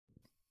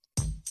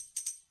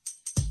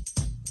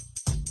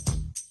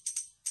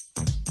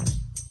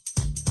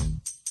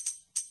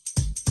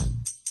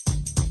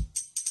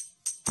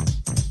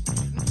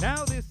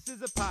Now this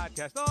is a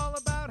podcast all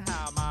about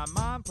how my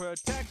mom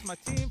protects my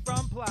team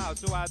from plow.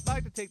 So I'd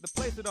like to take the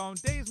place that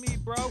don't daze me,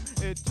 bro.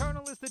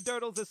 Eternal is the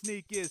dirtles, the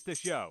sneak is the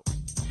show.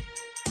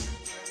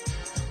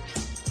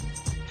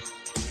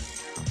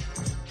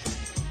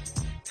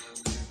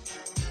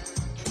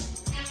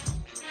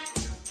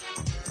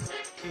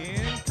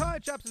 In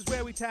card shops is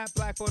where we tap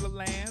black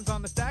borderlands.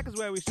 On the stack is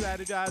where we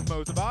strategize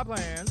most of our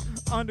plans.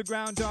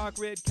 Underground, dark,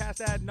 red,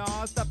 cast ad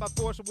nos. Stop by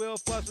force of will,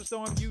 flush a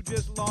storm you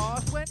just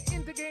lost. Went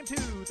into game 2,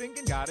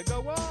 thinking gotta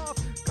go off.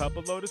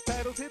 Couple lotus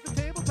pedals hit the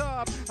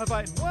tabletop. I'm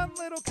fighting one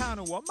little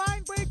counter war,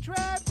 mind break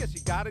trap. Guess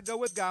you gotta go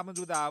with goblins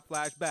without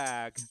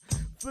flashback.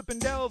 Flippin'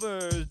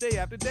 delvers day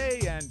after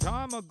day, and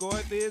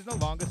Tarmogoyf is no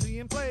longer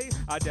seeing play.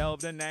 I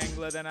delved an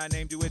angler, then I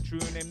named you a true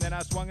name, then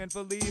I swung in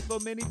for lethal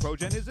mini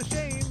progen is a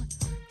shame.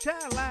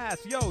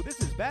 Chalas, yo, this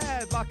is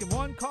bad. Locking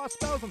one cost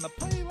spells on the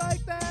play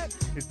like that.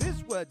 Is this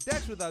what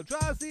decks with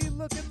Eldrazi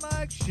looking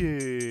like?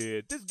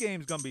 Shit, this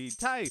game's gonna be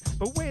tight.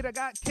 But wait, I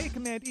got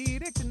K-Command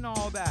Edict and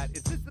all that.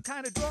 Is this the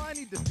kind of draw I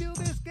need to steal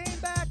this game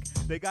back?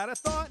 They got a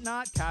thought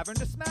knot, Cavern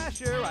to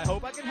Smasher. I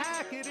hope I can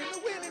hack it in the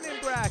winning in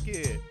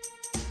bracket.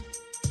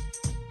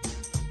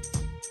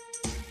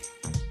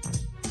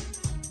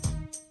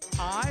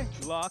 I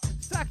luck,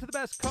 sacked the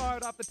best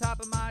card off the top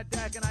of my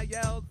deck, and I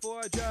yelled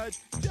for a judge.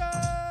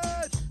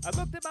 Judge! I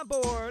looked at my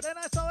board, and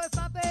I saw it's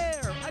not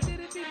there. I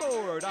didn't be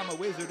bored, I'm a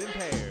wizard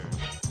impaired.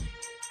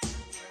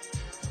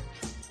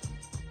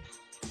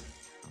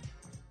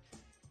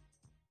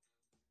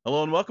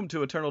 Hello and welcome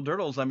to Eternal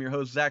Dirtles. I'm your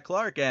host, Zach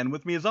Clark, and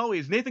with me as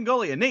always, Nathan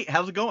Golia. Nate,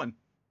 how's it going?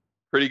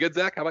 Pretty good,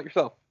 Zach. How about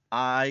yourself?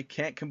 I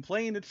can't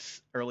complain.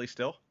 It's early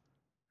still.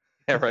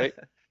 Yeah, right.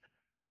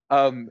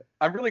 I'm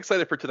really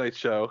excited for tonight's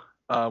show.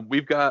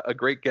 We've got a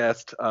great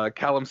guest,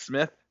 Callum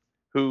Smith,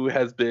 who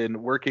has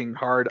been working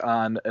hard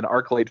on an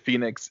Arclight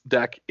Phoenix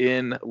deck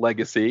in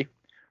Legacy.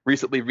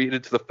 Recently made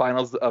it to the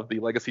finals of the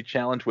Legacy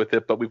Challenge with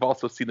it, but we've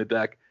also seen the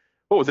deck,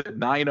 what was it,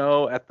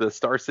 9-0 at the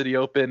Star City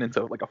Open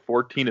into like a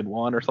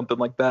 14-1 or something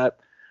like that.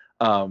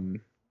 And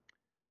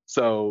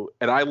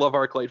I love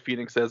Arclight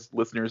Phoenix, as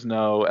listeners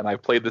know, and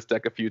I've played this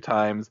deck a few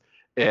times,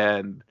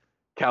 and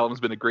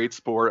Callum's been a great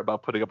sport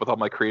about putting up with all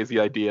my crazy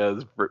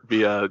ideas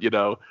via,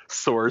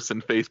 Source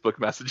and Facebook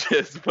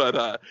messages,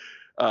 but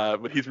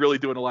he's really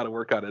doing a lot of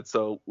work on it.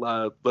 So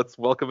let's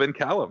welcome in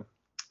Callum.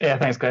 Yeah,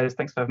 thanks, guys.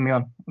 Thanks for having me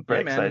on. I'm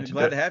very excited.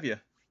 Glad to have you.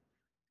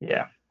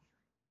 Yeah.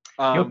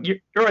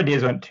 Your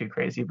ideas weren't too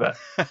crazy, but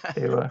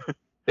they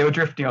were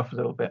drifting off a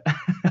little bit.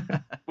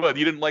 What,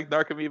 you didn't like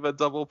Narcomoeba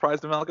Double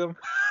Prized Amalgam?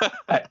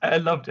 I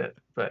loved it,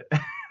 but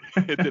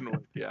it didn't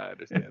work. Yeah, I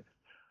understand.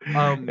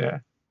 Yeah.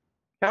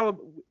 Callum,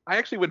 I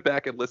actually went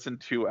back and listened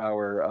to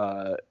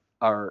our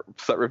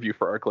set review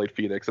for Arclight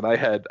Phoenix, and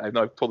I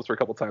know I've told this for a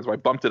couple times, but I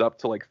bumped it up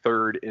to like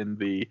third in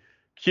the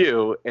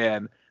queue,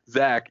 and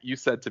Zach, you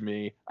said to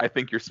me, I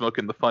think you're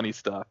smoking the funny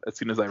stuff as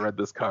soon as I read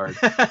this card.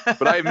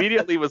 But I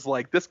immediately was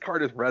like, this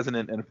card is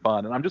resonant and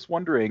fun, and I'm just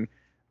wondering,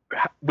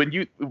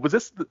 was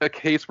this a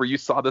case where you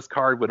saw this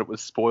card when it was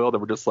spoiled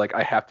and were just like,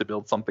 I have to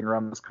build something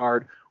around this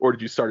card, or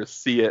did you start to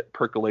see it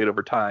percolate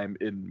over time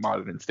in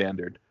Modern and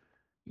Standard?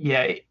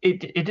 Yeah, it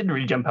didn't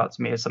really jump out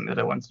to me as something that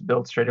I wanted to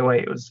build straight away.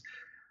 It was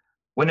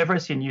whenever I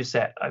see a new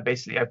set, I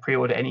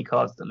pre-order any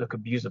cards that look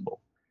abusable.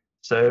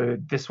 So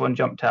this one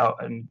jumped out,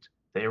 and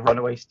the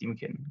Runaway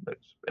Steamkin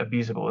looked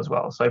abusable as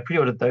well. So I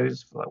pre-ordered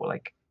those for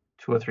like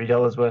 $2 or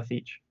 $3 worth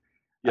each.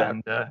 Yeah.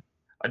 And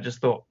I just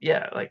thought,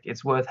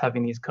 it's worth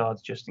having these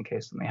cards just in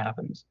case something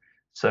happens.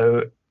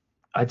 So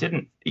I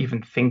didn't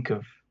even think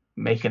of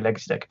making a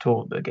Legacy deck at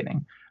all at the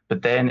beginning.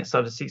 But then it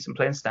started to see some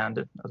play in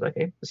Standard. I was like,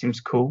 okay, that seems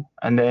cool.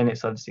 And then it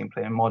started seeing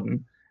play in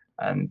Modern.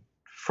 And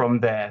from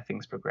there,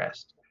 things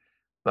progressed.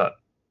 But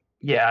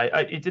yeah,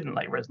 it didn't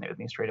resonate with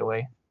me straight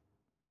away.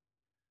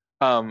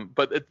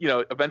 But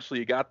eventually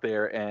you got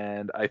there,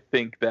 and I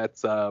think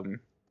that's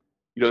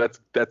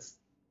that's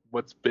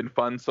what's been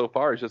fun so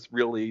far, is just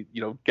really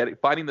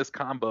finding this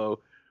combo.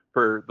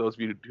 For those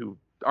of you who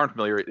aren't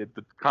familiar,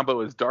 the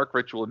combo is Dark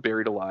Ritual and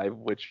Buried Alive,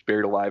 which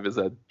Buried Alive is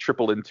a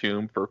triple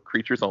entomb for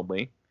creatures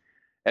only.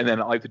 And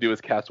then all I have to do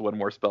is cast one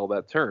more spell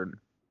that turn.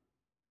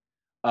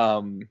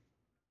 And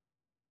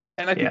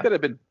I think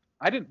that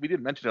we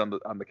didn't mention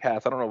it on the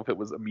cast. I don't know if it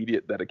was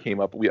immediate that it came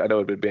up. I know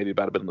it had been bandied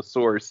about a bit in the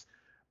source.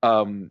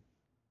 When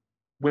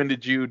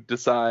did you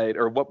decide,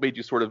 or what made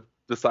you sort of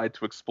decide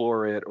to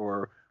explore it,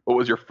 or what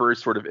was your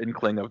first sort of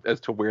inkling as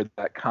to where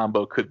that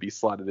combo could be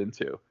slotted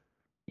into?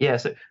 Yeah,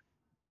 so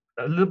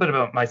a little bit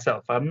about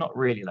myself. I'm not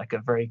really a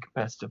very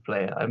competitive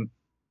player. I'm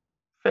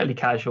fairly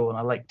casual, and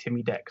I like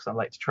Timmy decks. I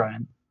like to try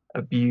and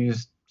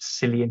abuse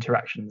silly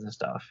interactions and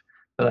stuff,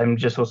 but I'm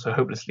just also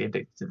hopelessly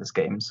addicted to this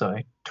game, so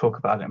I talk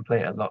about it and play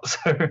it a lot.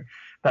 So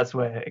that's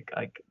where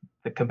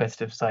the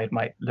competitive side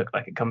might look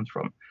like it comes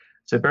from.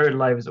 So Buried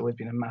Alive has always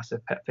been a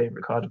massive pet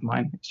favorite card of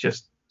mine. It's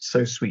just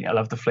so sweet. I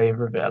love the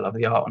flavor of it. I love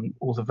the art on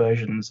all the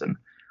versions, and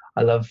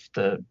I love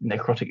the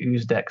Necrotic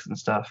Ooze decks and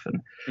stuff.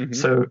 And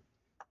so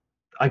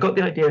I got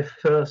the idea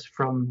first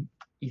from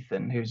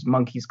Ethan, who's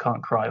Monkeys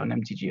Can't Cry on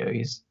MTGO.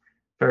 He's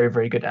very,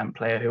 very good AMP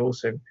player who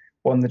also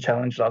won the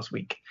challenge last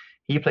week.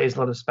 He plays a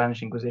lot of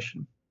Spanish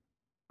Inquisition,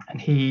 and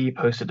he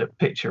posted a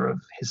picture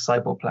of his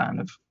sideboard plan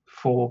of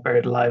 4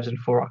 Buried Lives and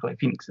 4 Arclight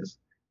Phoenixes.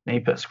 And he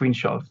put a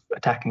screenshot of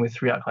attacking with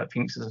 3 Arclight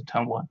Phoenixes at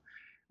turn 1.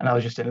 And I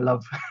was just in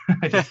love.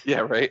 Yeah,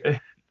 right.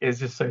 It's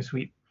just so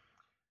sweet.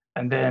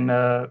 And then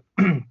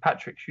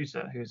Patrick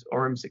Schuster, who's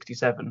Orim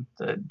 67,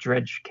 the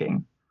Dredge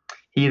King,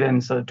 he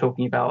then started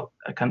talking about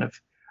a kind of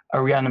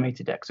a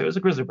reanimated deck. So it was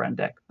a Griselbrand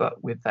deck,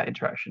 but with that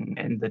interaction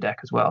in the deck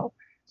as well.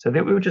 So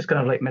we were just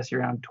kind of like messing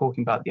around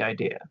talking about the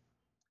idea.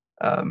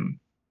 And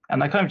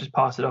I kind of just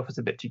passed it off as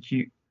a bit too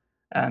cute.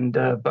 And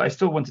but I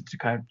still wanted to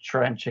kind of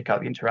try and check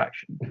out the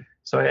interaction.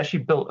 So I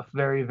actually built a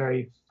very,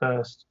 very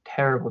first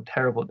terrible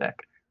deck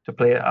to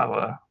play at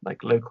our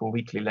like local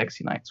weekly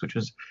Legacy Nights, which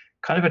was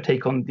kind of a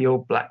take on the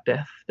old Black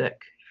Death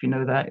deck, if you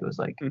know that. It was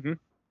like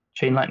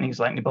Chain Lightnings,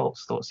 Lightning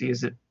Bolts,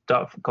 Thoughtseize,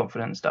 Dark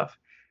Confident stuff.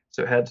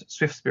 So it had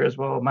Swift Spear as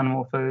well,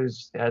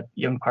 Manamorphose, it had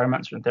Young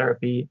Pyromancer and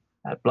Therapy,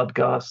 it had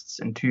Bloodghasts,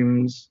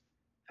 Entombs,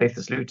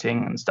 Faithless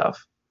Looting and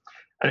stuff.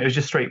 And it was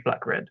just straight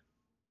black-red.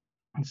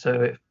 And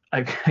so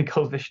I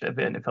goldfished it a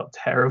bit and it felt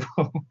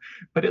terrible,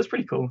 but it was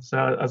pretty cool. So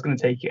I was going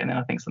to take it, and then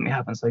I think something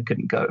happened, so I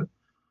couldn't go.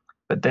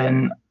 But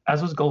then as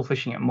I was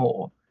goldfishing it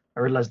more, I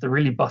realized the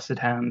really busted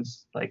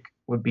hands like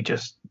would be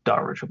just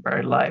Dark Ritual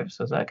Buried Lives.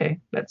 So I was like, okay,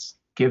 let's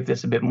give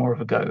this a bit more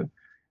of a go.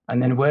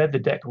 And then where the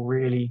deck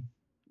really,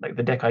 like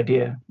the deck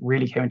idea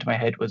really came into my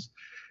head was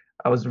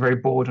I was very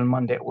bored on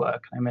Monday at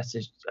work. I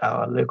messaged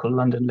our local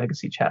London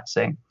Legacy chat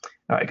saying,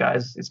 all right,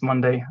 guys, it's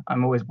Monday.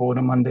 I'm always bored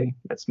on Monday.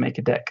 Let's make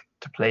a deck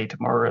to play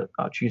tomorrow at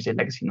our Tuesday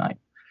Legacy Night.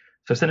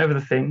 So I sent over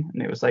the thing,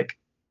 and it was like,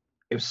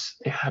 it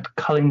had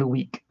Culling the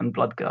Weak and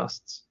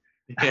Bloodghasts.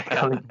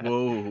 Yeah.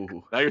 Whoa.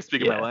 Now you're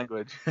speaking my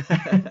language.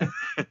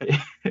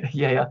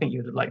 Yeah, I think you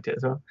would have liked it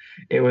as well.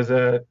 It was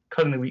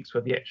Culling the Weeks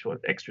were the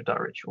extra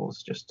Dark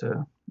Rituals, just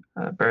to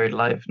Buried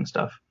Live and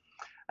stuff.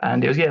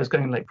 And it was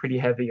going like pretty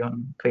heavy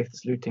on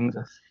Faithless Lootings.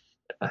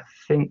 I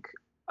think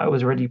I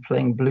was already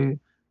playing blue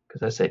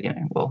because I said,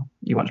 well,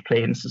 you want to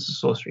play Instants of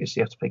Sorcery, so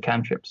you have to play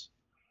cantrips.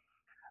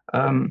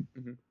 But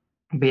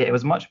yeah, it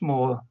was much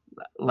more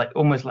like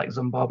almost like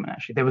Zombardment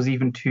actually. There was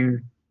even 2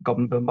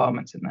 Goblin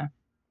Bombardments in there.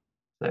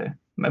 So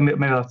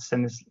maybe I'll have to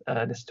send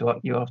this to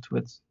you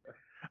afterwards.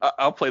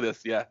 I'll play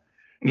this, yeah.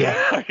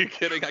 Yeah. Are you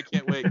kidding? I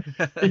can't wait.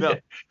 No.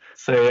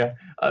 So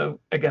yeah,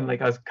 again,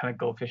 like I was kind of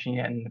goldfishing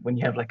it, and when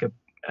you have like a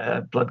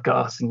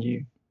Bloodghast and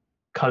you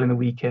Culling the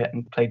Weak it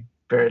and play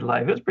Buried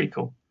Live, it was pretty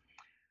cool.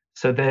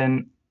 So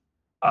then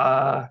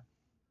I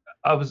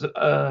was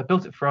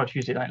built it for our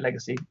Tuesday Night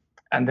Legacy,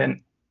 and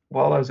then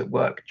while I was at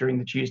work during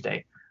the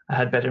Tuesday, I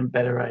had better and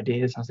better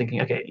ideas. I was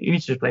thinking, okay, you need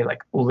to just play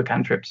like all the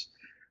cantrips.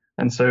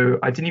 And so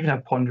I didn't even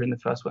have Ponder in the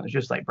first one. It was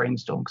just like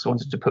Brainstorm because I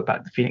wanted to put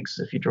back the Phoenixes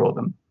if you draw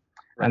them.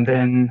 Right. And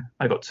then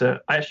I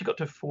actually got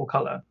to 4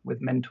 color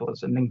with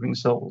Mentors and Lingering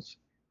Souls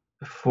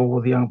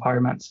before the Young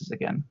Pyromancers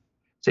again.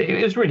 So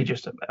it was really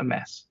just a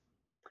mess.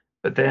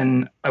 But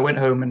then I went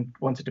home and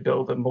wanted to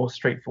build a more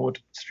straightforward,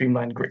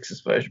 streamlined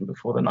Grixis version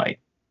before the night.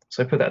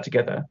 So I put that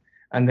together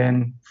and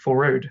then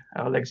 4-road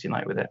our Legacy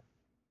Night with it.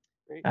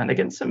 Great. And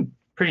against some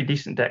pretty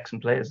decent decks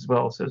and players as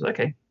well. So it was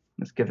okay,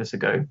 let's give this a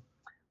go.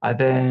 I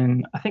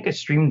think I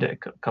streamed it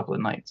a couple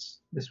of nights.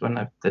 This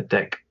one, the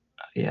deck,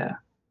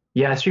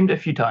 I streamed it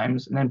a few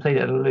times and then played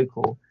it at a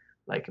local,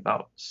 like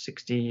about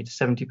 60 to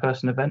 70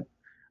 person event.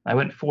 I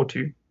went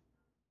 4-2.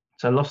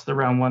 So I lost the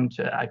round 1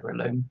 to Aggro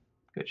Loam,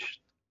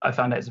 which I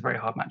found out is a very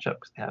hard matchup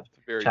because they have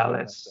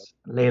Chalice,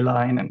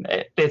 Leyline, and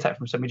they attack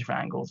from so many different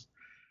angles.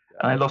 Yeah.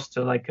 And I lost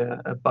to like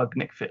a Bug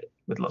Nick Fit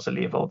with lots of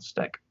Leovold's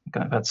deck. I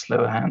kind of had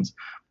slower hands.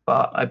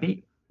 But I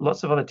beat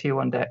lots of other tier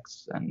 1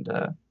 decks, and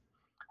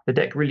the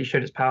deck really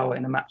showed its power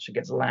in a match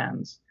against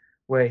Lands,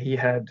 where he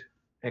had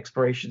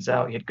Explorations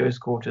out, he had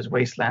Ghost Quarters,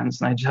 Wastelands,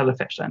 and I just had a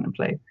fetch land in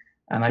play.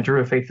 And I drew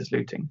a Faithless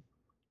Looting.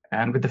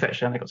 And with the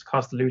fetch land, I got to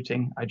cast the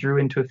Looting. I drew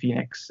into a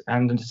Phoenix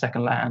and into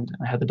second land.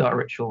 I had the Dark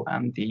Ritual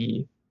and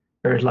the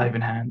Buried Live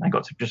in hand. I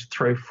got to just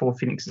throw 4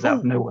 Phoenixes out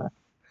of nowhere.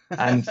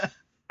 And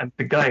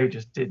the guy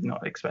just did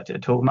not expect it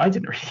at all. And I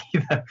didn't really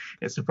either.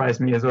 It surprised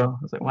me as well.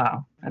 I was like,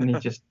 wow. And he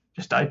just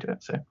died to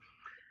it. So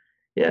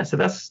yeah, so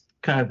that's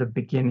kind of the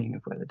beginning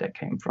of where the deck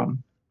came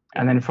from.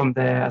 And then from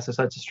there, as I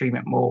started to stream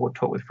it more,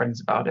 talk with friends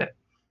about it,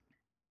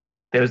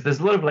 there's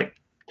a lot of like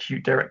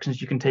cute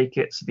directions you can take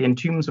it. So the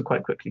Entombs were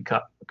quite quickly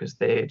cut because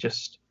they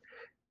just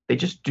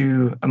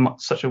do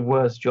such a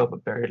worse job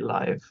of Buried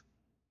Alive.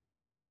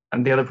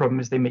 And the other problem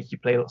is they make you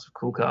play lots of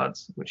cool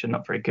cards, which are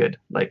not very good,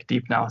 like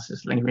Deep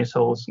Analysis, Lingering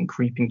Souls, and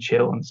Creeping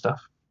Chill and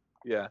stuff.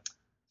 Yeah.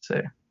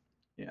 So.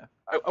 Yeah.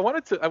 I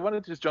wanted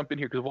to just jump in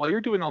here because while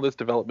you're doing all this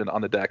development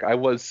on the deck, I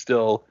was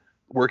still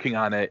working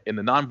on it in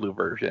the non-blue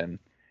version.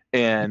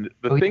 And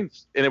and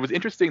it was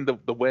interesting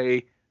the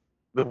way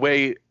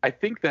I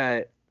think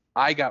that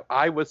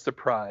I was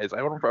surprised. I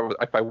don't remember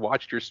if I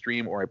watched your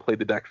stream or I played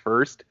the deck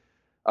first,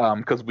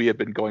 because we had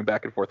been going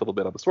back and forth a little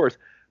bit on the source.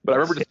 But I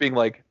remember just being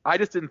like, I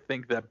just didn't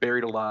think that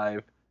Buried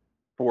Alive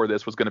for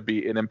this was going to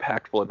be an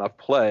impactful enough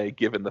play,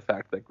 given the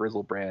fact that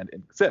Griselbrand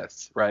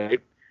exists, right?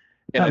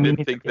 And No, I me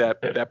didn't think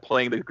neither. that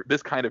playing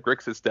this kind of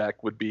Grixis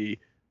deck would be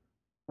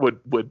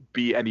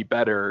any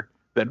better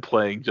than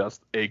playing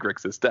just a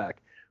Grixis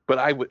deck. But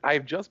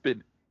I've just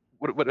been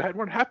what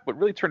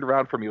really turned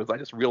around for me was I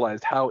just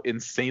realized how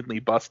insanely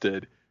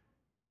busted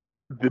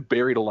the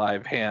Buried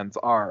Alive hands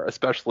are,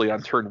 especially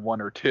on turn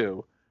 1 or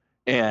 2.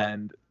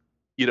 And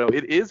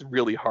it is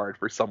really hard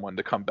for someone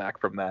to come back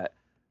from that,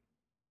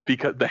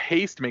 because the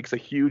haste makes a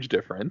huge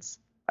difference.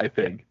 I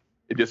think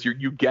it just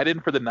you get in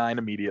for the 9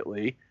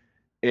 immediately,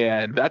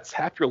 and that's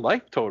half your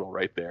life total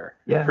right there.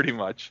 Yeah. Pretty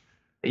much.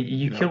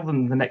 You kill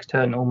them the next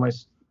turn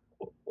almost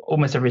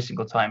every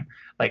single time.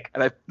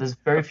 There's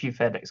very few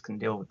fair decks can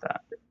deal with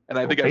that. And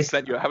I think I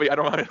sent you I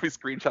don't know how many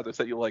screenshots I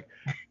sent you,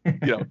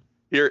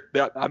 here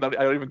I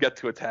don't even get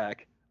to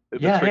attack. The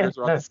triggers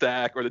are on the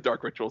stack, or the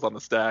Dark Ritual's on the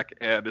stack,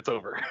 and it's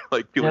over.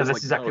 That's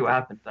exactly what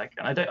happened.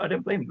 And I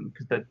don't blame them,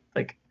 because they're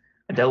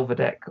a Delver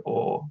deck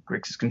or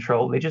Grixis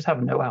Control, they just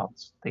have no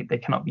outs. They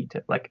cannot beat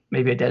it.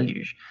 Maybe a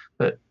Deluge,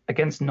 but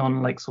against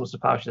Source of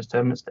Power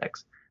Terminus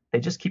decks, they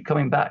just keep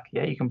coming back.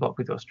 Yeah, you can block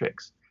with your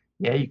Strix.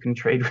 Yeah, you can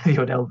trade with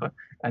your Delver,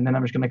 and then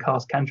I'm just going to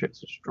cast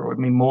cantrips, which draw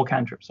me more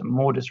cantrips and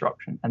more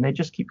disruption, and they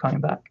just keep coming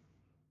back.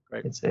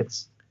 Right.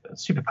 It's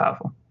super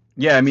powerful.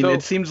 Yeah, I mean,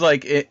 it seems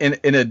like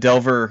in a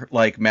Delver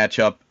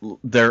matchup,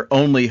 their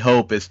only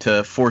hope is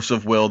to Force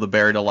of Will the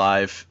Buried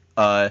Alive.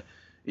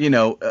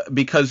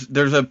 Because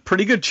there's a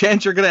pretty good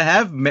chance you're gonna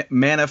have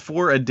mana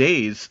for a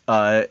daze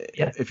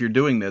if you're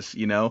doing this.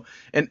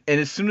 And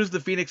as soon as the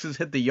Phoenixes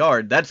hit the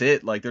yard, that's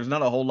it. There's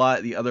not a whole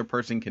lot the other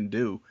person can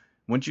do.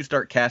 Once you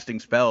start casting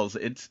spells,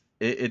 it's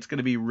going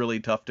to be really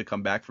tough to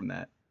come back from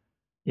that.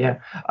 Yeah,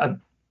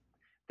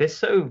 they're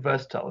so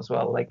versatile as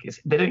well.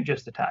 They don't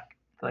just attack.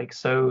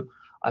 So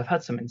I've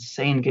had some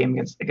insane game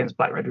against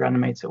Black Red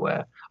Reanimator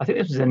where I think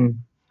this was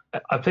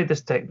I played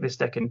this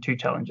deck in 2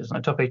 challenges, and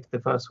I top 8'd the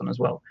first one as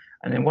well.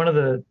 And in one of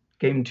the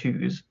game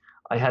 2s,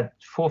 I had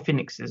 4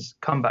 Phoenixes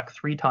come back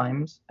 3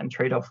 times and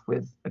trade off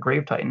with a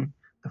Grave Titan,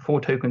 the 4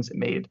 tokens it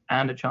made,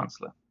 and a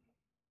Chancellor.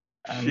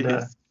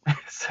 And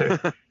so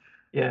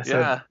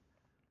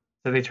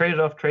they traded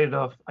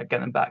off, I get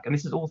them back. And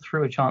this is all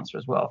through a Chancellor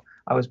as well.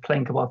 I was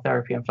playing Cabal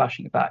Therapy and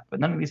flashing it back, but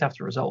none of these have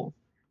to resolve.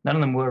 None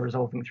of them were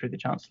resolving through the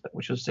Chancellor,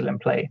 which was still in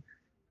play.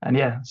 And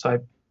so I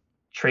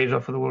traded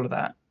off with all of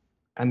that,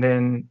 and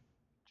then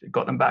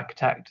got them back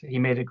attacked. He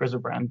made a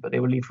Griselbrand, but they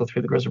were lethal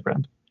through the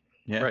Griselbrand.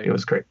 Yeah, right. It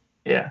was great.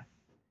 Yeah,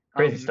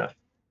 crazy stuff.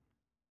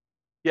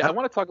 Yeah, I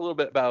want to talk a little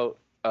bit about.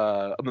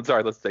 I'm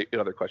sorry. Let's take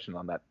another question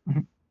on that.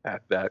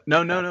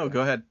 No.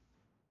 Go ahead.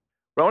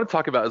 What I want to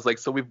talk about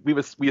is so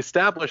we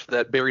established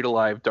that Buried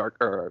Alive Dark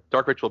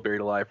Ritual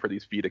Buried Alive for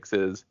these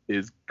Phoenixes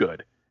is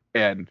good,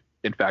 and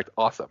in fact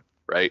awesome,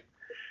 right?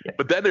 Yeah.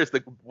 But then there's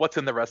what's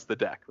in the rest of the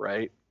deck,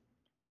 right?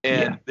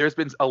 And there's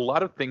been a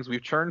lot of things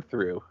we've churned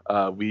through.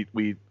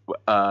 We've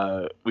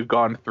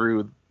gone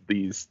through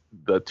the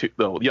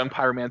Young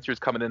Pyromancers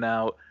coming in and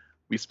out.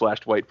 We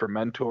splashed white for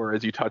Mentor,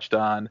 as you touched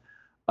on.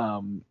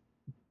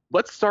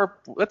 Let's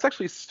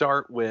actually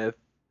start with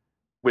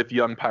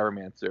Young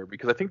Pyromancer,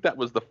 because I think that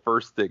was the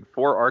first thing.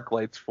 4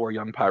 Arclights, 4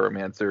 Young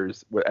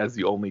Pyromancers as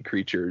the only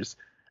creatures,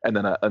 and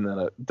then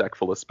a deck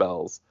full of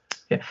spells.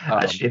 Yeah,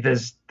 actually,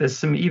 there's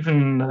some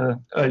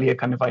even earlier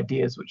kind of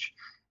ideas, which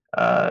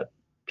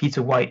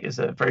Peter White is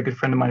a very good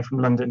friend of mine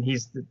from London.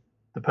 He's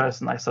the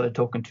person I started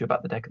talking to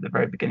about the deck at the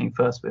very beginning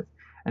first with,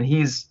 and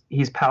he's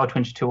Power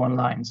 22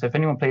 online. So if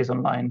anyone plays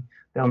online,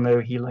 they'll know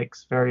he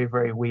likes very,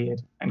 very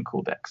weird and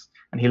cool decks,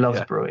 and he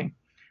loves brewing.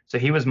 So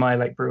he was my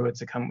brewer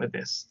to come with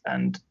this,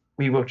 and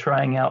we were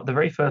trying out. The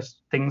very first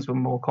things were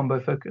more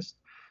combo focused.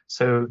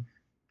 So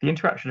the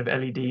interaction of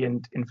LED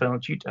and Infernal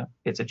Tutor,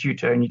 it's a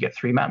tutor and you get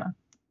 3 mana.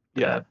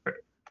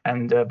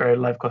 And Buried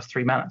Alive costs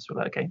 3 mana. So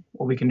we're like, okay,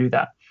 well, we can do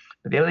that.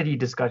 But the LED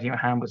discarding your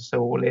hand was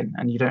so all in,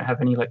 and you don't have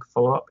any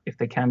follow-up if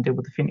they can deal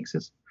with the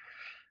Phoenixes.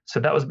 So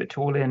that was a bit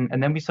too all in.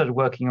 And then we started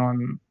working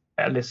on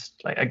a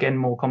list, again,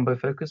 more combo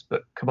focused,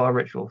 but Cabal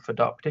Ritual for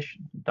Dark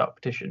Petition. Dark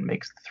Petition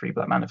makes the 3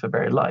 black mana for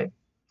Buried Alive.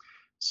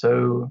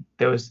 So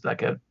there was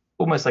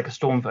almost like a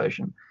Storm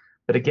version.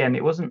 But again,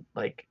 it wasn't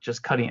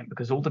just cutting it,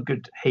 because all the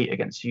good hate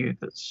against you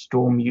that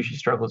Storm usually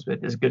struggles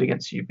with is good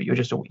against you, but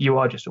you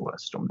are just a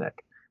worse Storm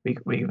deck.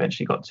 We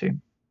eventually got to.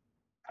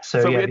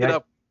 So we ended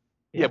up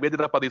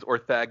on these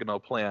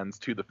orthogonal plans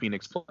to the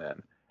Phoenix plan.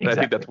 And exactly. I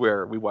think that's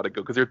where we want to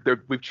go, because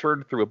we've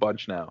churned through a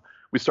bunch now.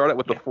 We started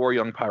with the 4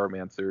 Young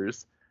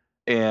Pyromancers,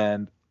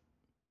 and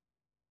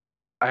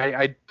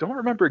I don't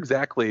remember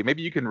exactly.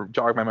 Maybe you can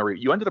jog my memory.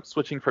 You ended up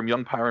switching from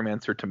Young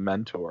Pyromancer to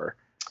Mentor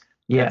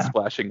and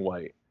splashing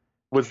white.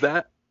 Was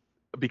that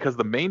because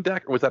the main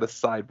deck, or was that a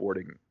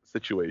sideboarding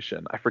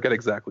situation? I forget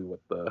exactly what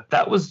the...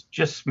 That was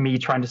just me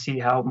trying to see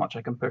how much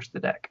I can push the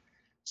deck.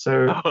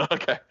 So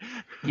okay.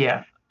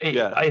 Yeah.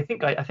 I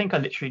think I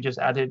literally just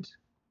added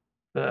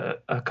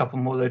a couple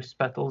more Lotus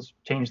Petals,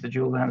 changed the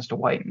dual lands to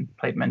white, and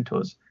played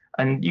Mentors.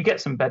 And you get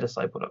some better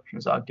sideboard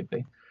options,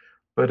 arguably.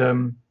 But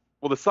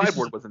well, the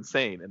sideboard was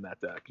insane in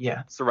that deck.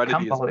 Yeah.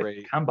 Serenity is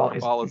great.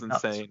 Kambal is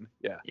insane.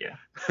 Yeah.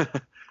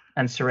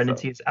 And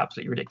Serenity is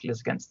absolutely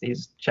ridiculous against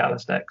these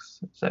Chalice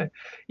decks. So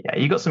yeah,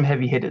 you got some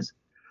heavy hitters.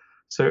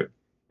 So,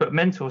 but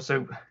Mentor.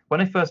 So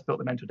when I first built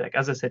the Mentor deck,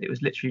 as I said, it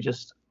was literally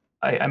just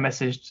I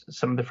messaged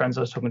some of the friends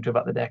I was talking to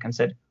about the deck and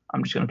said,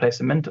 I'm just going to play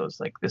some Mentors.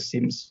 Like this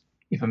seems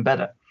even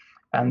better.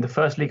 And the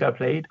first league I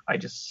played, I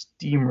just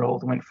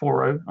steamrolled and went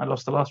 4-0. I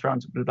lost the last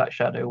round to Blue Black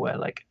Shadow, where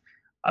like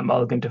I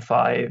mulliganed to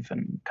 5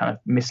 and kind of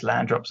missed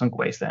land drops and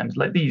wastelands,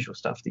 like the usual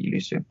stuff that you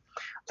used to.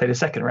 Played a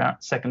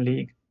second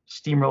league,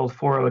 steamrolled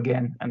 4-0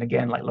 again, and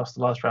again like lost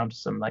the last round to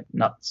some like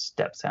nuts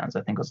steps hands,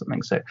 I think, or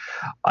something. So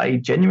I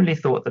genuinely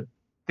thought that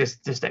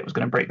this deck was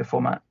going to break the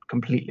format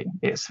completely.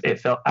 It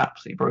felt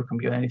absolutely broken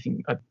beyond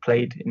anything I'd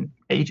played in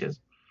ages.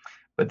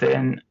 But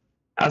then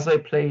as I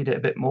played it a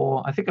bit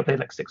more, I think I played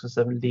like 6 or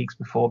 7 leagues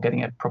before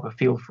getting a proper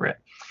feel for it.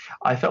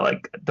 I felt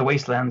like the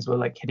wastelands were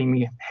like hitting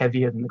me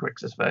heavier than the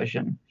Grixis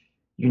version.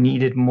 You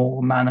needed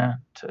more mana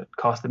to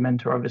cast the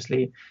Mentor,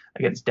 obviously.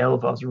 Against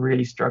Delver, I was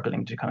really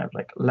struggling to kind of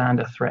like land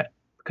a threat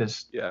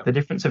because the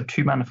difference of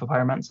 2 mana for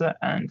Pyromancer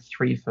and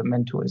 3 for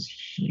Mentor is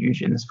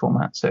huge in this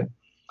format. So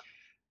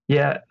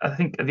yeah, I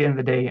think at the end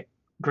of the day,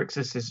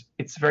 Grixis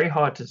it's very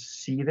hard to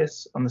see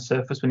this on the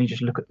surface when you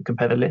just look at the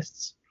competitor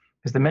lists,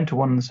 because the Mentor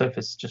one on the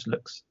surface just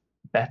looks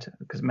better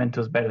because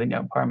Mentor's better than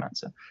Young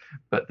Pyromancer.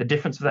 But the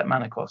difference of that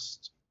mana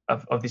cost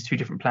of these 2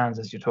 different plans,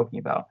 as you're talking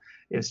about,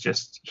 is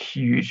just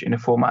huge in a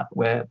format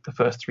where the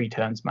first 3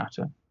 turns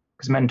matter,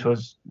 because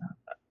Mentor's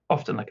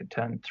often like a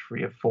turn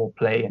 3 or 4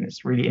 play, and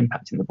it's really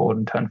impacting the board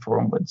in turn 4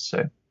 onwards.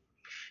 So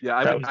yeah,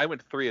 I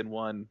went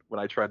 3-1 when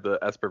I tried the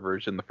Esper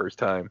version the first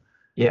time.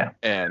 Yeah,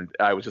 and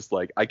I was just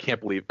like, I can't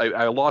believe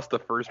I lost the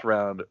first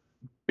round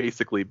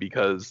basically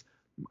because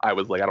I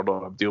was like, I don't know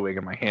what I'm doing,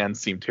 and my hands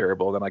seemed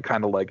terrible. Then I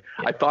kind of like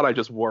I thought I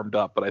just warmed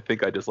up, but I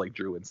think I just like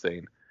drew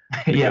insane.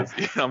 Because,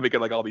 I'm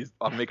making like all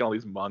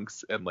these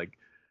monks, and like,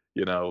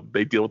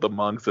 they deal with the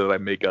monks, and I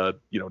make a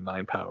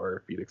 9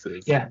 power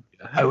phoenixes. Yeah.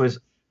 I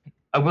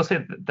will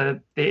say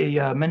that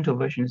the Mentor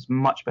version is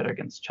much better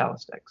against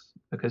Chalice decks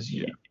because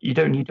you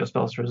don't need your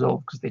spells to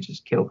resolve because they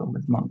just kill them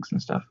with monks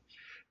and stuff.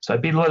 So I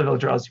beat a lot of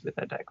Eldrazi with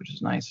that deck, which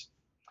is nice.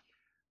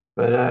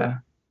 But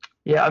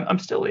yeah, I'm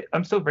still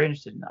very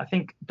interested in it. I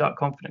think Dark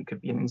Confidant could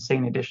be an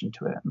insane addition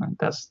to it, and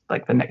that's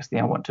like the next thing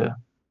I want to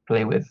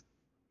play with.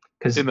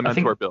 Because in the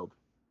Mentor build.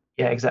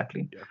 Yeah,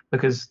 exactly. Yeah.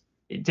 Because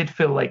it did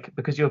feel like,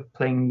 because you're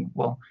playing,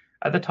 well,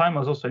 at the time I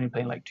was also only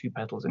playing like 2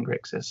 petals in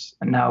Grixis,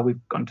 and now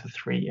we've gone to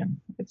 3, and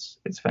it's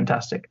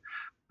fantastic.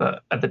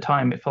 But at the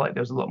time it felt like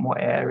there was a lot more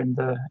air in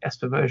the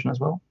Esper version as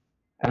well,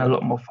 and a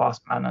lot more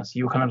fast mana. So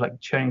you were kind of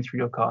like churning through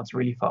your cards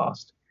really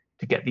fast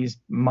to get these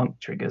monk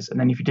triggers, and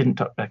then if you didn't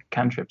tuck back a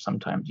cantrip,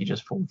 sometimes you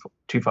just fall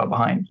too far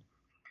behind.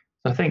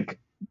 So I think,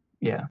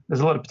 there's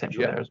a lot of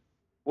potential there.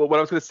 Well, what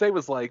I was going to say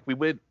was like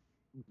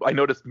I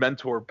noticed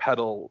Mentor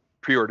Petal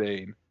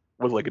Preordain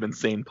was like an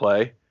insane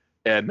play,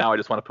 and now I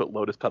just want to put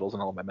Lotus Petals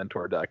in all of my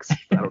Mentor decks. I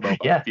don't know about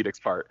the Phoenix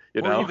part,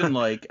 Or even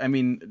like, I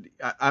mean,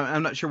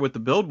 I'm not sure what the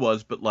build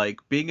was, but like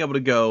being able to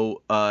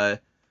go,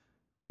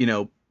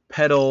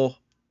 Petal,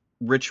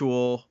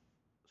 Ritual,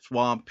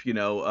 Swamp,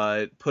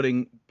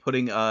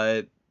 putting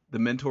the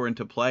Mentor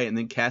into play, and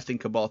then casting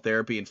Cabal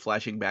Therapy and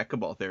flashing back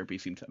Cabal Therapy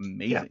seems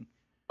amazing. Yeah.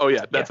 Oh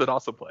yeah, that's an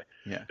awesome play.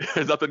 Yeah,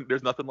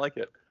 there's nothing like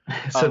it.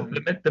 So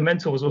the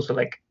Mentor was also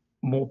like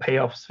more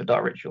payoffs for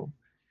Dark Ritual.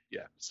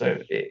 Yeah. So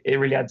it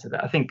really adds to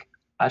that. I think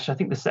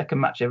the second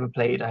match I ever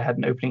played, I had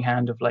an opening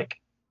hand of like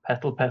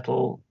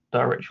Petal,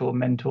 Dark Ritual,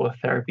 Mentor,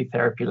 Therapy,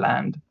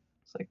 land.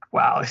 It's like,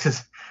 wow, this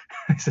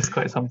is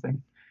quite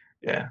something.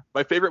 Yeah.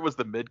 My favorite was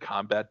the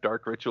mid-combat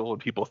Dark Ritual when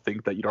people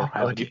think that you don't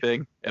have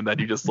anything, and then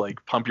you just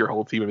like pump your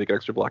whole team and make an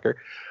extra blocker.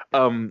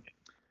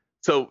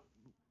 So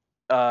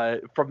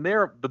from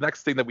there, the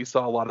next thing that we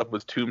saw a lot of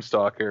was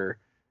Tombstalker,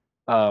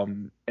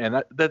 and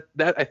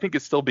that I think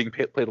is still being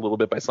played a little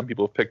bit by some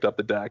people who've picked up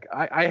the deck.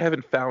 I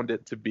haven't found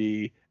it to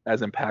be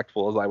as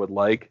impactful as I would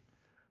like.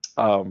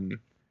 I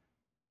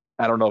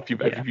don't know if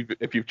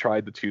you've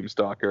tried the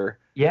Tombstalker.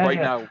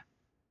 Now,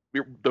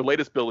 the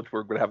latest build which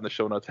we're going to have in the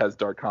show notes has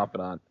Dark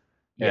Confidant.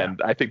 Yeah.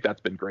 And I think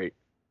that's been great.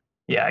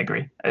 Yeah, I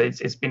agree.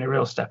 It's been a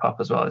real step up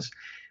as well.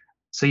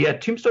 So yeah,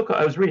 Tombstalker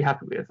I was really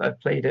happy with. I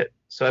played it.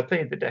 So I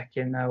played the deck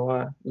in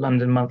our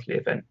London monthly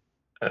event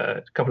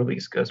a couple of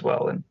weeks ago as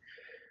well, and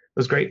it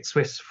was great.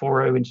 Swiss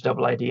 4-0 into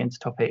double ID into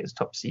top 8 as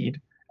top seed,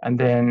 and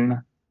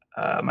then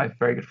my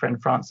very good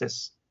friend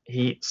Francis,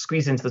 he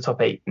squeezed into the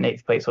top 8 in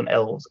 8th place on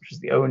Elves, which is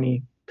the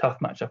only tough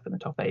matchup in the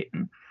top 8,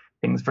 and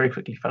things very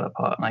quickly fell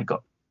apart, and I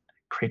got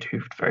crit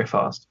hoofed very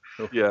fast.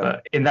 Yeah.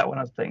 But in that one,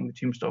 I was playing the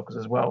Tombstalkers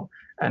as well,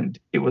 and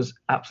it was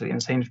absolutely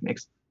insane for me.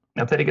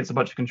 I played against a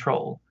bunch of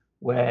control,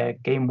 where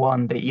game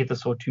 1 they either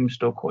saw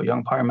Tombstalker or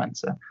Young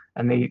Pyromancer,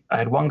 and I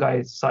had one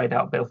guy side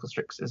out Baleful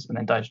Strixes and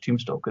then died to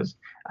Tombstalkers,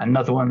 and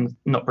another one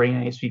not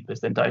bringing any sweepers,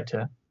 then died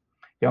to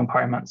Young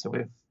Pyromancer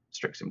with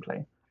Strix in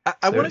play.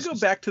 I want to go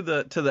back to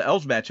the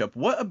Elves matchup.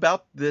 What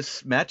about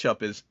this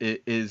matchup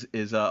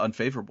is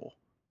unfavorable?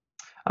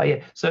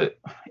 Yeah, so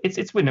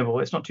it's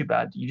winnable. It's not too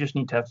bad. You just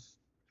need to have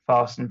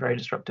fast and very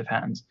disruptive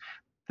hands.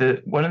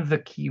 One of the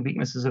key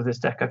weaknesses of this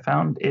deck I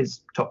found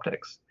is top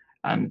decks.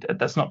 And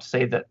that's not to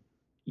say that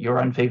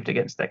you're unfavored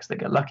against decks that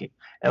get lucky.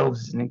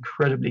 Elves is an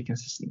incredibly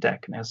consistent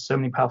deck and has so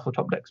many powerful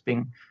top decks,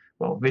 being,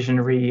 well,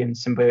 Visionary and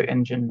Symbiote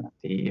Engine,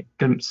 the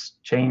Glimpse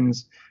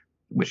Chains,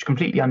 which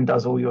completely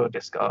undoes all your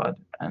discard,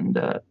 and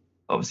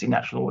obviously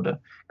Natural Order,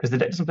 because the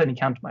deck doesn't play any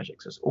counter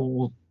magic, so it's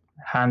all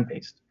hand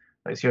based.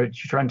 Like, so you're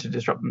trying to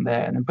disrupt them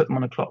there and then put them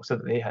on a clock so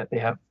that they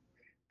have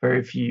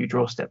very few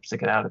draw steps to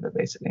get out of it,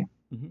 basically.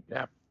 Mm-hmm.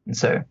 Yeah. And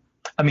so,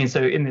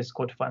 so in this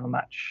quarterfinal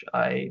match,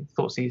 I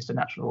thought seized a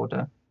Natural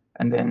Order,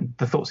 and then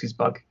the Thoughtseize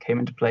bug came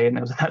into play, and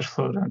there was a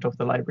Natural Order on top of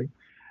the library.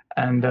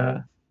 And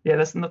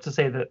that's not to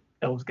say that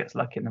Elves gets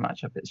lucky in the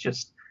matchup. It's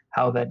just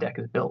how their deck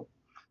is built.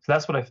 So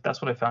that's what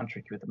I found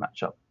tricky with the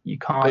matchup. You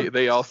can't.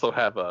 They also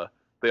have a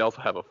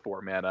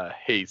 4-mana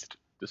haste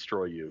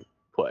destroy you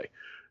play.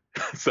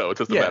 So it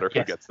doesn't matter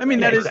who gets. I mean,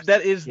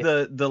 that is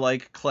the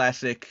like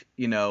classic,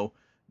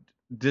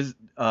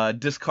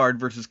 discard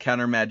versus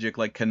counter magic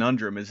like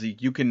conundrum. Is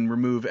you can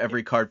remove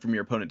every card from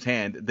your opponent's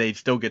hand, they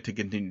still get to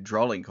continue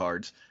drawing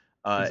cards,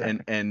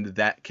 and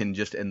that can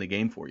just end the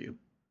game for you.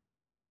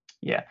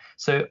 Yeah.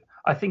 So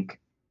I think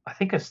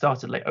I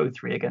started like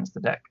 0-3 against the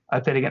deck. I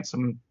played against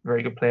some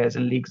very good players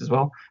in leagues as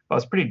well, but I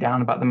was pretty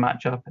down about the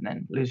matchup, and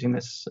then losing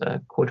this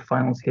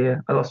quarterfinals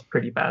here, I lost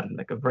pretty badly,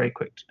 like a very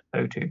quick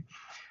 0-2.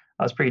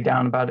 I was pretty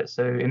down about it,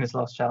 so in this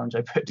last challenge,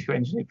 I put 2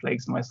 Engineered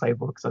Plagues in my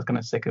sideboard because I was kind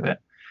of sick of it.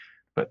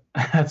 But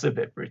that's a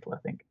bit brutal, I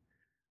think.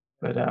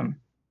 But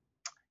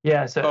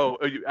yeah. So.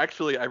 Oh,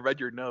 I read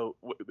your note.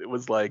 It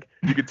was like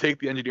you could take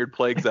the Engineered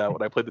Plagues out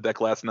when I played the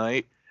deck last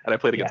night, and I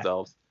played against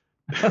Elves.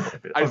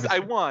 I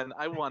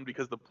won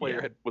because the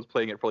player was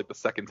playing it for like the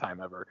second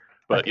time ever.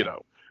 But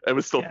it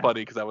was still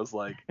funny because I was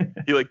like,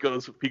 he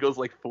goes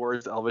like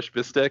Forest Elvish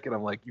Mystic, and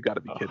I'm like, you got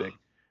to be kidding.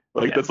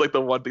 Like that's like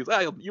the one thing.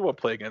 You won't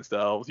play against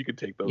Elves. You can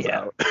take those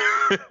out.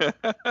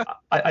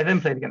 I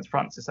then played against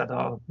Francis at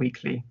our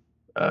weekly,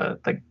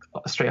 like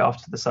straight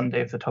after the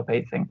Sunday of the top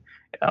 8 thing,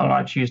 on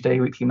our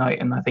Tuesday weekly night,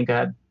 and I think I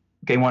had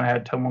game 1 I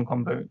had turn 1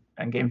 combo,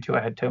 and game 2 I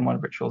had turn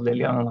 1 Ritual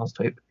Liliana and Last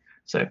Hope.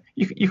 So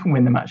you can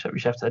win the matchup. You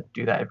just have to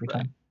do that every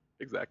time.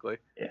 Exactly.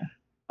 Yeah.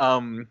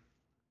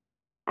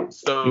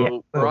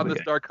 So we're on this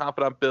Dark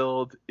Confidant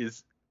build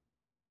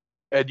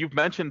and you've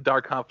mentioned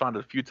Dark Confidant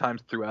a few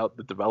times throughout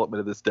the development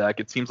of this deck.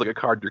 It seems like a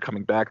card you're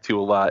coming back to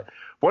a lot.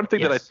 One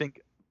thing that I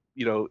think,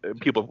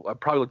 people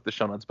probably looked at the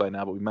show notes by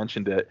now, but we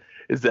mentioned it,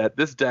 is that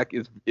this deck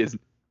is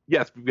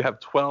yes, we have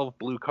 12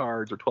 blue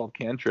cards or 12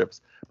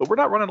 cantrips, but we're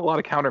not running a lot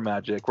of counter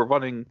magic. We're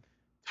running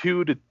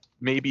 2 to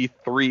maybe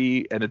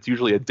 3, and it's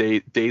usually a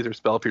daze or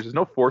spell pierce. There's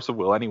no Force of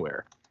Will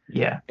anywhere.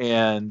 Yeah.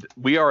 And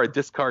we are a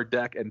discard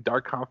deck, and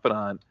Dark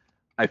Confidant,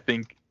 I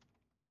think,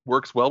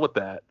 works well with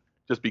that,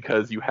 just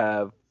because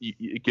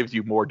it gives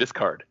you more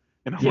discard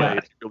in a way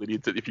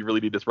if you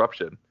really need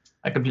disruption.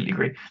 I completely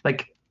agree.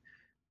 Like,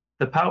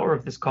 the power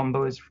of this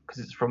combo is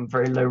because it's from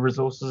very low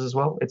resources as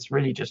well. It's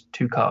really just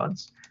 2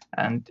 cards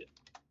and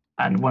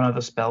one other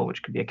spell,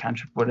 which could be a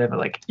cantrip, whatever.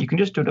 Like, you can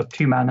just do it off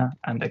 2 mana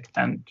and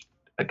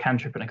a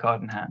cantrip and a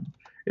card in hand.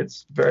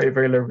 It's very,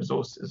 very low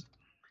resources,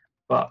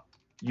 but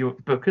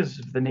because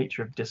of the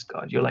nature of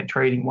discard, you're like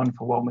trading 1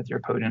 for 1 with your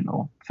opponent,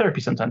 or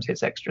therapy sometimes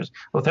hits extras,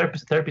 or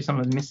therapy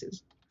sometimes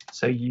misses.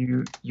 So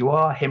you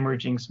are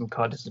hemorrhaging some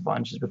card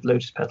disadvantages with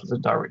Lotus Petals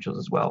and Dire Rituals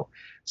as well.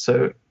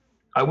 So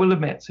I will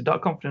admit,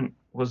 Dark Confidant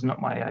was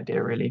not my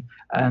idea really,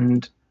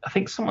 and I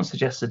think someone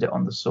suggested it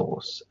on the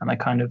source, and I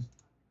kind of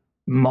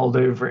mulled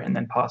over it and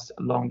then passed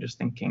it along, just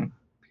thinking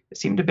it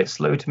seemed a bit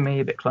slow to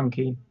me, a bit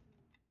clunky.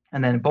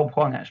 And then Bob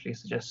Huang actually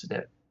suggested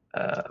it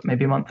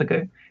maybe a month ago,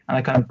 and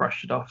I kind of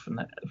brushed it off,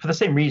 and for the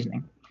same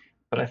reasoning.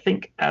 But I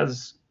think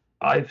as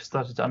I've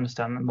started to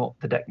understand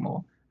the deck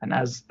more, and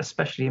as,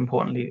 especially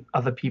importantly,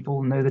 other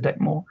people know the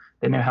deck more,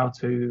 they know how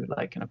to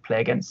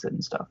play against it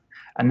and stuff.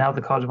 And now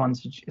the card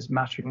advantage is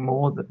mattering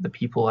more, that the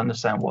people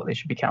understand what they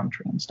should be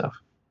countering and stuff.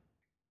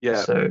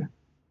 Yeah. So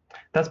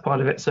that's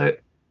part of it. So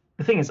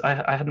the thing is,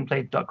 I hadn't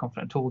played Dark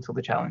Confidant at all till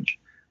the challenge.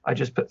 I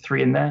just put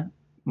 3 in there.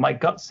 My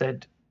gut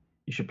said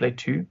you should play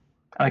 2. And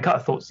I cut a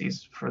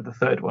Thoughtseize for the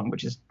 3rd one,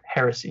 which is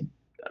heresy.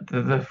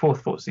 The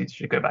 4th Thoughtseize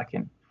should go back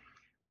in.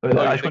 But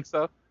I think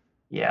so?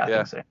 Yeah, I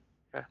think so.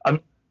 Okay.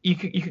 You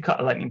could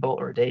cut a Lightning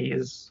Bolt or a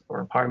Daze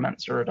or a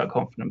Pyromancer or a Dark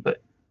Confidant,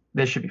 but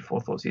there should be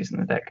 4 Thoughtseize in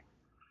the deck.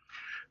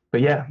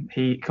 But yeah,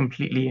 he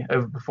completely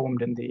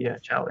overperformed in the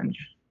challenge.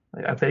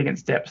 I played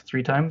against Depth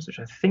 3 times, which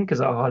I think is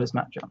our hardest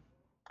matchup.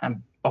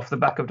 And off the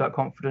back of Dark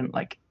Confidant,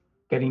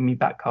 getting me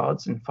back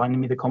cards and finding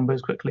me the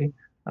combos quickly,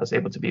 I was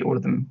able to beat all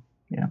of them.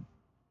 Yeah.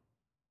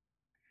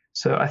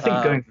 So I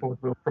think going forward,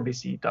 we'll probably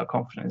see Dark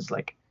Confidant as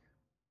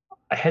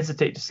I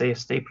hesitate to say a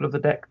staple of the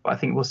deck, but I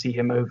think we'll see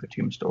him over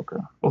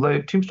Tombstalker.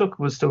 Although Tombstalker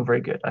was still very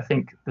good. I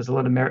think there's a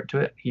lot of merit to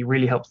it. He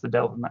really helps the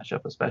Delver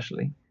matchup,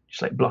 especially.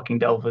 Just blocking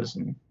Delvers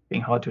and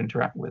being hard to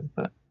interact with.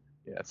 But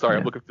yeah, sorry,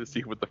 I'm looking to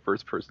see with the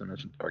first person to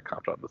mention Dark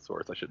Confidant on the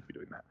source. I shouldn't be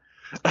doing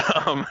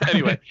that.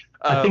 Anyway.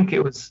 I think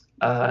it was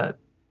an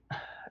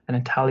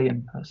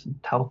Italian person,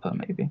 Talpa,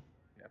 maybe.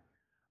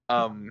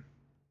 Yeah.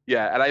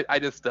 Yeah, and I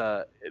just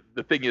the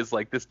thing is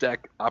this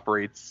deck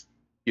operates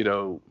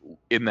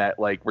in that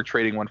like we're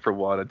trading one for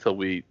one until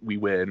we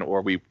win,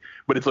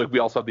 but it's like we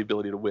also have the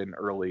ability to win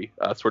early,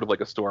 sort of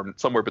like a Storm,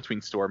 somewhere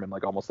between Storm and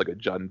like almost like a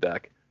Jund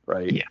deck,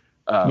 right?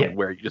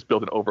 Where you just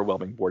build an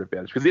overwhelming board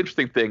advantage. Because the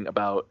interesting thing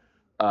about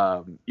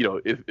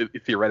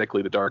if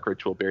theoretically the Dark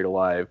Ritual Buried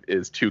Alive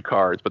is 2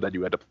 cards, but then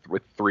you end up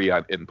with 3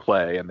 in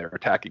play, and they're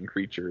attacking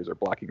creatures or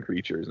blocking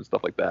creatures and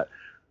stuff like that.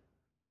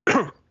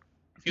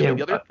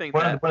 The other thing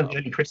one of the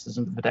early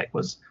criticisms of the deck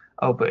was,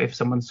 but if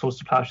someone Source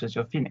to Plowshare as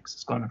your Phoenix,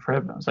 it's gone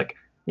forever. I was like,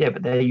 yeah,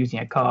 but they're using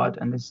a card,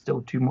 and there's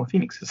still 2 more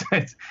Phoenixes.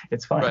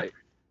 It's fine. Right.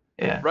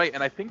 Yeah. Right,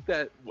 and I think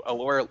that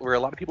where a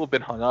lot of people have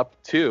been hung up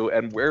too,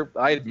 and where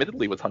I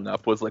admittedly was hung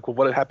up, was like, well,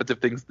 what happens if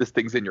this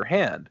thing's in your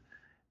hand?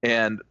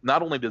 And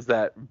not only does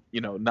that,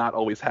 not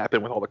always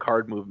happen with all the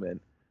card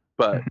movement,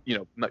 but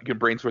you can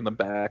brainstorm them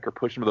back or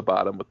push them to the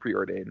bottom with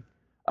Preordain.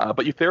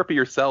 But you therapy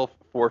yourself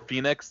for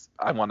Phoenix,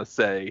 I want to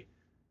say,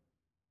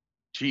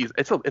 geez,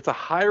 it's a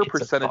higher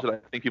percentage than I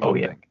think people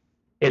think.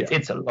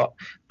 It's a lot.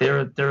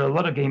 There are a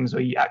lot of games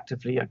where you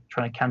actively are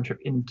trying to cantrip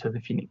into the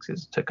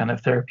Phoenixes to kind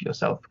of therapy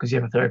yourself, because you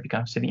have a therapy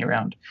kind of sitting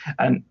around.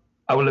 And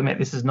I will admit,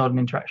 this is not an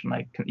interaction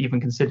I even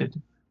considered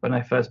when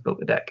I first built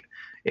the deck.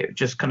 It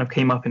just kind of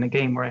came up in a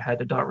game where I had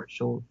a Dark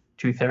Ritual,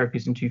 2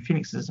 therapies, and 2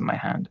 Phoenixes in my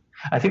hand.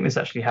 I think this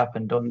actually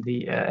happened on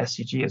the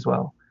SCG as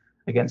well,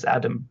 against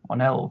Adam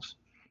on Elves,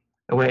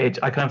 where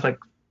I kind of like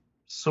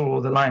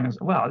saw the line and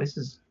was, wow, this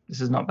is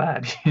not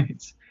bad.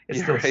 It's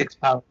still right. 6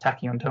 power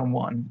attacking on turn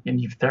 1,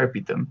 and you've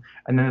therapied them,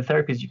 and then the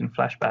therapies you can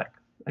flash back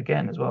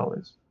again as well.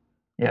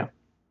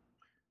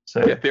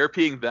 So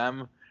therapying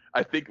them.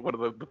 I think one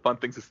of the fun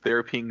things is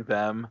therapying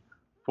them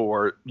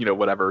for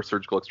whatever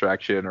surgical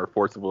extraction or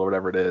force of will or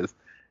whatever it is,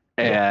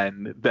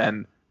 and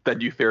then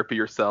you therapy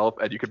yourself,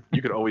 and you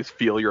can always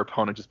feel your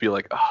opponent just be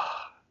like,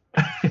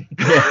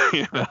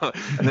 they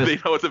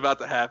know what's about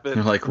to happen.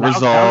 They're like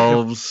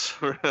resolves.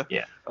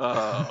 Yeah.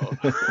 Oh.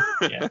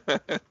 Yeah.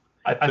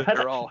 I've had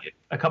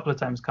a couple of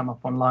times come up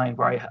online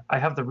where I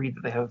have the read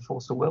that they have a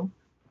force of will,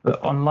 but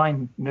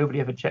online nobody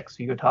ever checks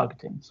who you're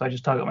targeting. So I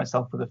just target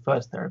myself with the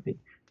first therapy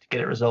to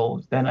get it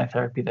resolved. Then I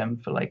therapy them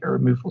for like a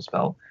removal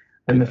spell.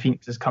 Then the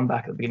Phoenixes come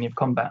back at the beginning of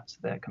combat, so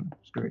they're kind of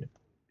screwed.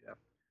 Yeah.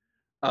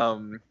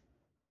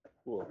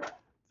 Cool.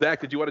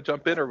 Zach, did you want to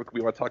jump in, or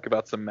we want to talk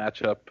about some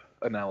matchup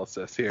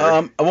analysis here?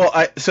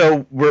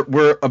 So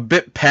we're a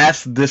bit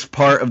past this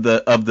part of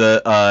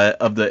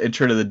the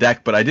intro to the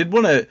deck, but I did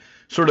want to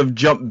sort of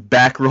jump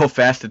back real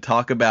fast to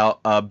talk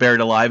about Buried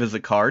Alive as a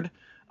card.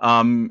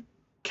 Callum,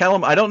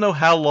 I don't know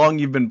how long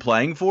you've been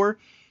playing for,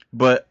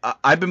 but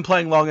I've been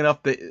playing long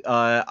enough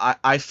that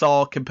I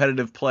saw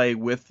competitive play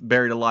with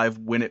Buried Alive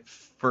when it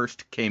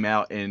first came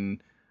out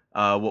in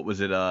what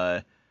was it?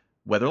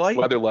 Weatherlight?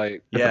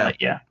 Weatherlight. Yeah.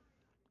 Yeah.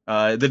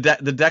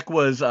 The deck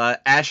was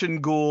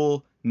Ashen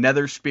Ghoul,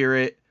 Nether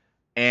Spirit,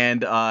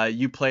 and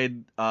you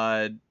played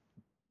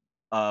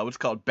what's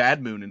called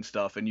Bad Moon and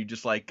stuff, and you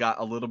just like got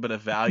a little bit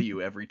of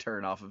value every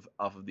turn off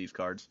of these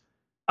cards.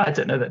 I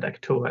don't know that deck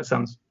at all. That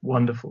sounds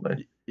wonderful though.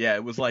 Yeah,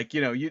 it was like,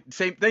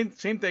 same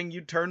thing.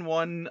 You turn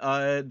 1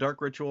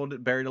 Dark Ritual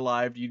Buried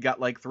Alive, you got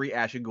like 3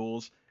 Ashen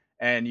Ghouls,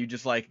 and you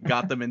just like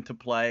got them into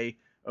play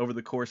over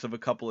the course of a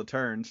couple of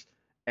turns.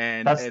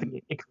 And that's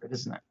the Ichrid,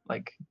 isn't it?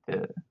 Like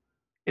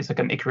it's like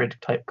an Ichrid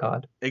type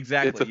card.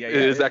 Exactly. It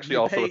is actually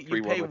also a 3/1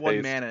 You pay with 1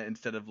 haste. mana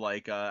instead of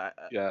like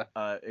Right,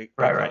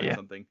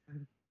 something.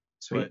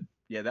 Sweet. But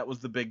yeah, that was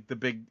the big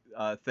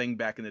thing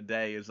back in the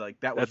day. Is like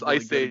that was That's really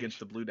Ice good Age. against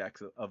the blue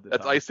decks of the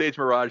That's time. Ice Age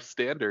Mirage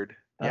Standard.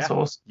 That's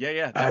awesome. Yeah.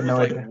 I had That no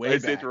was like idea. way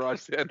Ice Age back. Mirage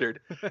Standard.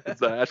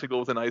 It's Ashen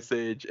Ghoul was in Ice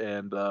Age,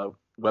 and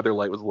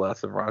Weatherlight was the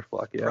last in Mirage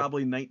Block. Yeah.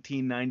 Probably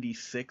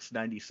 1996,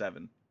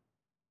 97.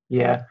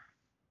 Yeah.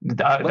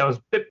 That was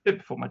a bit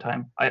before my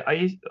time.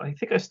 I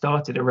think I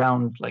started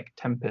around like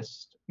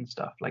Tempest and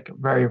stuff, like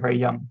very, very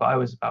young, but I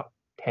was about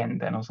 10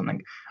 then or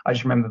something. I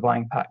just remember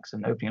buying packs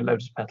and opening a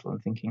Lotus Petal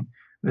and thinking,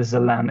 this is a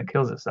land that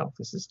kills itself.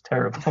 This is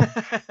terrible.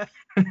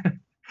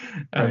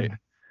 Right.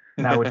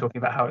 Now we're talking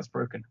about how it's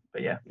broken,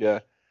 but yeah. Yeah.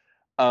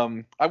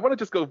 I want to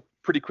just go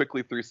pretty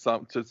quickly through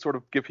some to sort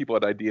of give people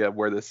an idea of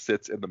where this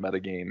sits in the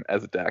metagame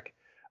as a deck.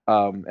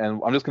 And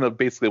I'm just going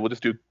to we'll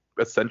just do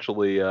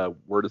essentially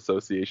word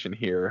association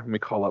here. Let me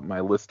call up my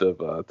list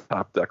of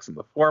top decks in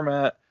the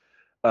format.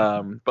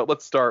 But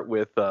let's start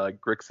with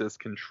Grixis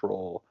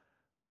Control.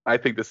 I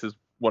think this is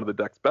one of the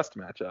deck's best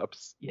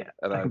matchups. Yeah,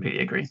 and I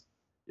completely agree.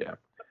 Yeah.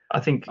 I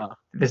think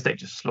this deck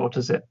just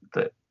slaughters it.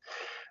 The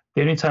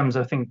only times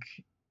I think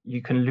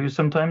you can lose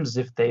sometimes is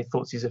if they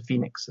Thoughtseize a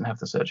Phoenix and have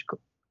the surgical.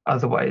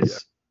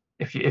 Otherwise,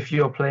 if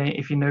you're playing,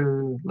 if you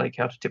know like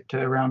how to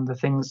tiptoe around the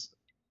things,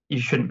 you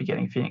shouldn't be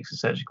getting Phoenix or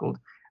surgical,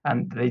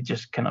 and they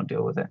just cannot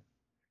deal with it.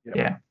 Yep.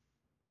 Yeah.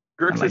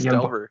 Grixis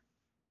Delver.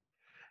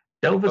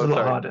 Delver's a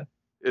lot harder.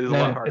 It is a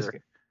lot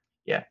harder.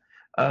 Yeah.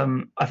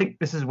 I think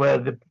this is where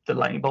the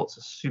lightning bolts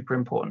are super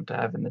important to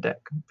have in the deck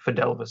for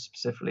Delver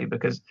specifically,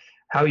 because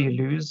how you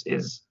lose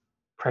is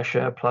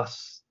pressure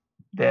plus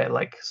their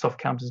like soft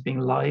counters being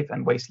live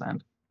and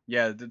wasteland.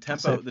 Yeah, the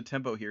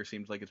tempo here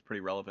seems like it's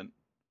pretty relevant.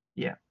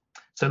 Yeah.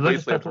 So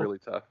Lotus Wasteland's Petal really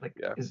tough. like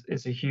Yeah.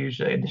 is a huge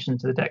addition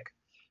to the deck,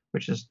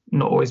 which has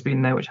not always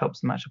been there, which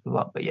helps the matchup a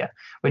lot. But yeah,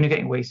 when you're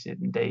getting wasted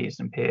and dazed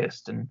and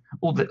pierced and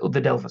all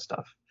the Delver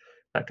stuff,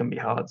 that can be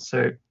hard.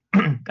 So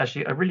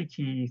actually, a really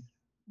key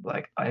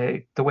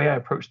the way I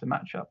approach the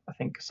matchup, I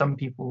think some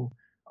people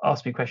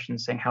ask me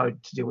questions saying how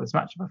to deal with this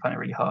matchup. I find it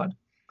really hard,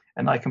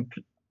 and I can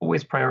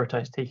always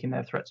prioritize taking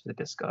their threats with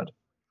the discard,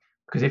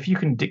 because if you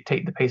can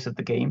dictate the pace of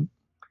the game,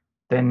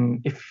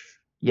 then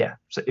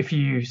so if you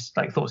use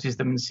like Thoughtseize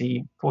them and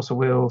see Force of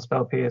Will,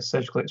 Spell Pierce,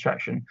 Surgical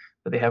Extraction,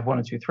 but they have 1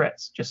 or 2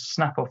 threats, just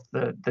snap off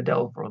the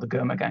Delver or the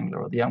Gurmag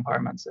Angler or the Young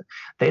Pyromancer.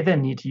 They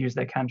then need to use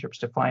their cantrips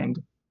to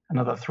find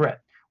another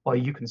threat, while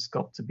you can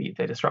sculpt to beat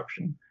their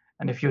disruption.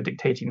 And if you're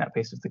dictating that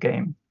pace of the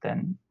game,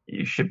 then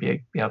you should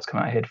be able to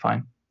come out ahead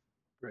fine.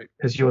 Right.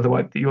 Because you're the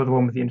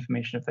one with the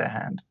information of their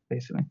hand,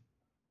 basically.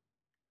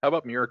 How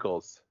about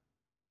Miracles?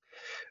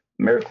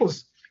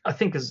 Miracles, I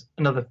think, is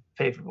another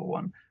favorable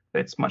one.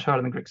 But it's much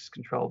harder than Grixis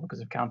Control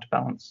because of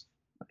counterbalance,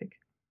 I think.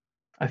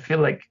 I feel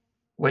like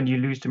when you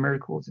lose to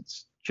Miracles,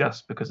 it's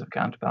just because of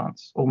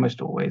counterbalance,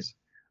 almost always.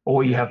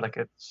 Or you have like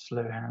a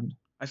slow hand.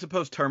 I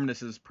suppose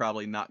Terminus is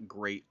probably not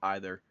great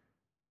either.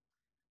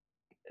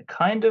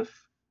 Kind of.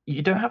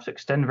 You don't have to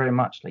extend very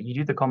much. Like you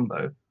do the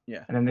combo,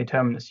 yeah, and then they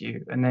Terminus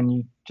you, and then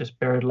you just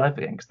bury it alive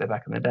again because they're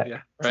back in the deck.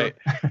 Yeah, right.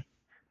 So,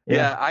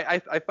 yeah,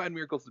 I find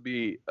Miracles to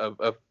be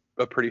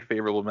a pretty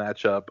favorable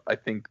matchup. I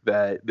think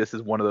that this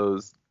is one of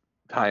those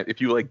times, if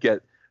you like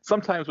get,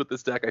 sometimes with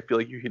this deck, I feel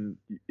like you can,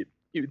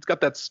 it's got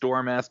that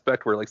Storm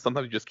aspect where like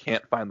sometimes you just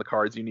can't find the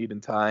cards you need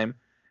in time.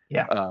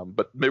 Yeah.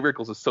 But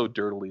Miracles is so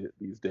dirtily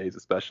these days,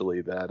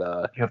 especially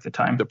that you have the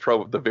time.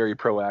 The very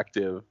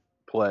proactive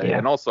play, Yeah.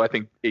 and also I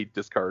think 8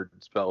 discard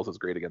spells is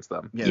great against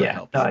them. Yeah, that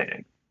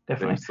helps.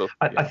 Definitely. So,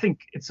 I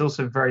think it's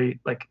also very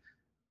like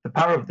the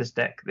power of this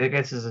deck. I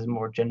guess this is a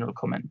more general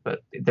comment, but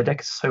the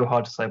deck is so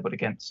hard to sideboard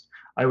against.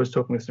 I was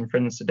talking with some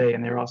friends today,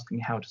 and they were asking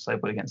me how to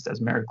sideboard against as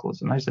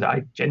Miracles, and I said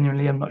I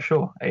genuinely am not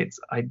sure.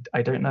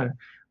 I don't know.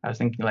 I was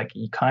thinking like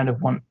you kind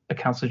of want a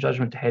Council of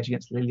Judgment to hedge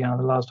against Liliana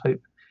the Last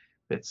Hope,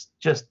 but it's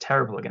just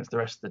terrible against the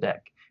rest of the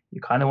deck. You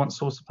kind of want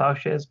Source of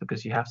Plowshares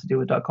because you have to deal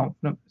with Dark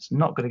Confidant. It's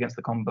not good against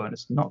the combo, and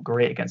it's not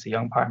great against a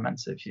Young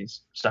Pyromancer if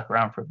she's stuck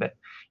around for a bit.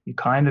 You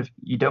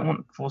don't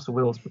want Force of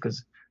Wills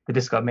because the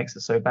discard makes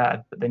it so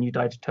bad, but then you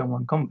die to turn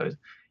 1 combos.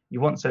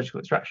 You want Surgical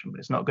Extraction, but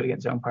it's not good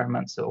against Young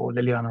Pyromancer or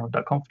Liliana or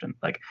Dark Confidant.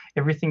 Like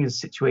everything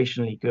is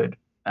situationally good,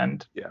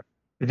 and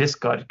the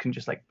discard can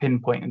just like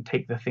pinpoint and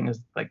take the things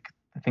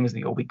that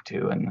you're weak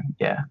to, and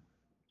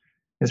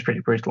it's pretty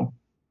brutal.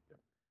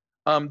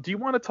 Do you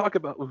want to talk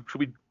about, should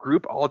we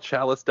group all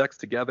Chalice decks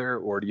together,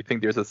 or do you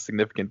think there's a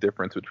significant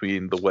difference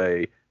between the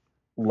way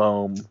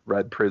Loam,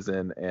 Red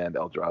Prison, and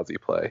Eldrazi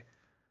play?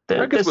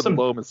 I guess with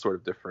Loam is sort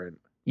of different.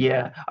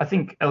 Yeah, I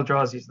think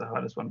Eldrazi is the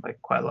hardest one by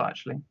quite a lot,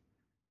 actually.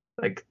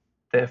 Like,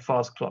 their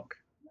Fast Clock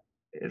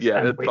is,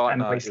 and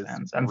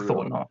Wastelands, and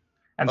Thought-Knot.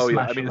 And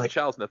Smash, I mean, it's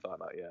Chalice and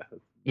Thought-Knot,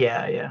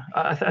 Yeah.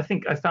 I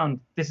think I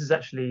found this is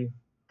actually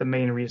the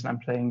main reason I'm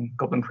playing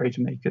Goblin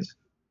Crater Makers,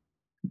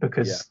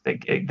 because they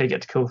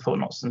get to kill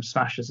Thought-Knots and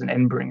Smashers, and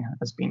Endbringer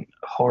has been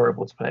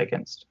horrible to play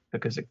against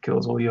because it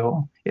kills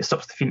it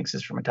stops the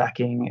Phoenixes from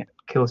attacking, it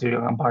kills your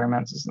Young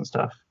Pyromancers and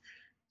stuff.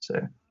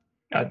 So,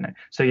 I don't know.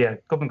 So yeah,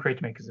 Goblin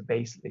Crater Makers are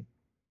basically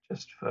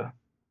just for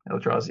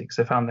Eldrazi, because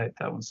I found that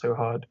one's so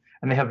hard.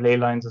 And they have ley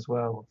lines as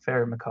well,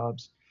 Fairy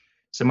Macabres.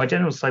 So my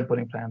general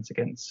sideboarding plans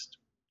against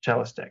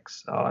Chalice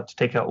decks are to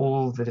take out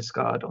all the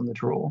discard on the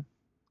draw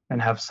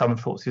and have some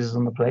Thoughtseizers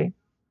on the play.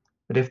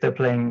 But if they're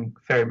playing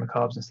Fairy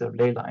Macabres instead of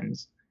ley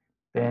lines,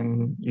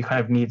 then you kind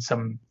of need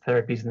some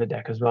therapies in the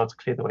deck as well to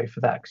clear the way for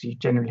that, because you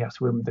generally have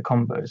to win with the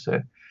combo.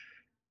 So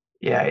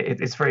yeah,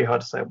 it's very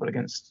hard to sideboard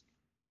against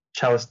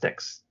Chalice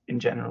decks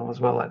in general as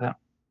well like that.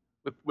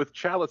 With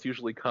Chalice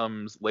usually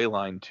comes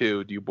Leyline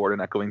too. Do you board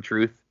an Echoing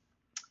Truth?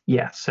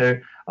 Yeah, so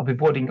I'll be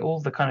boarding all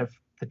the kind of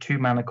the 2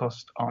 mana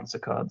cost answer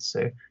cards.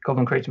 So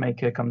Goblin Crater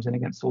Maker comes in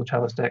against all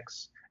Chalice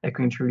decks.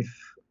 Echoing Truth,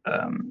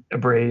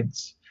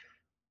 Abrades.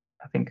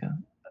 I think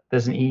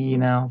there's an E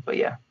now, but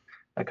yeah,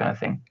 that kind of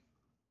thing.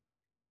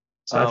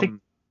 So I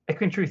think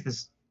Echoing Truth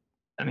is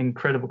an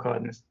incredible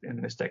card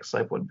in this deck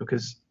sideboard,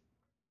 because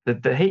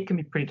the hate can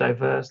be pretty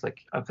diverse. Like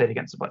I've played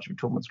against a bunch of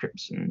Torment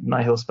Scripts and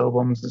Nihil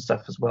Spellbombs and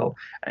stuff as well,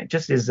 and it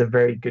just is a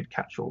very good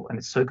catch-all, and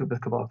it's so good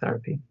with Cabal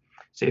Therapy.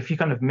 So if you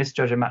kind of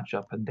misjudge a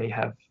matchup and they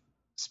have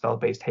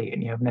spell-based hate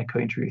and you have an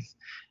Echoing Truth,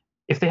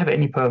 if they have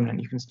any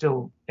permanent, you can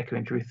still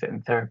Echoing Truth it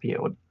and Therapy it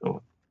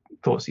or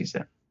Thoughtseize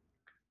it.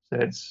 So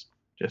it's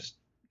just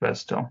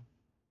versatile.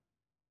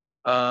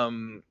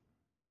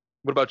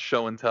 What about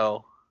Show and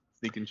Tell?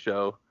 Sneak and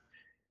Show?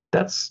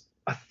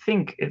 I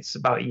think it's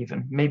about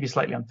even, maybe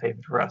slightly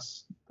unfavored for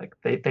us. Like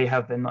they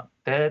have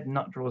their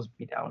nut draws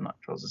beat our nut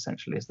draws,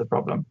 essentially, is the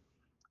problem.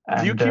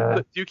 And,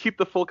 do you keep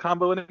the full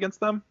combo in against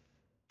them?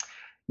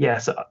 Yeah,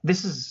 so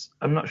this is,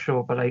 I'm not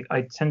sure, but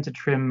I tend to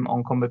trim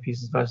on combo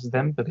pieces versus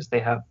them because they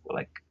have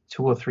like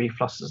 2 or 3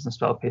 Flusters and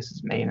Spell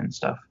Pierces main and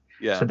stuff.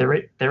 Yeah. So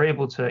they're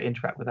able to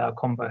interact with our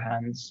combo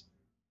hands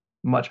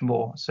much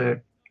more. So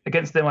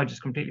against them, I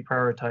just completely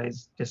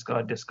prioritize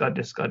discard, discard,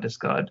 discard,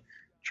 discard,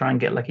 try and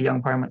get like a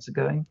Young Pyromancer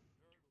going,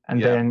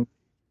 and then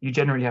you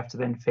generally have to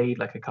then fade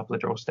like a couple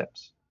of draw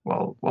steps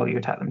while you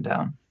attack them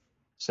down.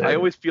 So I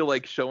always feel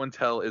like Show and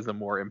Tell is a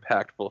more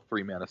impactful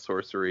 3-mana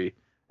sorcery,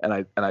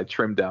 and I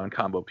trim down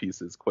combo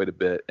pieces quite a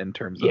bit in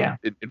terms of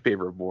in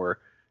favor of more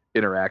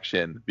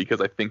interaction,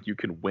 because I think you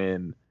can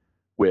win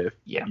with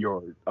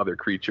your other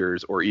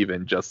creatures, or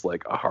even just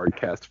like a hard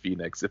cast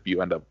Phoenix if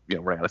you end up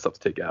running out of stuff to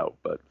take out.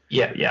 But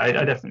I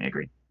definitely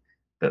agree.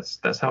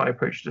 That's how I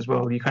approached it as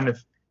well. You kind of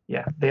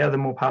they are the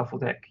more powerful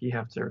deck. You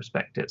have to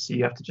respect it, so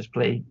you have to just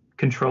play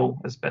control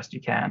as best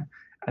you can,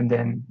 and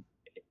then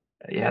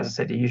as I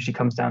said, it usually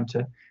comes down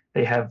to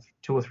they have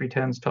 2 or 3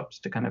 turns tops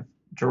to kind of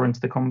draw into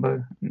the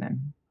combo, and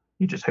then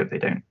you just hope they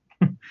don't.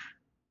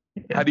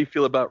 How do you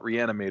feel about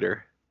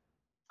Reanimator?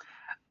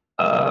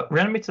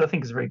 Reanimator I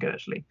think is very good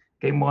actually.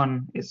 Game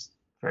 1 is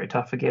very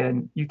tough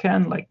again. You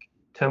can like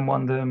turn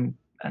 1 them,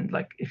 and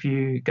like if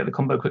you get the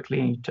combo quickly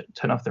and you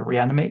turn off the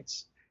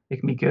reanimates, it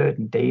can be good,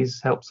 and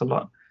Daze helps a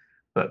lot.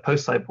 But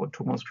post sideboard,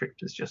 Tormod's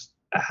Crypt is just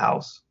a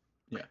house.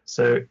 Yeah.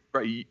 So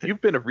right,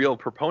 you've been a real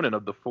proponent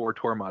of the 4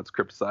 Tormod's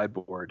Crypt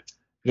sideboard.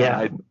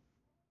 Yeah.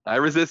 I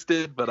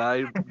resisted, but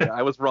I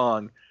was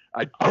wrong.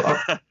 I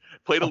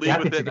played a league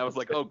with it, and I was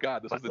like, oh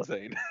god, this is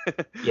insane.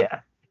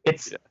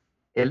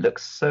 It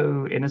looks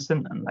so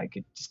innocent, and like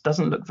it just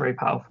doesn't look very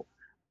powerful.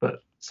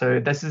 But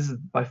so this is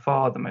by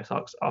far the most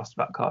asked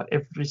about card.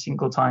 Every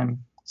single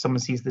time someone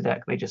sees the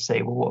deck, they just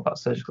say, well, what about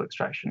Surgical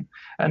Extraction?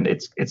 And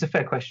it's a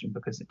fair question,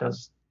 because it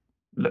does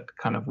look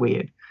kind of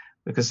weird,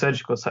 because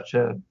Surgical is such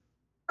a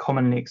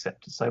commonly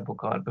accepted sideboard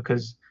card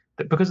because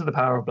of the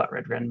power of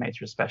Black-Red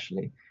Reanimator,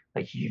 especially.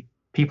 Like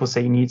people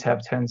say you need to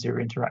have turn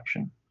 0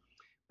 interaction.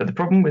 But the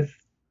problem with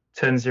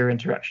turn 0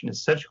 interaction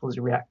is Surgical is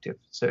reactive.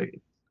 So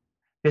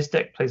this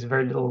deck plays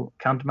very little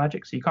counter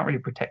magic, so you can't really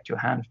protect your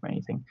hand from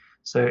anything.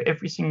 So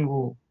every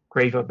single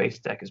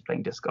graveyard-based deck is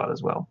playing discard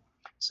as well.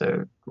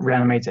 So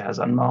Reanimator has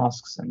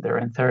unmasks and their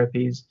own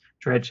therapies.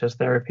 Dredge has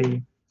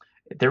therapy.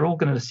 They're all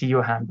going to see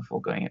your hand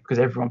before going it, because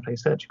everyone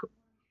plays Surgical.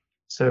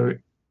 So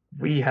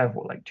we have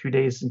 2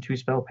 days and 2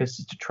 spell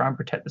pisses to try and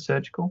protect the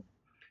Surgical.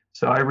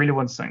 So I really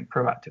want something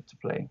proactive to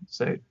play.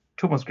 So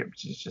Tormod's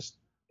Crypt is just,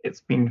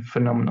 it's been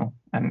phenomenal.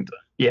 And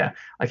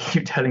I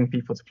keep telling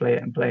people to play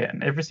it,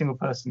 and every single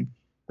person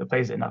that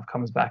plays it enough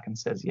comes back and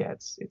says,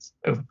 it's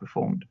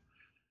overperformed.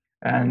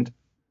 And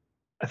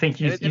I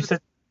think you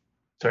said,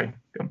 sorry,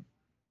 go on.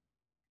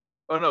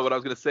 Oh no, what I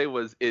was going to say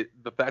was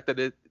the fact that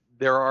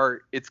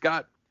it's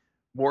got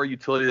more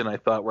utility than I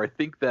thought. Where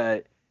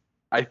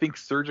I think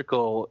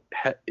Surgical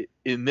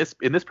in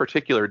this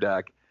particular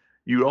deck,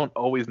 you don't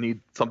always need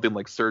something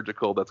like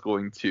Surgical that's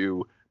going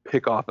to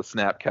pick off a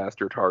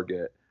Snapcaster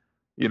target.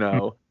 You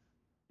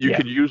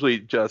can usually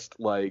just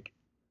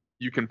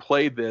you can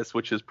play this,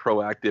 which is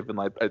proactive,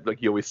 and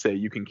like you always say,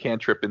 you can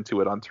cantrip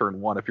into it on turn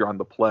 1 if you're on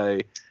the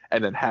play,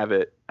 and then have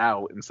it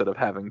out instead of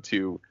having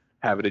to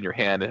have it in your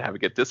hand and have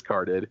it get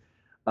discarded.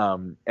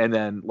 And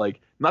then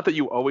not that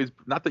you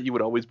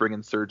would always bring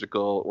in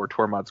Surgical or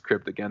Tormod's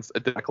Crypt against a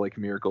deck like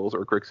Miracles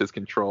or Grixis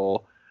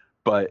Control,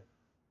 but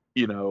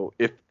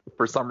if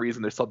for some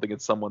reason there's something in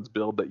someone's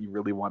build that you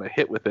really want to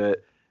hit with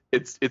it,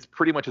 it's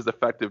pretty much as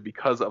effective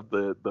because of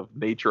the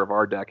nature of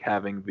our deck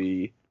having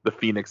the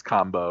Phoenix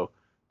combo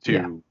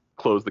to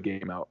close the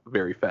game out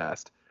very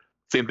fast.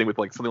 Same thing with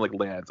something like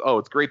lands. Oh,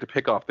 it's great to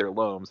pick off their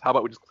loams. How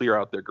about we just clear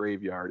out their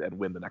graveyard and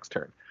win the next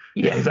turn?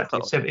 Yeah,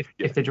 exactly. So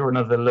if they draw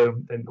another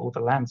loam, then all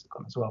the lands are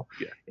gone as well.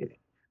 Yeah.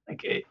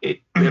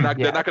 They're not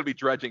going to be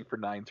dredging for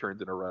 9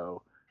 turns in a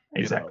row.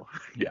 Exactly.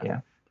 Yeah.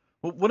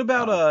 Well, what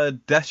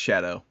about Death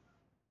Shadow?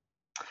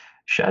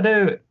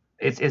 Shadow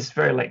it's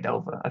very like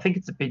Delver. I think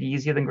it's a bit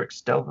easier than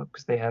Grixis Delver,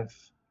 because they have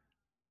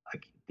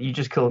you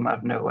just kill them out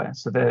of nowhere.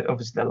 So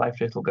obviously their life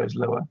total goes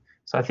lower.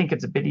 So I think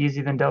it's a bit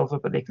easier than Delver,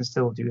 but they can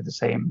still do the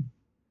same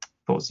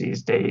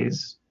Thoughtseize,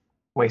 Daze,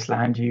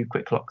 Wasteland you,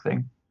 Quick Clock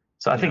thing.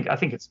 So I think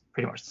it's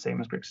pretty much the same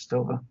as Grixis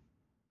Delver,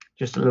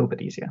 just a little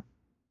bit easier.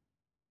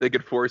 They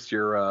could force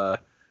your I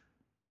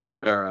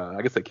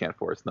guess they can't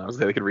force. No,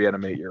 they could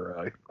reanimate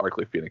your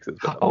Arclight Phoenixes.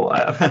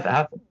 I've had that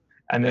happen.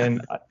 And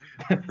then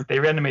they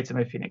reanimated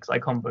my Phoenix. I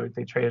comboed,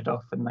 they traded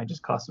off, and I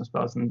just cast some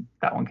spells, and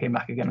that one came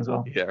back again as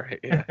well. Yeah, right.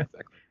 Yeah,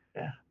 exactly.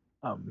 Yeah.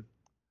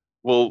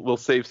 We'll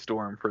save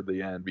Storm for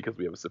the end because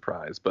we have a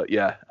surprise. But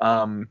yeah,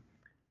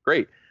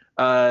 great.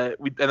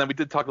 We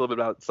did talk a little bit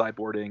about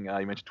sideboarding.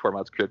 You mentioned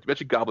Tormod's Crypt. You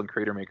mentioned Goblin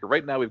Crater Maker.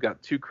 Right now we've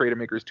got 2 Crater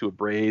Makers, 2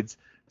 Abrades.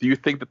 Do you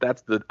think that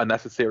that's a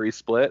necessary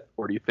split,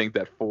 or do you think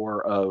that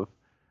 4 of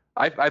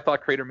I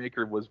thought Crater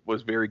Maker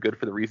was very good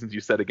for the reasons you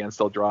said against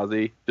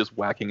Eldrazi, just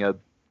whacking a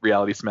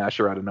Reality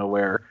Smasher out of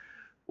nowhere.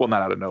 Well,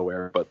 not out of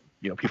nowhere, but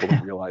people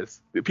don't realize.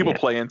 People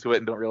play into it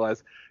and don't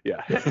realize.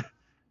 Yeah.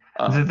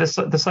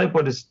 The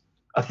sideboard is,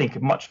 I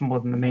think, much more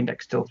than the main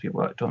deck still to be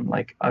worked on.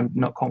 I'm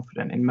not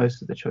confident in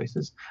most of the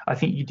choices. I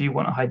think you do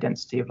want a high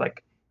density of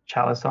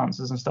Chalice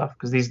answers and stuff,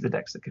 because these are the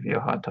decks that give you a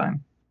hard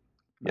time.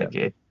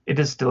 It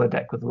is still a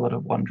deck with a lot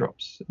of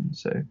 1-drops. And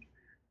so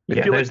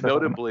I feel like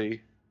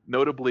notably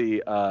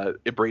Notably,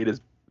 Abrade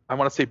is, I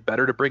want to say,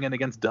 better to bring in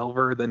against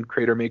Delver than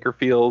Crater Maker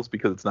feels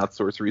because it's not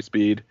sorcery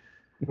speed.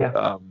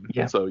 Yeah.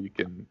 So you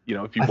can,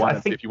 if you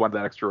think, if you want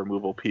that extra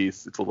removal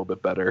piece, it's a little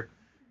bit better.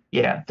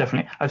 Yeah,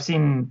 definitely. I've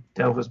seen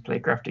Delvers play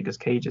Grafdigger's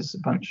Cages a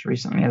bunch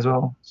recently as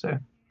well. So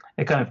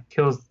it kind of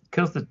kills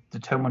the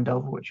Tome on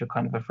Delver, which you're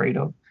kind of afraid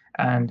of,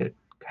 and it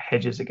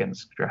hedges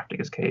against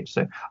Grafdigger's Cage.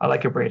 So I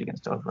like Abrade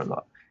against Delver a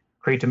lot.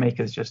 Crater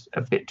Maker is just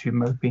a bit too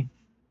mopey.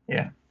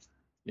 Yeah.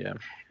 Yeah.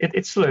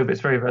 It's slow, but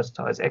it's very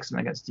versatile. It's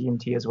excellent against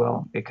D&T as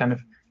well. It kind of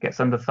gets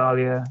under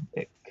Thalia.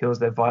 It kills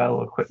their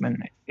Vial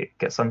equipment. It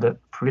gets under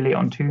Prelate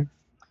on 2.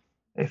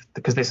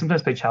 Because they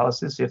sometimes play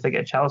Chalices, so if they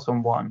get a Chalice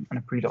on 1 and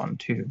a Prelate on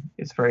 2,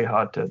 it's very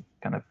hard to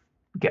kind of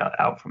get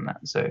out from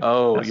that.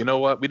 So you know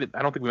what?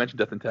 I don't think we mentioned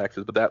Death and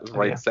Taxes, but that was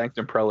right. Yeah.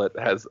 Sanctum Prelate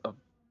has a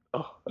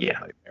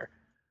nightmare.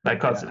 That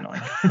card's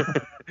annoying.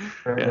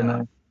 Very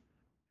annoying.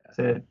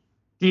 So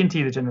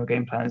D&T, the general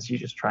game plan is you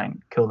just try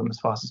and kill them as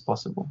fast as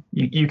possible.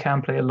 You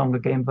can play a longer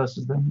game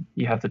versus them.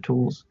 You have the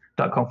tools.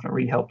 Dark Confidant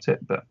really helps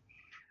it, but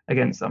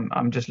against them,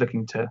 I'm just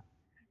looking to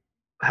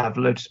have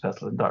Lotus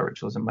Petal and Dark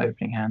Rituals in my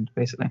opening hand,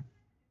 basically.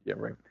 Yeah,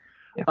 right.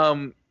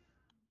 Yeah.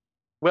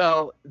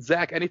 Well,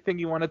 Zach, anything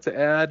you wanted to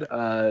add?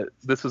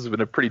 This has been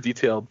a pretty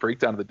detailed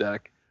breakdown of the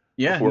deck.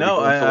 Yeah, no,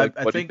 I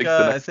think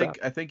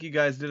you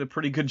guys did a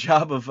pretty good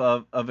job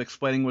of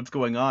explaining what's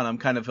going on. I'm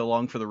kind of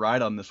along for the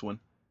ride on this one.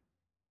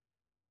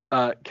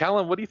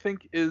 Callum, what do you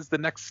think is the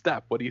next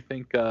step? What do you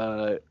think?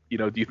 Do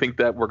you think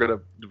that we're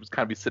gonna just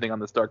kind of be sitting on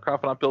this Dark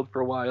Confidant build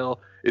for a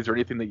while? Is there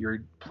anything that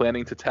you're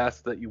planning to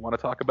test that you want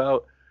to talk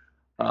about?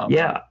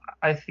 Yeah,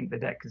 I think the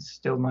deck is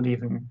still not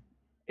even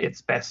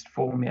its best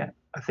form yet.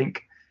 I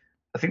think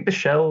the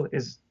shell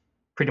is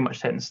pretty much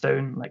set in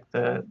stone, like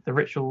the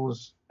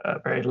rituals,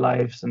 buried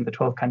lives, and the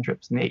 12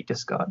 cantrips and the 8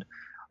 discard.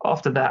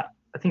 After that,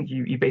 I think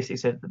you basically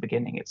said at the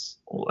beginning it's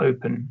all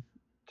open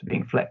to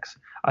being flex.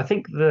 I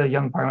think the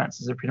young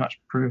pyromancers are pretty much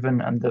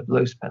proven, and the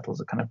Lotus Petals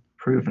are kind of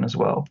proven as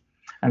well,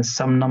 and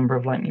some number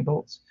of lightning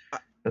bolts.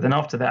 But then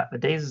after that, the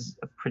days is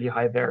a pretty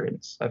high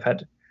variance. I've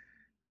had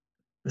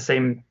the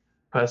same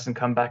person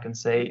come back and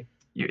say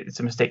it's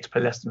a mistake to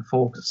play less than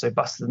 4 because it's so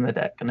busted in the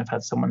deck, and I've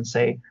had someone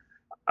say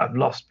I've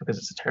lost because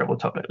it's a terrible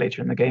top deck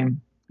later in the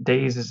game.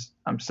 Days is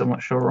I'm still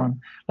not sure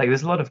on. Like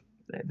there's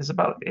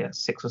about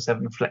 6 or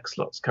 7 flex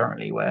slots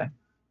currently where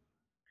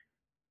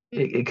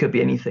it could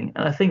be anything.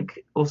 And I think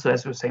also,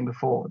 as we were saying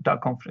before,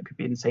 Dark Confidant could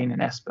be insane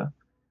in Esper.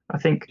 I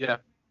think the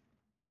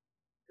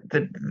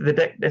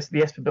deck,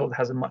 the Esper build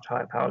has a much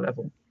higher power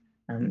level,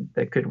 and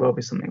there could well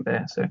be something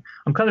there. So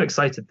I'm kind of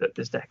excited that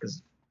this deck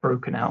is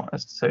broken out,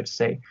 as so to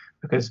say,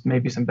 because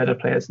maybe some better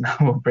players now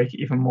will break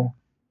it even more.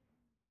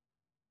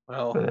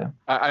 Well, but,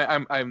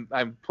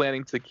 I'm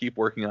planning to keep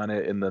working on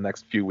it in the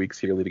next few weeks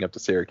here, leading up to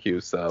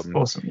Syracuse.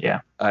 Awesome, yeah.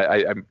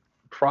 I'm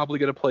probably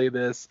gonna play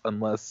this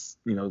unless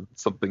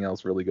something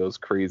else really goes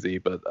crazy.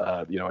 But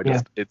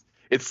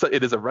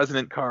it is a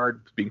resonant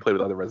card being played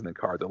with other resonant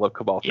cards. I love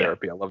Cabal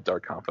Therapy. I love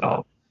Dark Confidant.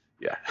 Oh,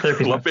 yeah, I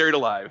love Buried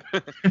Alive.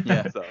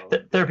 Yeah,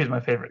 Therapy is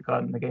my favorite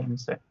card in the game.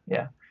 So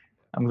yeah,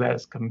 I'm glad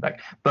it's coming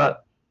back.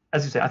 But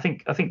as you say, I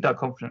think Dark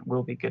Confidant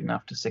will be good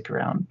enough to stick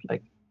around.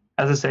 Like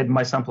as I said,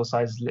 my sample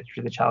size is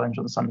literally the challenge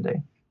on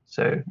Sunday,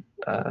 so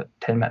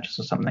 10 matches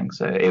or something.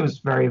 So it was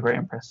very, very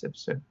impressive.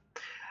 So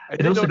I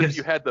did notice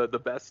you had the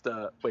best.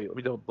 Wait, let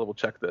me double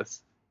check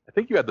this. I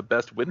think you had the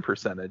best win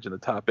percentage in the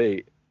top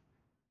 8.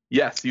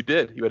 Yes, you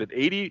did. You had an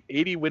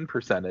 80 win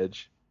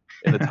percentage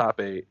in the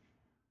top 8.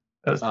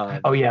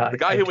 The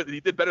guy he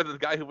did better than the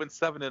guy who went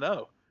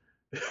 7-0.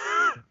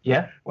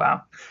 Yeah.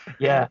 Wow.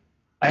 Yeah.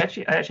 I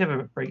actually have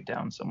a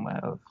breakdown somewhere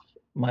of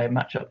my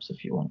matchups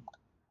if you want.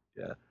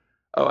 Yeah.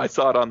 Oh, I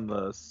saw it on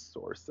the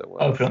source.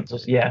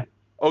 Yeah.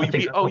 Oh,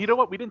 you know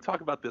what? We didn't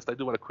talk about this. I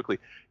do want to quickly.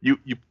 You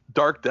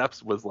Dark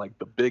Depths was like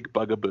the big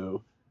bugaboo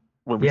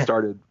when we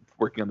started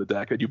working on the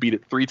deck, and you beat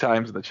it 3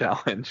 times in the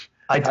challenge.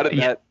 How did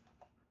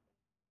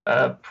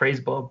that? Praise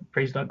Bob.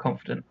 Praise Dark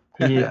Confidant.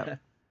 So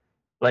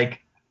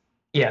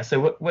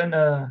when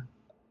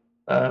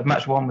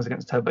match 1 was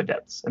against Turbo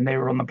Depths, and they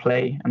were on the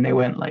play, and they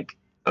went like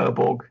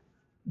Urborg,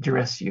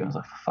 Duress you. I was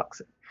like, for fuck's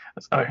sake.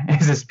 Sorry,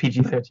 is this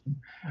PG-13?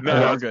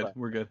 No,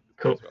 we're good.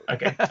 Cool.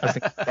 Okay. I was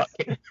thinking, fuck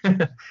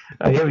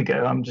it. Here we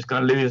go. I'm just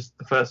going to lose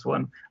the first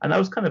one. And I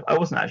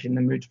wasn't actually in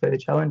the mood to play the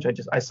challenge.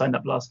 I signed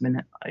up last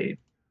minute.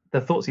 The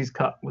Thoughtseize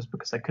cut was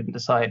because I couldn't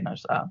decide, and I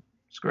was like,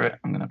 screw it,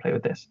 I'm going to play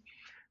with this.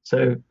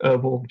 So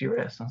Urborg,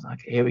 Duress, I was like,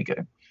 here we go.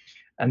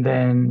 And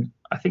then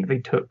I think they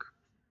took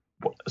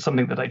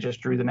something that I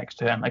just drew the next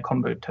turn. I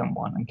comboed turn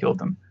 1 and killed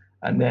them,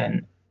 and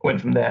then went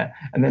from there.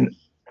 And then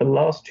the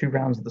last 2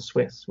 rounds of the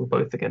Swiss were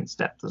both against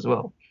Depth as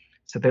well.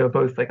 So they were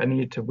both like, I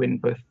needed to win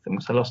both of them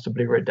because I lost to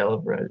Blue Red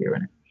Delver earlier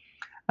in it.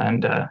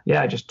 And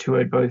I just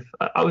 2-0'd both.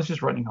 I was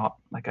just running hot.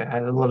 Like I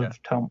had a lot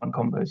of turn 1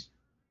 combos.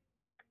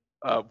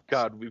 Oh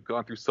God, we've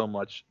gone through so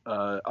much.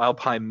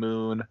 Alpine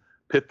Moon,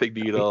 Pithig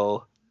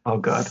Needle. Oh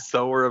God.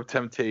 Sower of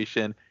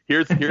Temptation.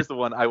 Here's the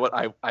one. I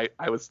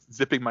was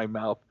zipping my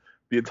mouth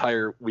the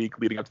entire week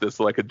leading up to this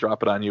so I could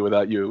drop it on you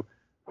without you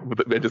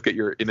just get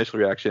your initial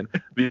reaction.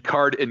 The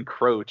card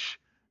Encroach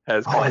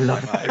has. Oh, I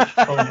love it.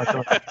 Oh my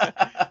god.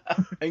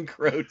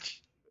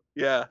 Encroach.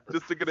 Yeah,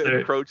 just to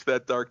encroach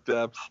that Dark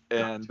Depths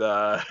and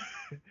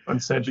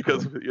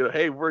because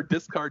hey, we're a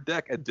discard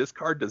deck and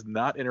discard does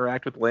not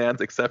interact with lands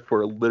except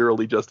for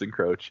literally just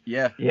Encroach.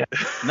 Yeah.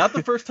 Not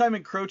the first time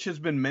Encroach has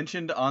been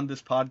mentioned on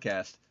this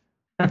podcast.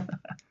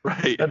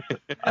 Right.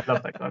 I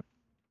love that card.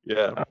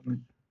 Yeah.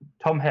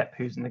 Tom Hepp,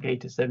 who's in the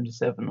Gator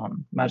 77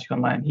 on Magic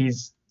Online,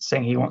 he's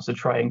saying he wants to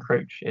try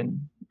Encroach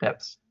in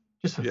Depths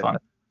just for fun.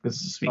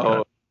 Because it's a sweet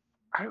card.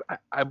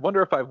 I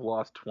wonder if I've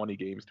lost 20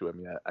 games to him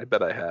yet. I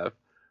bet I have.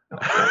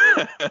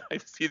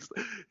 he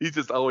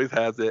just always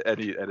has it,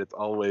 and it's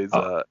always.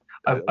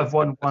 I've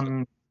won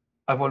one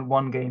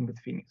game with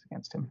Phoenix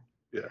against him.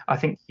 Yeah. I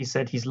think he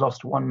said he's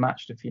lost one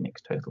match to Phoenix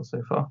total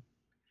so far.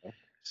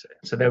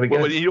 So there we go.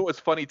 Well, you know what's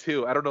funny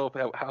too? I don't know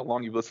how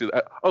long you've listened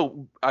to.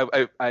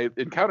 I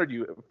encountered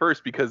you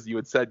first because you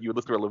had said you would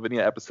listen to our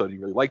Lavinia episode and you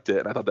really liked it,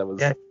 and I thought that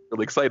was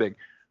really exciting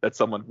that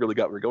someone really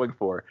got what we're going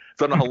for.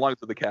 So I don't know how long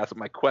it's been the cast, but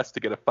my quest to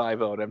get a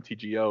 5-0 in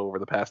MTGO over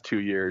the past 2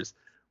 years,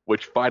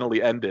 which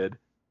finally ended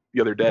the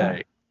other day.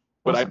 Yeah.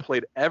 But awesome. I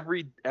played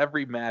every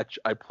match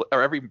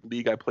or every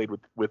league I played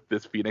with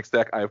this Phoenix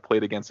deck. I have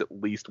played against at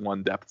least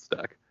one Depths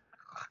deck.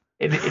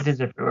 It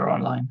is everywhere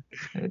online.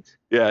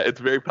 Yeah,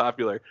 it's very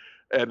popular.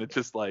 And it's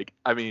just like,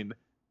 I mean,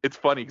 it's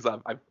funny because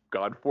I've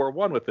gone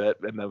 4-1 with it,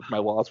 and my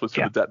loss was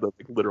to the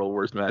literal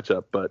worst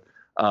matchup. But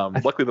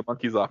luckily the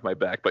monkey's off my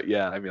back. But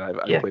yeah, I mean,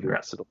 I've played it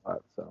a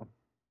lot. So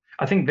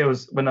I think there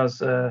was when I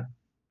was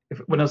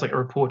like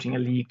reporting a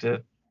league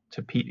to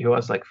Pete, who I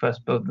was like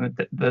first building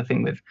the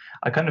thing with,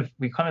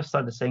 we kind of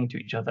started saying to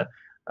each other,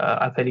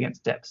 I played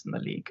against Depths in the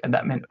league, and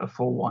that meant a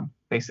 4-1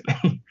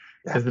 basically,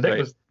 because the deck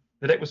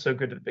was so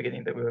good at the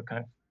beginning that we were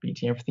kind of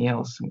beating everything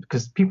else,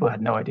 because people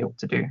had no idea what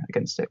to do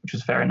against it, which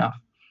was fair enough.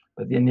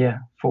 But then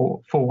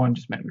 4-1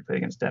 just meant we played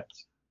against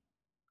Depths.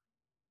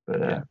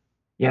 But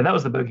that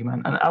was the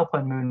bogeyman. And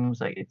Alpine Moon was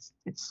like, it's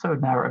so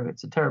narrow,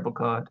 it's a terrible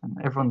card, and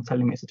everyone's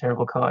telling me it's a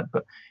terrible card,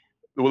 but.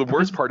 Well, the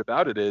worst part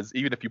about it is,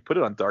 even if you put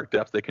it on Dark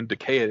Depths, they can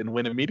decay it and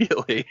win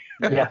immediately.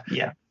 Yeah.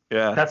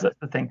 That's the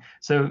thing.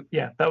 So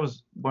that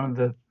was one of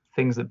the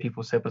things that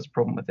people said was a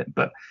problem with it.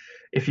 But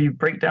if you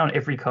break down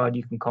every card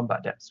you can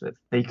combat Depths with,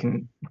 they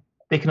can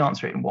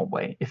answer it in one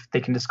way. If they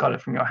can discard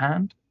it from your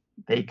hand,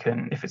 they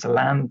can. If it's a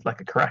land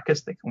like a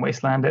Caracas, they can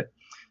wasteland it.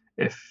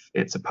 If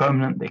it's a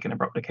permanent, they can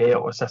Abrupt Decay it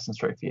or Assassin's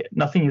Trophy it.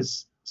 Nothing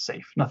is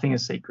safe. Nothing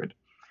is sacred.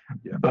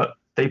 Yeah. But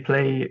they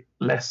play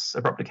less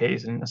Abrupt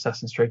Decays and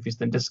Assassin's Trophies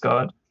than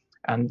discard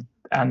and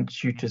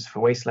tutors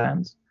for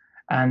wastelands,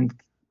 and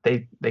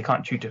they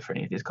can't tutor for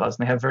any of these cards,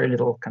 and they have very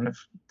little kind of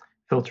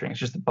filtering. It's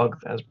just a bug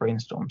that has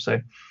Brainstorm.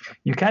 So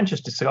you can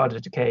just discard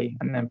a Decay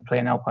and then play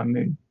an Alpine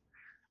Moon.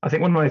 I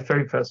think one of my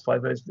very first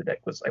 5-0s of the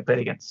deck was I played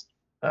against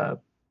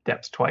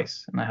Depths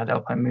twice, and I had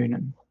Alpine Moon,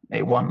 and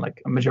it won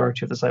like a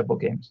majority of the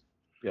sideboard games.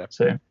 Yeah.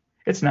 So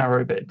it's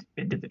narrow, but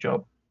it did the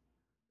job.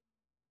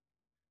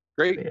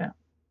 Great. But yeah.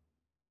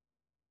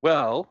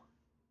 Well,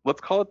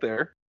 let's call it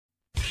there.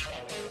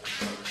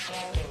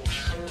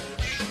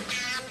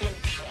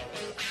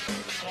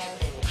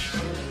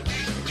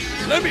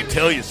 Let me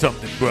tell you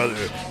something, brother.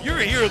 You're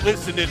here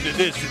listening to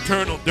this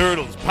Eternal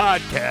Durdles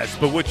podcast,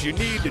 but what you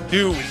need to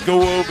do is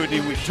go over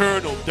to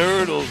Eternal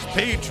Durdles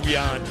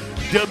Patreon,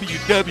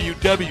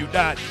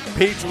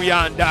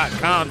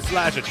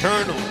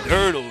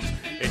 www.patreon.com/EternalDurdles,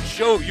 and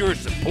show your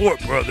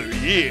support, brother.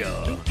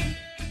 Yeah.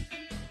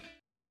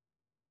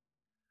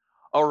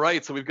 All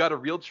right, so we've got a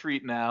real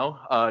treat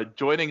now.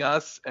 Joining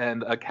us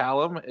and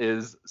Callum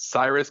is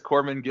Cyrus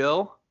Corman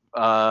Gill.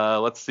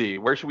 Let's see,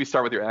 where should we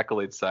start with your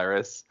accolades,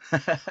 Cyrus?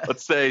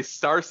 Let's say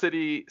Star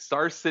City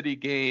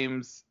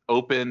Games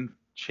Open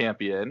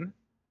champion,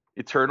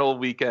 Eternal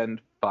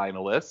Weekend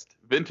finalist,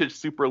 Vintage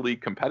Super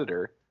League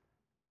competitor,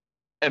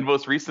 and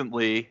most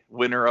recently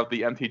winner of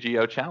the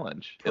MTGO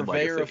Challenge.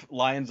 Purveyor of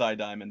Lion's Eye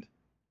Diamond.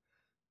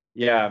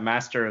 Yeah,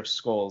 Master of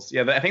Skulls.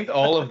 Yeah, I think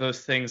all of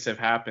those things have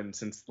happened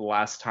since the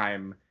last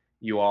time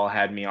you all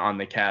had me on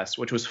the cast,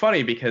 which was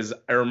funny because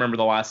I remember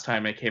the last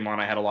time I came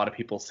on, I had a lot of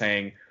people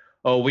saying,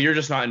 oh, well, you're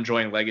just not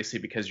enjoying Legacy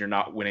because you're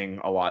not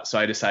winning a lot. So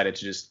I decided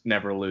to just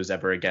never lose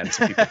ever again,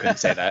 so people couldn't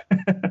say that.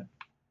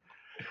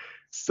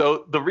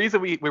 So the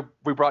reason we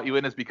brought you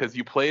in is because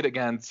you played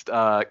against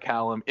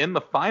Callum in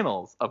the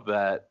finals of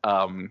that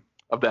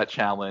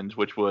challenge,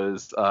 which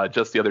was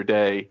just the other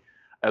day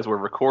as we're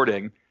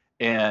recording.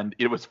 And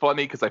it was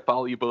funny because I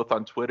follow you both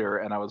on Twitter,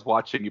 and I was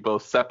watching you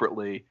both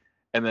separately.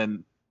 And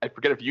then I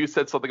forget if you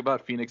said something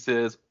about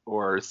Phoenixes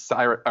or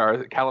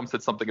Callum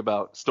said something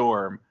about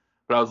Storm.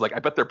 But I was like, I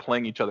bet they're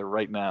playing each other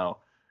right now.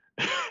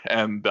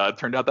 And it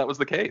turned out that was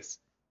the case.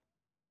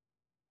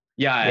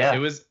 Yeah, it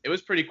was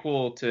pretty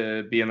cool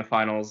to be in the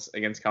finals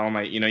against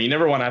Callum. You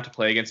never want to have to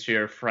play against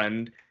your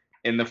friend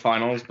in the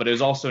finals, but it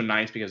was also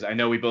nice because I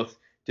know we both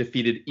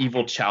defeated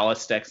evil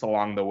Chalice decks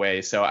along the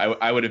way, so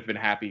I would have been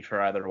happy for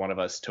either one of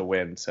us to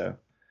win. So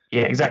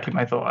yeah, exactly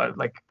my thought.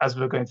 Like as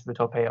we were going to the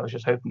top 8, I was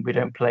just hoping we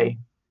don't play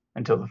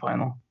until the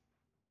final.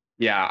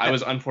 Yeah, I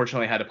was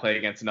unfortunately had to play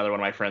against another one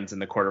of my friends in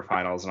the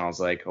quarterfinals, and I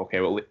was like, okay,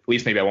 well, at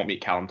least maybe I won't meet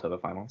Callum to the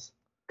finals.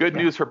 Good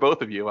news for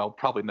both of you. I'll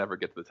probably never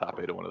get to the top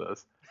 8 of one of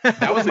those.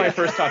 That was my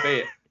first top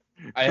 8.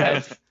 I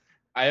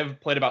have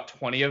played about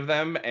 20 of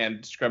them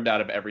and scrubbed out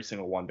of every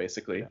single one,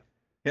 basically.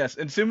 Yes,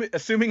 and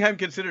assuming I'm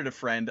considered a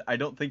friend, I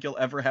don't think you'll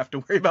ever have to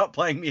worry about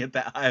playing me at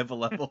that high of a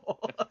level.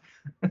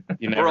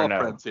 You never We're all know.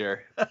 friends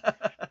here.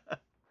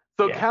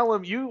 So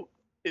Callum,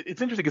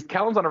 it's interesting because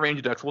Callum's on a range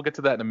of decks. We'll get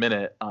to that in a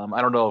minute. I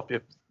don't know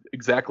if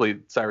exactly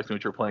Cyrus knew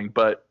what you were playing,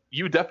 but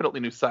you definitely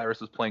knew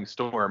Cyrus was playing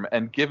Storm.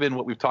 And given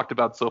what we've talked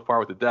about so far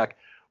with the deck,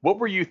 what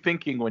were you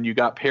thinking when you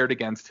got paired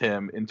against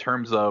him in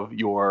terms of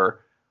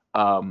your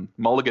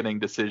mulliganing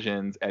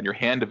decisions and your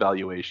hand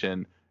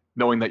evaluation,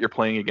 knowing that you're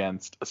playing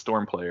against a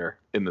Storm player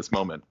in this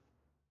moment?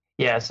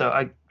 Yeah, so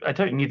I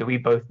totally knew that we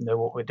both know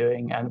what we're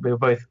doing, and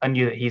I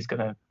knew that he's going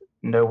to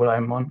know what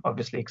I'm on,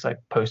 obviously, because I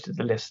posted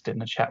the list in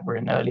the chat we're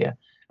in earlier,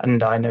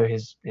 and I know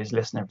his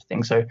list and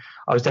everything. So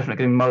I was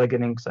definitely going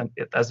mulliganing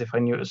as if I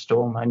knew it was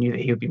Storm. I knew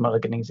that he would be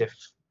mulliganing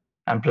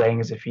and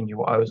playing as if he knew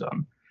what I was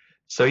on.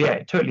 So yeah,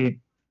 it totally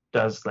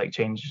does like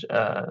change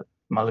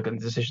mulligan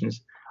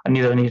decisions. I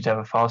knew that I needed to have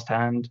a fast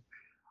hand.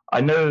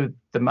 I know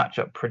the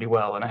matchup pretty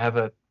well, and I have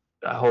a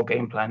whole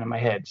game plan in my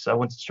head, so I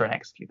wanted to try and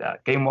execute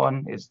that. Game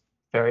 1 is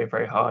very,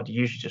 very hard. You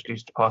usually just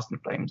lose to Past in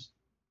Flames.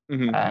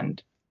 Mm-hmm.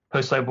 And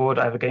post-sideboard,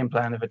 I have a game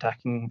plan of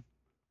attacking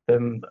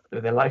them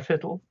with their life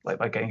little, like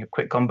by getting a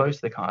quick combo so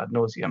they can't ad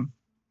nauseum,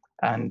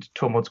 and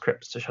Tormod's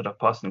Crypts to shut off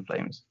Past in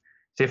Flames.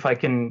 So if I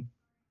can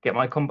get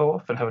my combo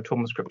off and have a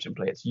Tormod's Crypt in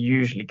play, it's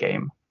usually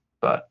game,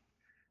 but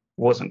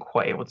wasn't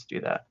quite able to do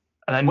that.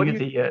 And I knew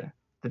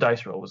the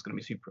dice roll was going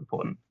to be super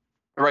important.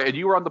 Right, and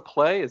you were on the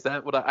play? Is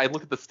that what I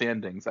looked at the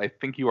standings? I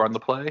think you were on the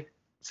play.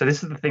 So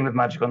this is the thing with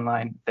Magic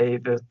Online.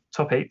 The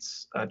top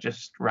 8s are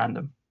just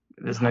random.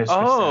 There's no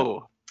specific.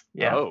 Oh.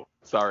 Yeah. Oh,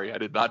 sorry, I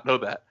did not know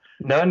that.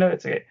 No,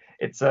 it's okay.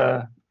 It's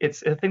a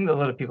thing that a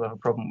lot of people have a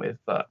problem with,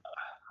 but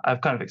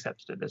I've kind of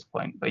accepted it at this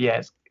point. But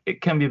yeah,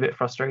 it can be a bit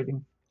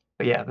frustrating.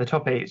 But yeah, the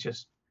top 8 is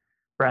just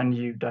brand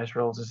new dice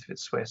rolls as if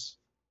it's Swiss.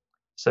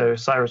 So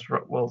Cyrus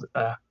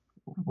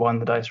won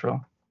the dice roll.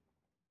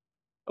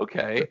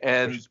 Okay,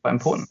 and which is quite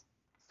important.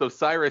 So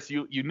Cyrus,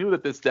 you knew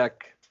that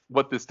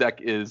what this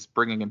deck is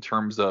bringing in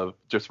terms of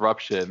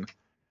disruption.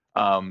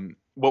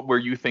 What were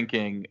you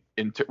thinking?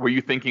 Were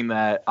you thinking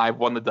that I've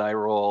won the die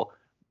roll,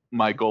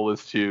 my goal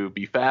is to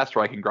be fast,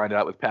 or I can grind it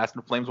out with Past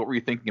in Flames? What were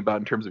you thinking about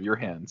in terms of your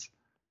hands?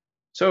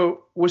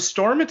 So with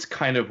Storm, it's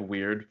kind of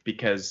weird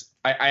because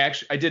I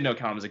did know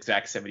Callum was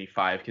exact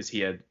 75 because he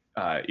had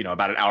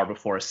about an hour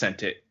before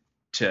sent it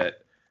to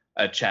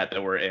a chat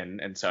that we're in,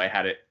 and so I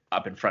had it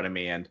up in front of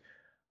me. And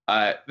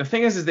the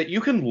thing is that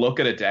you can look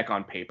at a deck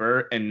on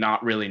paper and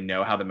not really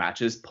know how the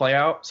matches play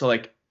out. So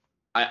like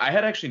I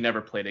had actually never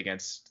played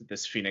against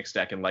this Phoenix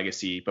deck in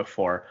Legacy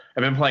before.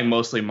 I've been playing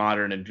mostly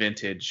Modern and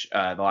Vintage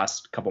the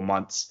last couple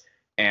months,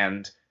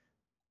 and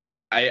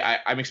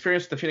I'm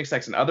experienced with the Phoenix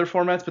decks in other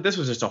formats, but this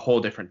was just a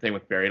whole different thing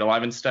with Buried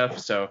Alive and stuff.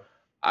 So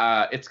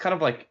it's kind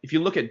of like if you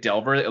look at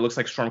Delver, it looks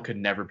like Storm could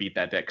never beat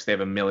that deck because they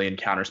have a million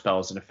counter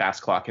spells and a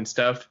fast clock and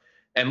stuff.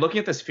 And looking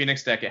at this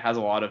Phoenix deck, it has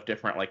a lot of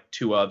different like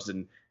 2-ofs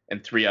and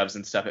 3-ofs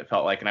and stuff, it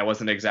felt like, and I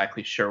wasn't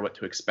exactly sure what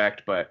to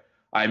expect, but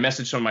I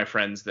messaged some of my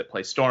friends that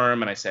play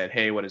Storm and I said,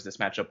 hey, what is this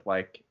matchup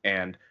like?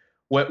 And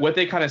what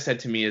they kind of said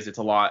to me is it's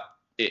a lot,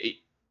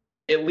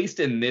 at least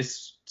in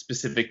this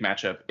specific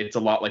matchup, it's a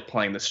lot like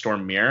playing the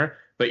Storm Mirror,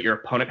 but your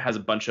opponent has a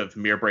bunch of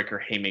Mirror Breaker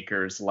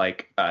haymakers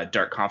like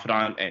Dark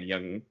Confidant and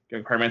Young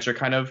Pyromancer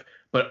kind of,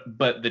 but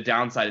the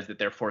downside is that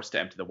they're forced to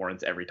empty the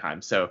Warrens every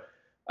time. So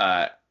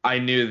I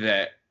knew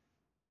that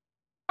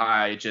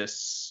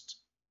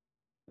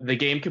the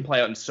game can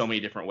play out in so many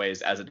different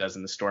ways as it does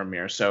in the Storm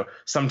Mirror. So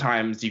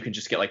sometimes you can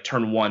just get like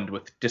turn 1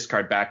 with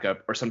discard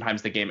backup, or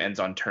sometimes the game ends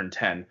on turn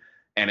 10.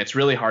 And it's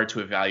really hard to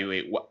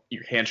evaluate what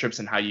your hand trips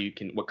and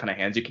what kind of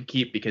hands you can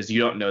keep, because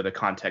you don't know the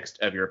context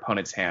of your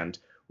opponent's hand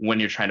when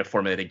you're trying to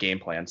formulate a game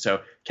plan.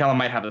 So Callum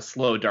might have a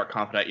slow Dark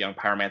Confidant Young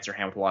Pyromancer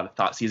hand with a lot of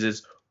Thought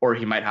Seizes, or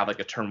he might have like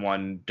a turn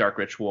 1 Dark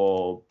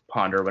Ritual,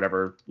 Ponder,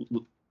 whatever,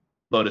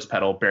 Lotus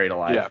Petal, Buried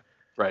Alive. Yeah,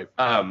 right.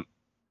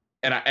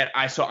 And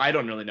I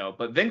don't really know,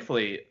 but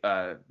thankfully,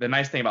 the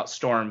nice thing about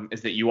Storm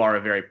is that you are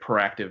a very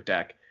proactive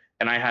deck,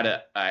 and I had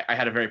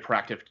a very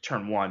proactive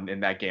turn 1 in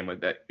that game.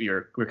 With that,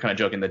 we're kind of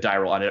joking. The die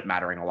roll ended up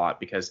mattering a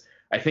lot because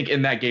I think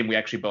in that game we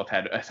actually both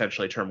had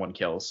essentially turn 1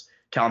 kills.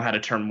 Callum had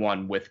a turn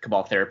 1 with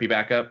Cabal Therapy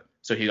backup,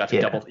 so he got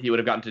to he would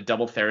have gotten to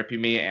double therapy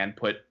me and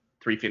put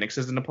 3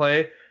 Phoenixes into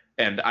play,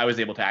 and I was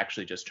able to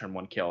actually just turn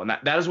 1 kill. And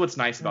that is what's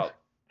nice about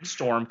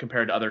Storm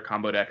compared to other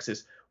combo decks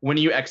is when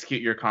you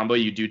execute your combo,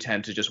 you do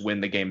tend to just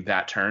win the game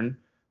that turn.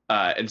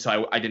 And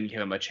so I didn't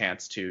give him a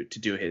chance to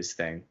do his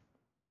thing.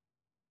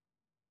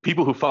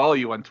 People who follow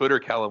you on Twitter,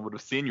 Callum, would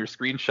have seen your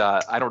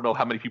screenshot. I don't know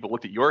how many people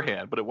looked at your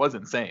hand, but it was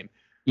insane.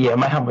 Yeah,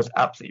 my hand was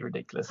absolutely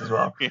ridiculous as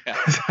well.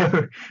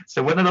 Yeah.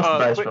 So when I lost the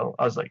dice roll,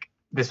 I was like,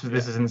 this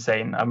is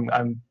insane.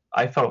 I'm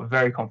I felt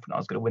very confident I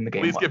was going to win the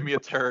game. Please give me a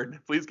turn.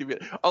 Please give me.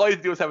 All I need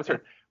to do is have a turn.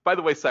 By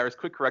the way, Cyrus,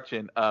 quick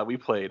correction. We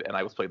played, and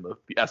I was playing the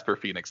Esper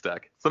Phoenix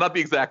deck. So not the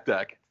exact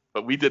deck,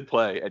 but we did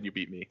play, and you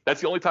beat me.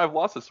 That's the only time I've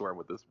lost a Swarm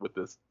with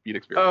this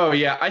Phoenix Spirit. Oh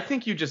yeah, I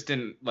think you just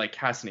didn't like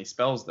cast any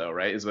spells though,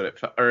 right? Is what it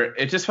felt, or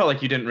it just felt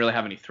like you didn't really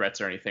have any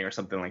threats or anything or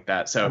something like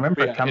that. So I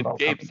remember Yeah, a Campbell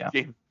in coming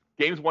down.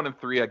 games 1 and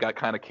 3, I got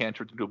kind of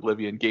cantripped into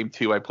oblivion. Game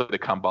 2, I played a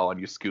Kumbal,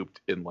 and you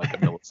scooped in like a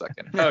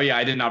millisecond. Oh yeah,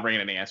 I did not bring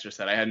in any answer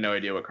set. I had no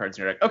idea what cards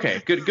in your deck.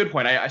 Okay, good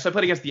point. So I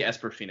played against the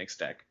Esper Phoenix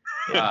deck.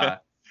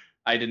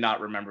 I did not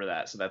remember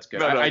that, so that's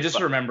good. No, I it's just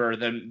fine. remember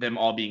them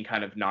all being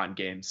kind of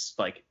non-games,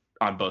 like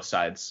on both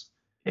sides.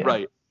 Yeah.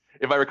 Right.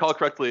 If I recall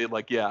correctly,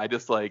 like yeah, I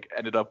just like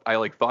ended up I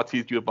like thought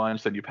teased you a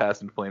bunch, then you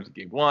passed in flames in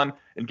game 1.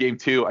 In game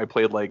 2, I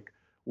played like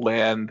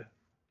land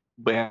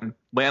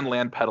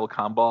petal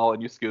Kumbal,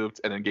 and you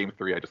scooped, and in game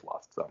 3 I just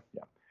lost. So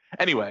yeah.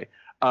 Anyway,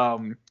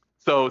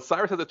 so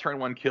Cyrus has a turn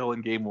 1 kill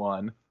in game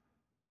 1.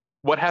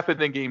 What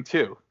happened in game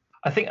 2?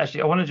 I think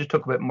actually I want to just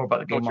talk a bit more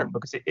about the game sure. one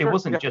because it Sure,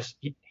 wasn't yeah. just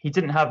he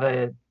didn't have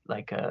a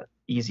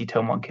easy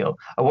turn one kill.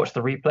 I watched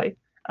the replay and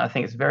I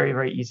think it's very,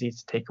 very easy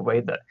to take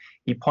away that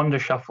he ponder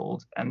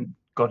shuffled and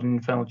got an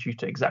Infernal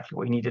Tutor exactly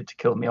what he needed to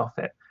kill me off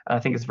it. And I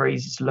think it's very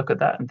easy to look at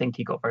that and think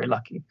he got very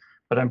lucky.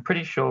 But I'm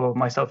pretty sure,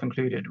 myself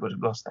included, would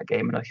have lost that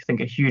game, and I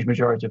think a huge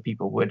majority of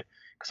people would.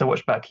 Because I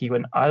watched back, he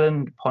went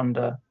Island,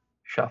 Ponder,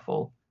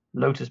 Shuffle,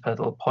 Lotus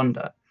Petal,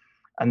 Ponder,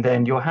 and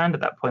then your hand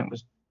at that point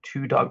was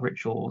 2 Dark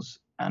Rituals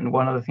and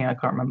one other thing I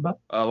can't remember.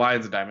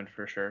 Lions of Diamond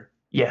for sure.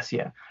 Yes,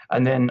 yeah.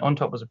 And then on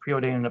top was a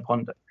Preordain and a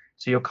Ponder.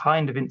 So you're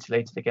kind of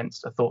insulated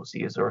against a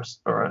Thoughtseize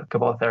or a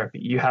Cabal Therapy.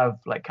 You have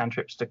like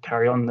cantrips to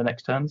carry on the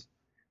next turns,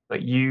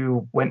 but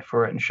you went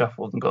for it and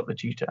shuffled and got the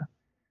tutor.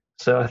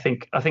 So I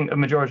think a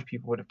majority of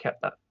people would have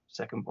kept that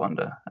second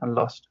Ponder and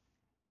lost.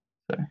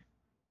 So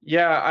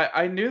Yeah,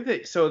 I knew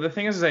that. So the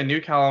thing is I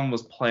knew Callum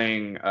was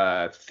playing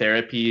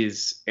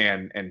therapies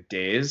and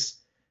days,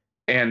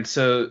 and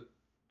so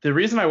the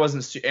reason I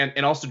wasn't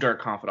and also Dark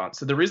Confidant.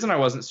 So the reason I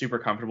wasn't super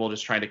comfortable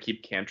just trying to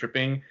keep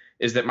cantripping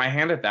is that my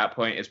hand at that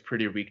point is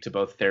pretty weak to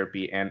both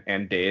therapy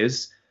and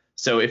days.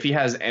 So if he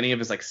has any of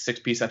his like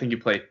 6 pieces, I think you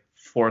play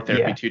 4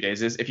 therapy, Yeah. 2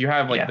 dazes. If you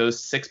have like Yeah.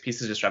 those 6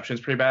 pieces, disruption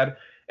is pretty bad.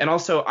 And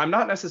also, I'm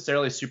not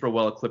necessarily super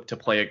well equipped to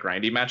play a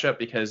grindy matchup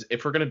because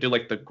if we're gonna do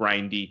like the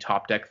grindy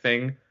top deck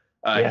thing,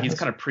 Yeah, he's that's-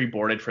 kind of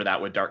pre-boarded for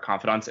that with Dark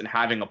Confidants and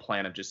having a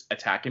plan of just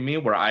attacking me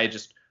where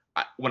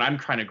when I'm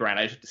trying to grind,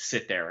 I just have to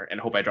sit there and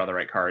hope I draw the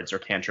right cards or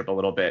cantrip a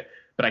little bit,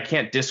 but I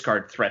can't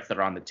discard threats that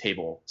are on the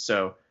table.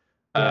 So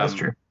that's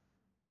true.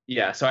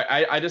 yeah, so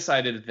I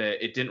decided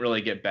that it didn't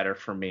really get better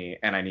for me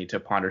and I need to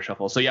Ponder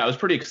Shuffle. So yeah, it was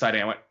pretty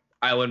exciting. I went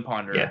Island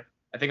Ponder. Yeah.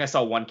 I think I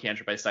saw one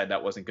cantrip. I decided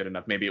that wasn't good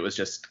enough. Maybe it was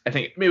just,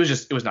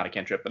 it was not a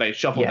cantrip, but I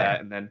shuffled Yeah. that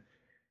and then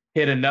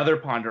hit another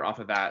Ponder off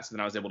of that. So then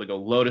I was able to go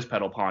Lotus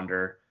Petal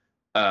Ponder.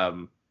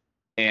 And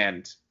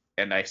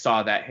I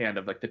saw that hand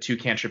of like the 2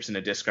 cantrips and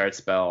a discard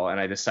spell, and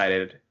I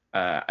decided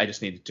I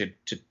just needed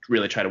to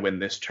really try to win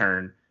this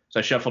turn. So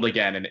I shuffled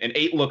again, and in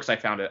 8 looks I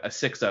found a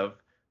 6 of,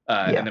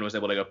 and then was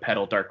able to go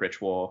Petal, Dark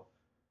Ritual,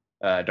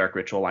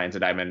 Lions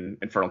of Diamond,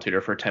 Infernal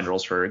Tutor for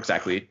Tendrils for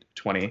exactly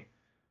 20.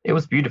 It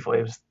was beautiful.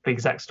 It was the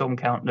exact storm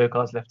count, no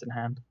cards left in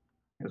hand.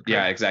 It was great.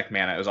 Yeah, exact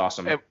mana. It was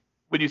awesome. And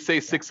when you say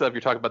 6 of,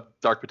 you're talking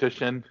about Dark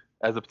Petition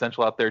as a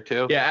potential out there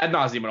too? Yeah, Ad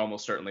Nauseam would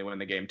almost certainly win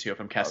the game too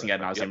if I'm casting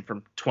Ad Nauseam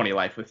from 20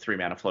 life with 3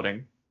 mana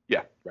floating.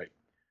 Yeah, right.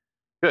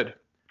 Good.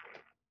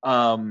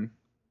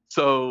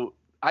 So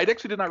I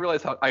actually did not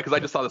realize how, because I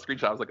just saw the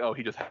screenshot. I was like, oh,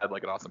 he just had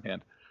like an awesome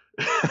hand.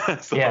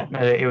 So, Yeah,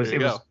 no, it was there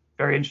you it was go.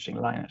 very interesting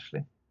line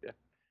actually.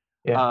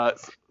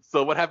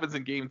 So what happens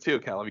in game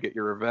 2, Callum? You get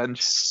your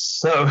revenge.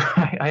 So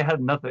I had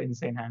another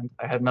insane hand.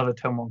 I had another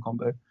turn 1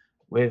 combo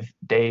with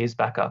Daze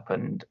back up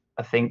and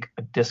I think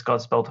a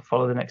discard spell to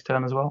follow the next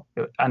turn as well,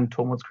 and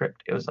Tormod's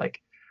Crypt. It was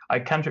like I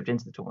cantripped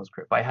into the Tormod's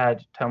Crypt. I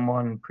had turn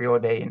 1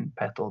 Preordain,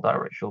 Petal,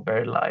 Dark Ritual,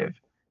 Buried Alive,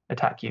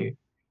 attack you.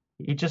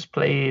 He just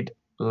played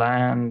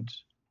land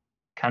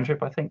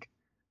cantrip, I think.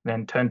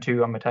 Then turn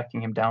 2, I'm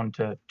attacking him down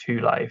to 2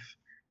 life,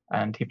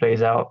 and he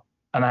plays out,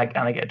 and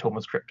I get a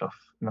Tormod's Crypt off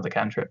another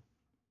cantrip.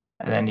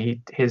 And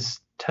then his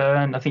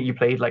turn, I think you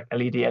played like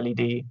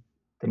LED,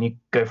 then you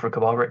go for a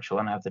Cabal Ritual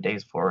and I have the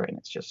days for it, and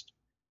it's just,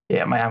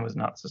 yeah, my hand was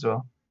nuts as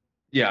well.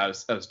 Yeah, I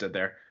was dead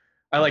there.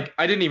 I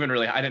did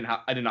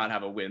not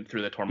have a win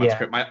through the Tormod's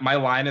Crypt. My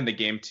line in the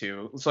game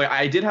too. So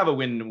I did have a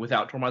win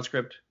without Tormod's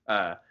Crypt.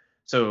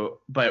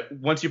 But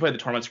once you played the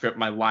Tormod's Crypt,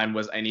 my line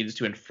was I needed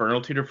to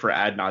Infernal Tutor for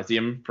Ad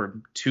Nauseam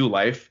for 2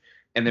 life,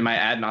 and then my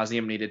Ad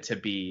Nauseam needed to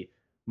be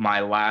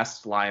my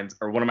last lines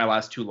or one of my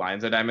last 2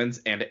 lines of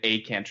diamonds and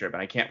a cantrip,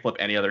 and I can't flip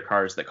any other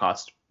cards that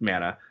cost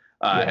mana.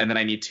 And then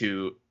I need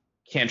to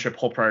cantrip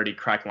whole priority,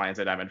 crack Lions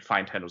of Diamond,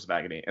 find Tendrils of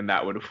Agony, and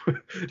that would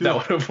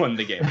have won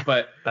the game.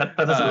 But that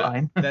is a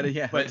line. but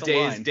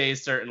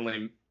days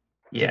certainly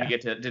Yeah.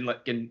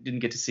 didn't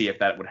get to see if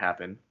that would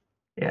happen.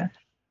 Yeah.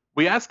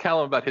 We asked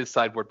Callum about his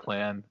sideboard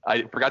plan.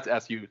 I forgot to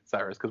ask you,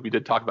 Cyrus, because we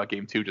did talk about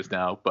game 2 just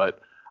now. But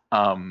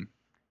and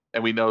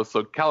we know,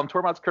 so Callum,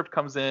 Tormod's Crypt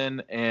comes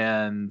in,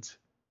 and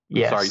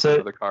Yeah. Sorry, so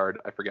the card.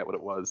 I forget what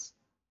it was.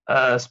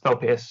 Spell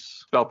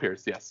Pierce. Spell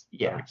Pierce, yes.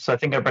 Yeah. So I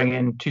think I bring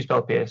in 2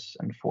 Spell Pierce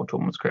and 4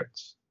 Tormund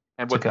Scripts.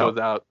 And what goes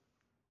out?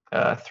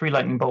 3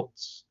 Lightning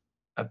Bolts,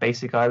 a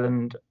Basic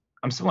Island.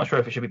 I'm still not sure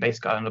if it should be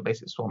Basic Island or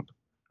Basic Swamp.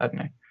 I don't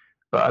know.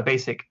 But a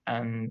Basic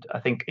and I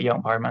think a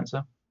Young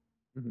Pyromancer.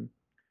 Mm-hmm.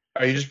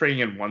 Are you just bringing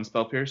in 1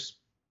 Spell Pierce?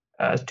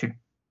 It's 2.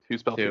 2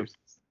 Spell Pierce.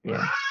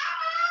 Yeah.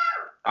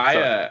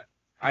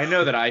 I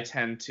know that I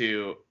tend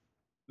to.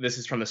 This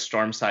is from the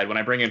Storm side. When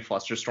I bring in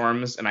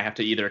Flusterstorms and I have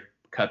to either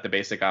cut the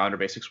Basic Island or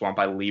Basic Swamp,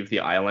 I leave the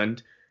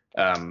island.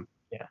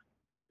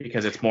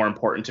 Because it's more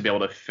important to be able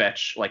to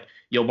fetch. Like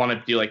you'll want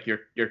to do like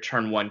your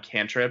turn 1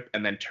 cantrip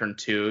and then turn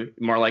 2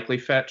 more likely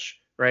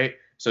fetch, right?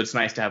 So it's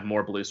nice to have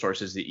more blue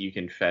sources that you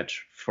can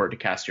fetch to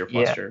cast your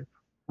Fluster.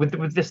 Yeah.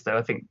 With this though,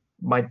 I think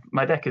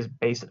my deck is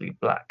basically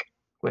black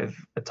with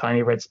a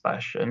tiny red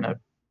splash and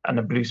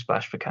a blue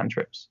splash for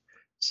cantrips.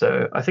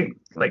 So I think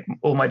like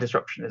all my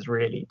disruption is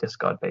really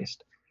discard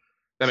based.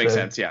 That makes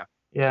sense, yeah.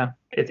 Yeah,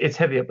 it's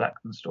heavier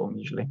black than Storm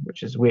usually,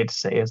 which is weird to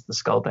say as the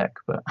Skull deck,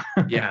 but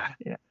yeah.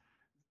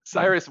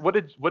 Cyrus, what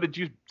did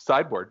you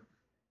sideboard?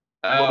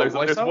 There's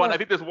one. I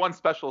think there's one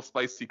special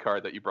spicy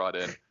card that you brought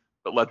in,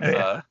 but let's.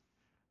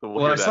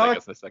 I saw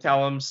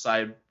Callum's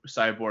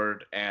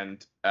sideboard,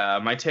 and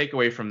my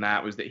takeaway from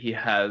that was that he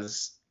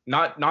has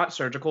not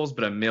surgicals,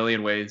 but a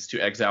million ways to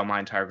exile my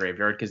entire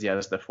graveyard because he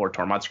has the 4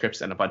 Tormod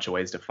Scripts and a bunch of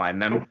ways to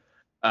find them.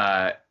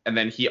 And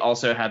then he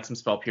also had some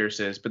Spell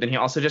Pierces, but then he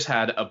also just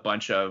had a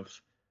bunch of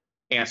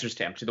answers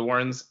to Empty the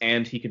Warrens,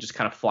 and he could just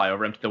kind of fly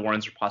over Empty the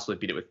Warrens or possibly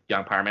beat it with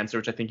Young Pyromancer,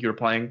 which I think you were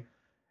playing.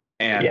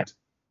 And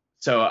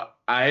so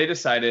I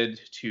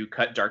decided to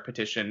cut Dark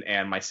Petition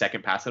and my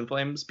second Pass in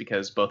Flames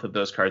because both of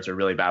those cards are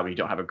really bad when you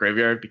don't have a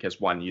graveyard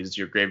because one uses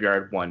your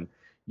graveyard, one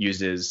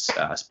uses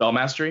Spell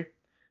Mastery.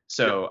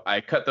 So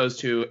I cut those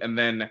 2, and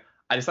then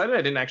I decided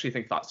I didn't actually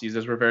think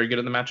Thoughtseizes were very good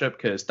in the matchup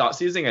because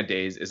Thoughtseizing a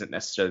Daze isn't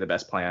necessarily the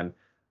best plan.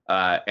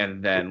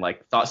 And then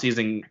like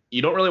Thoughtseizing,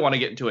 you don't really want to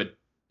get into a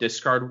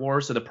discard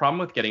war. So the problem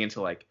with getting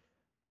into like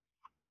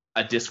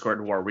a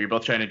discard war where you're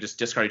both trying to just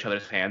discard each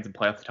other's hands and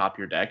play off the top of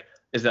your deck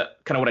is that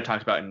kind of what I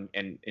talked about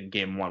in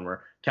game 1,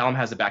 where Callum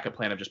has a backup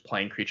plan of just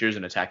playing creatures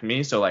and attacking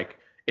me. So like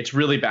it's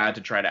really bad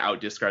to try to out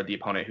discard the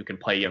opponent who can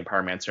play Young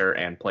Pyromancer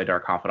and play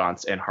Dark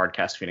Confidants and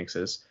hardcast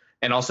Phoenixes.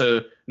 And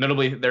also,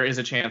 notably, there is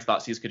a chance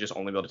Thoughtseize could just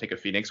only be able to take a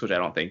Phoenix, which I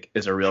don't think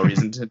is a real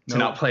reason to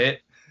not play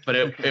it. But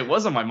it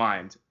was on my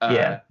mind.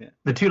 The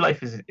 2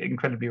 life is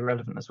incredibly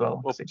relevant as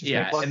well.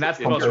 And that's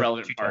the most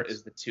relevant part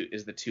is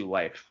the 2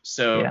 life.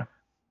 So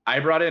I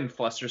brought in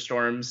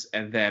Flusterstorms,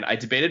 and then I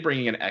debated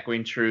bringing in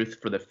Echoing Truth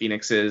for the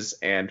Phoenixes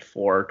and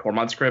for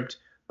Tormod Script,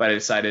 but I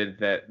decided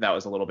that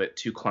was a little bit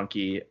too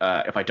clunky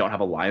if I don't have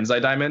a Lion's Eye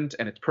Diamond,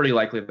 and it's pretty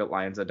likely that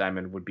Lion's Eye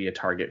Diamond would be a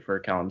target for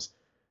Callum's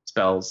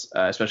spells,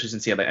 especially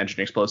since he had that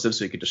Engineering Explosive,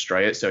 so he could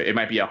destroy it. So it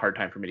might be a hard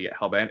time for me to get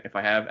Hellbent if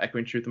I have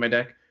Echoing Truth in my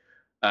deck.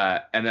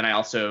 And then I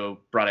also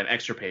brought in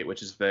Extirpate,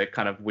 which is the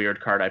kind of weird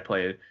card I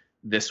played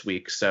this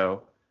week.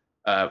 So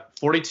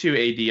 42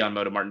 AD on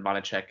Moto Martin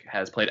Bonacek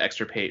has played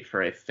Extirpate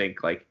for I think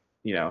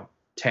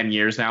 10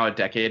 years now, a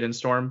decade in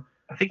Storm.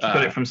 I think you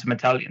got it from some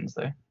Italians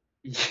though.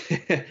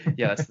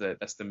 Yeah,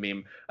 that's the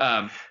meme.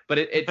 But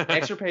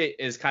Extirpate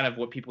is kind of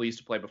what people used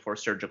to play before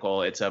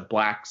Surgical. It's a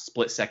black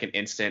split second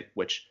instant,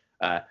 which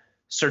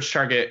search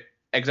target,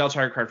 exile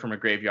target card from a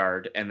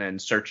graveyard, and then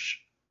search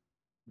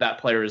that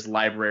player's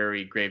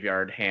library,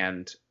 graveyard,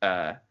 hand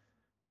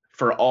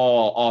for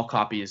all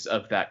copies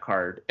of that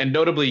card. And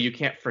notably, you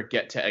can't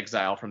forget to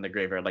exile from the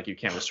graveyard like you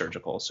can with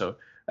Surgical. So,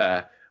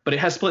 but it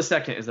has split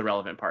second is the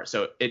relevant part.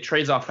 So it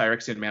trades off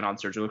Phyrexian Mana on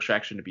Surgical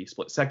Extraction to be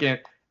split second.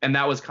 And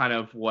that was kind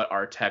of what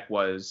our tech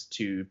was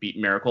to beat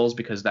Miracles,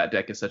 because that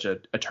deck is such a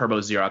turbo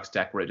Xerox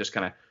deck where it just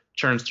kind of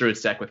churns through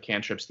its deck with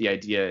cantrips. The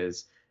idea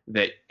is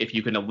that if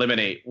you can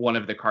eliminate one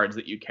of the cards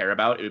that you care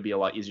about, it would be a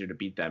lot easier to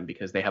beat them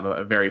because they have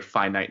a very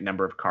finite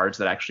number of cards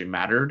that actually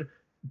mattered,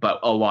 but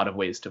a lot of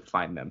ways to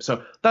find them.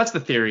 So that's the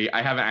theory.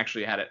 I haven't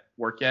actually had it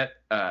work yet,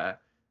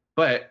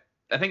 but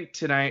I think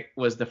tonight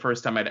was the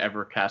first time I'd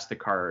ever cast the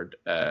card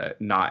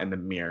not in the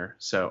mirror.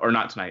 So, or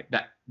not tonight,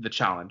 the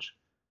challenge.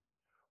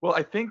 Well,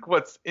 I think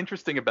what's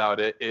interesting about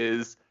it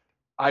is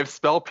I've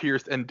spell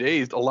pierced and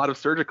dazed a lot of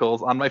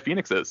surgicals on my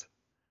Phoenixes,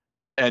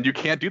 and you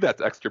can't do that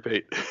to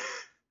Extirpate.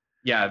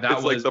 Yeah, that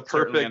was like the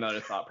perfect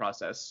another thought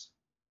process.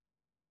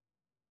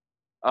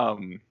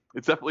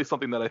 It's definitely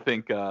something that I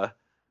think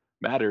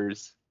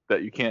matters,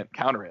 that you can't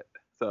counter it.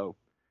 So,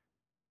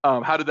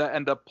 how did that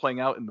end up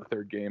playing out in the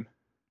third game?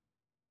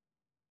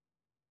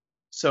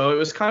 So it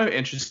was kind of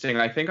interesting.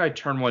 I think I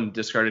turn 1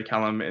 discarded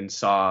Callum and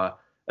saw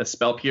a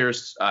Spell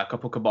Pierce, a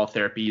couple Cabal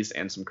Therapies,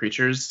 and some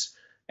creatures.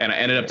 And I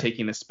ended up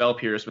taking the Spell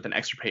Pierce with an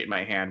Extirpate in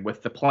my hand,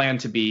 with the plan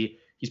to be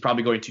he's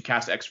probably going to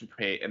cast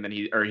Extirpate, and then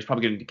he's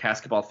probably going to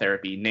cast Cabal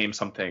Therapy, name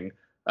something,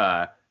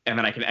 and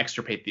then I can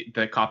Extirpate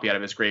the copy out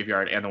of his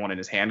graveyard and the one in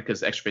his hand,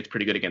 because Extirpate's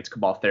pretty good against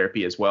Cabal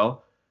Therapy as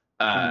well.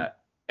 And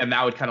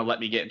that would kind of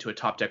let me get into a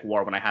top deck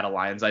war when I had a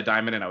Lion's Eye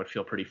Diamond, and I would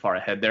feel pretty far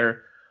ahead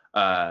there.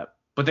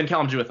 But then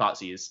Callum drew a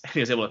Thoughtseize, and he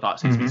was able to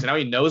Thoughtseize me. So now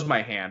he knows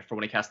my hand for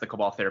when he casts the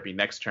Cabal Therapy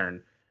next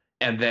turn.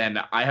 And then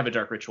I have a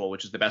Dark Ritual,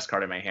 which is the best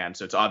card in my hand.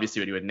 So it's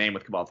obviously what you would name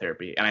with Cabal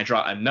Therapy. And I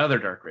draw another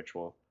Dark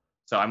Ritual.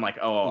 So I'm like,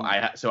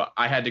 so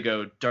I had to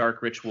go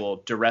Dark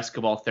Ritual, Duress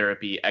Cabal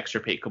Therapy,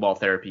 Extirpate Cabal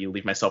Therapy,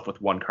 leave myself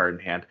with one card in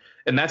hand.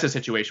 And that's a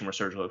situation where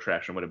Surgical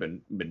Extraction would have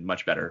been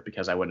much better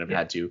because I wouldn't have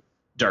had to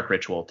Dark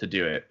Ritual to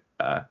do it.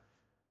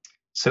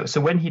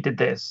 So when he did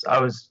this, I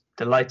was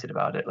delighted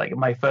about it. Like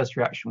my first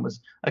reaction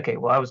was, okay,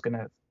 well I was going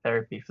to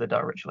Therapy for the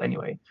Dark Ritual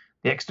anyway.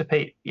 The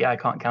Extirpate, yeah, I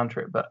can't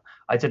counter it, but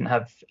I didn't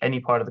have any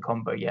part of the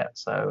combo yet.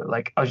 So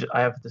like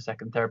I have the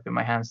second Therapy in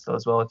my hand still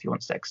as well. If he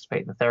wants to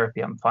Extirpate the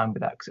Therapy, I'm fine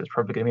with that because it's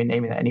probably going to be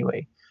naming that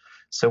anyway.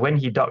 So when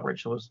he Dark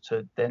Rituals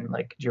to then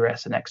like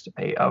Duress and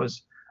Extirpate, I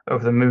was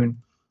over the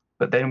moon.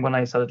 But then when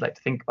I started like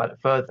to think about it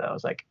further, I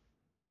was like,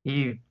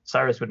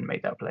 Cyrus wouldn't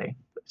make that play.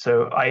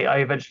 So I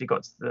eventually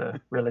got to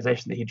the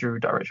realization that he drew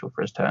Dark Ritual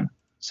for his turn.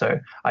 So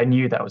I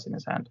knew that was in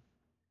his hand,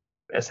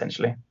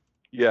 essentially.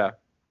 Yeah.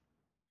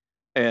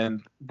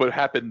 And what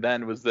happened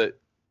then was it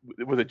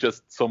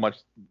just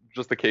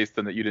the case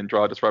then that you didn't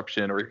draw a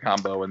Disruption or a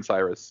combo in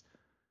Cyrus?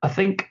 I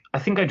think I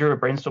drew a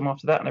Brainstorm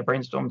after that, and I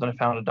brainstormed and I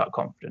found a Dark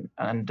Confidant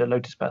and a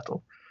Lotus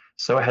Petal.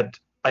 So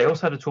I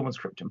also had a Tormod's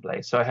Crypt in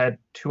play. So I had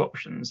two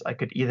options. I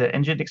could either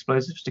Engineered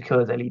Explosives to kill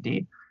his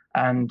LED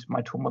and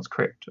my Tormod's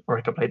Crypt, or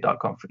I could play Dark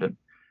Confidant.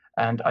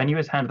 And I knew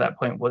his hand at that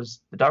point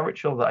was the Dark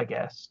Ritual that I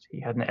guessed.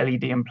 He had an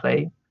LED in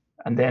play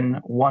and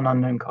then one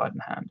unknown card in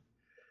hand.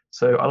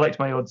 So I liked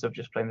my odds of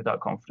just playing the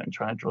Dark Confidant,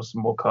 trying to draw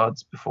some more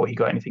cards before he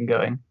got anything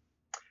going.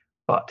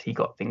 But he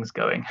got things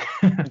going.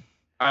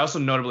 I also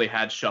notably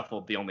had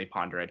shuffled the only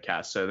Ponder I'd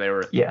cast. So they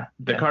were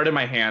the card in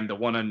my hand, the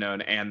one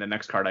unknown, and the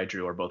next card I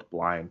drew are both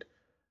blind.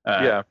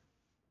 Yeah.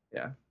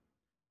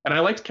 And I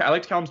liked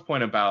Callum's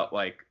point about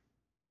like,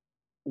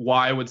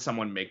 why would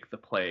someone make the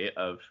play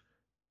of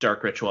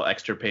Dark Ritual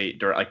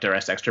Extirpate, like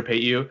Duress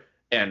Extirpate you?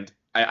 And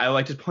I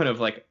liked his point of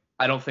like,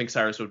 I don't think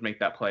Cyrus would make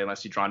that play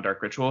unless you draw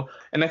Dark Ritual.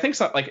 And I think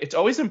like it's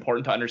always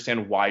important to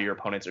understand why your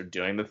opponents are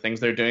doing the things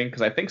they're doing,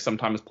 because I think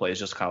sometimes plays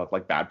just kind of look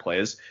like bad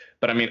plays.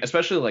 But I mean,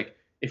 especially like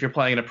if you're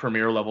playing in a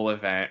premier level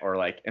event or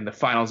like in the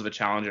finals of a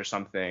challenge or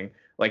something,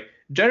 like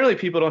generally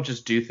people don't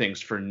just do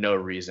things for no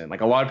reason.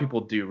 Like a lot of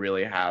people do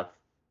really have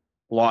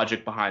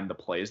logic behind the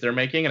plays they're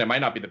making, and it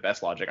might not be the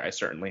best logic. I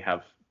certainly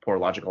have poor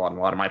logic on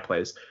a lot of my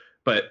plays,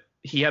 but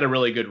he had a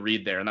really good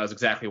read there, and that was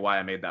exactly why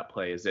I made that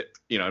play. Is that,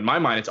 in my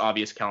mind, it's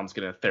obvious Callum's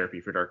going to Therapy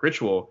for Dark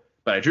Ritual,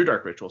 but I drew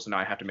Dark Ritual, so now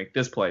I have to make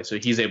this play. So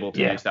he's able to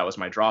use that was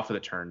my draw for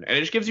the turn, and it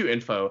just gives you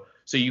info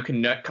so you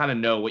can kind of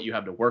know what you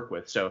have to work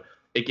with. So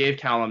it gave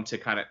Callum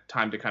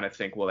time to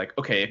think, well, like,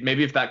 okay,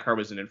 maybe if that card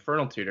was an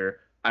Infernal Tutor,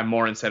 I'm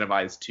more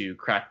incentivized to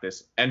crack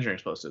this Engineering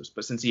Explosives.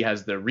 But since he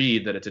has the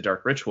read that it's a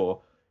Dark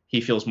Ritual,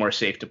 he feels more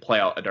safe to play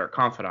out a Dark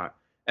Confidant.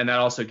 And that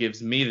also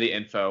gives me the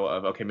info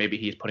of, okay, maybe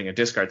he's putting a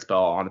discard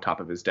spell on the top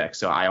of his deck,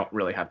 so I don't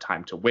really have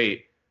time to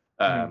wait.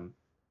 That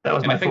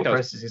was my thought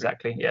process,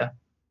 exactly, yeah.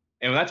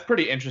 And that's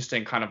pretty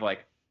interesting, kind of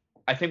like,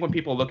 I think when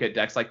people look at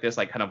decks like this,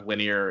 like kind of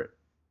linear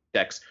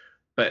decks,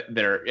 but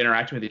they're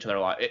interacting with each other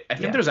a lot, I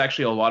think there's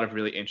actually a lot of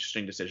really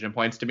interesting decision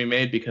points to be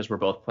made because we're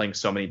both playing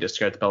so many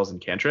discard spells and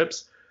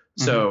cantrips.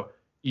 So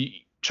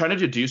trying to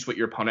deduce what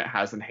your opponent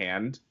has in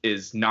hand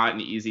is not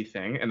an easy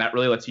thing, and that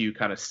really lets you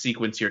kind of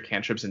sequence your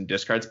cantrips and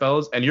discard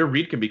spells, and your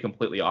read can be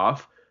completely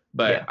off.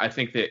 But I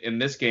think that in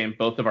this game,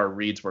 both of our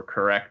reads were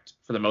correct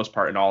for the most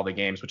part in all the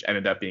games, which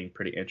ended up being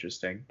pretty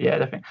interesting. Yeah,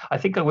 definitely. I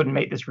think I wouldn't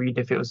make this read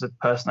if it was a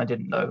person I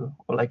didn't know,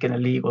 or like in a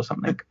league or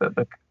something.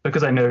 but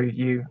because I know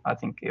you, I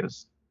think it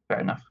was fair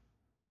enough.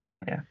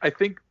 Yeah. I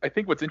think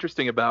what's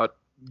interesting about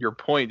your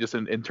point, just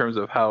in terms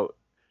of how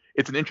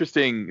it's an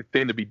interesting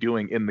thing to be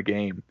doing in the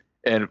game.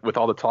 And with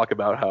all the talk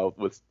about how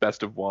with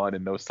best of one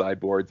and no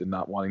sideboards and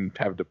not wanting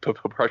to have to put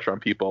pressure on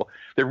people,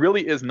 there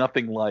really is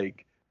nothing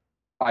like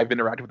I've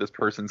interacted with this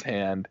person's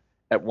hand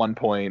at one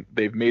point.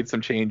 They've made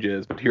some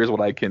changes, but here's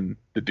what I can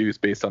deduce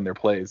based on their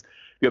plays.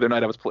 The other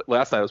night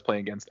last night I was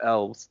playing against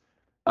Elves.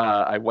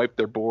 I wiped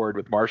their board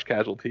with Marsh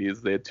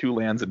Casualties. They had 2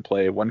 lands in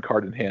play, 1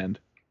 card in hand.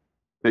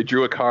 They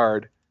drew a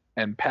card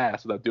and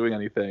passed without doing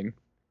anything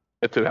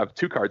to have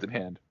 2 cards in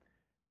hand.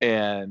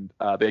 And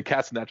they had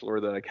cast a Natural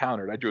Order that I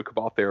countered. I drew a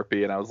Cabal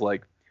Therapy, and I was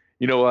like,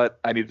 you know what?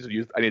 I need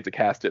to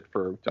cast it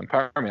for Young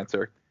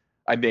Pyromancer.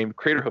 I named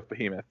Craterhoof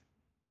Behemoth.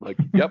 Like,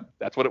 yep,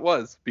 that's what it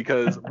was.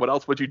 Because what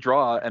else would you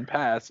draw and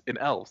pass in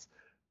Elves?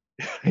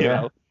 You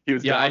know, he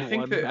was down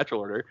one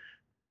Natural Order.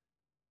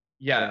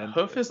 Yeah,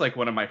 Hoof is like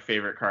one of my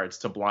favorite cards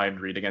to blind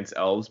read against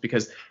Elves,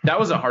 because that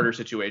was a harder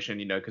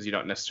situation, because you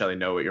don't necessarily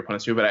know what your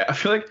opponents do. But I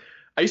feel like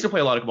I used to play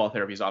a lot of Cabal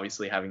Therapies,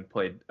 obviously having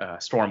played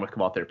Storm with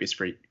Cabal Therapies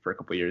for a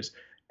couple years.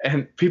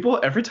 And people,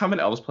 every time an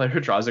Elves player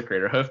draws a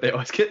Craterhoof, they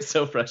always get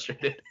so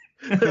frustrated.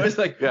 They're always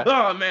like,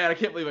 oh man, I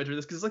can't believe I drew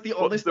this, because it's like the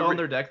only spell on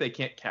their deck they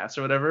can't cast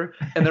or whatever.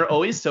 And they're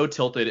always so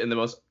tilted in the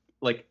most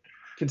like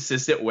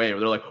consistent way where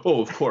they're like,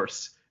 oh, of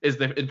course. is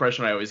the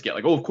impression I always get.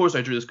 Like, oh, of course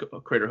I drew this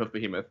Crater Hoof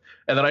Behemoth.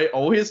 And then I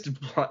always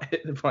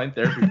blind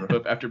therapy for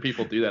Hoof after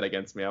people do that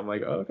against me. I'm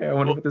like, oh, okay, I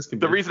wonder what this can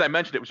be. The reason I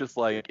mentioned it was just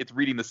like it's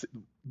reading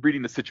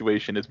the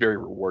situation is very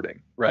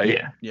rewarding, right?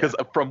 Yeah. Because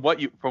from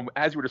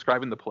as you were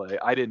describing the play,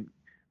 I didn't,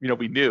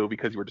 we knew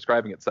because you were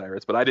describing it,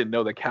 Cyrus, but I didn't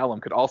know that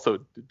Callum could also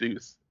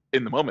deduce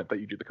in the moment that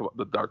you do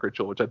the Dark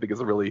Ritual, which I think is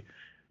a really,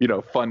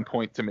 fun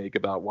point to make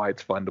about why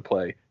it's fun to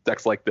play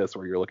decks like this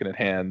where you're looking at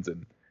hands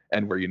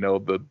and where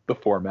the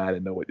format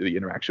and know what the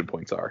interaction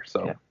points are.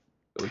 So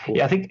really cool.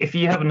 Yeah, I think if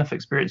you have enough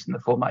experience in the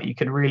format, you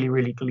can really,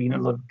 really glean a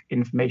lot of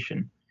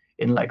information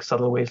in like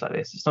subtle ways like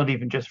this. It's not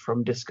even just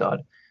from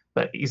discard,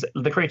 but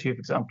the Crater Hoof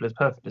example is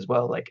perfect as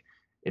well. Like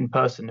in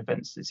person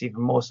events, it's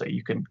even more so.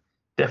 You can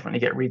definitely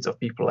get reads off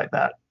people like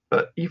that.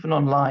 But even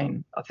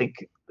online, I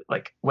think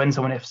like when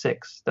someone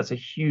F6, that's a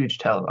huge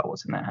tell about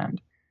what's in their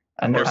hand.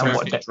 And or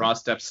starts to draw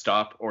step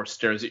stop or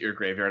stares at your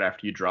graveyard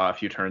after you draw a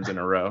few turns in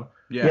a row.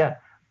 Yeah.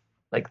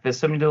 Like there's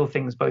so many little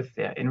things both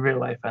in real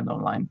life and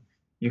online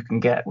you can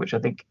get, which I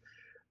think,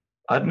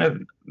 I don't know,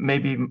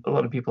 maybe a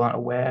lot of people aren't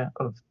aware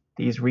of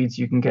these reads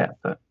you can get,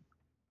 but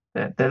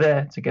they're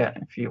there to get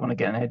if you want to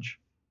get an edge.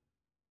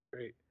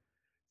 Great.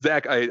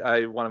 Zach,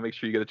 I want to make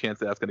sure you get a chance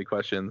to ask any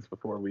questions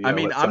before we.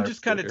 I'm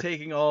just kind of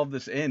taking all of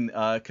this in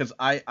because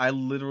I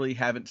literally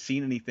haven't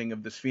seen anything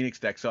of this Phoenix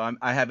deck, so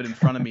I have it in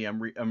front of me.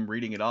 I'm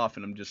reading it off,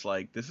 and I'm just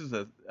like, this is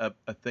a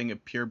thing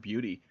of pure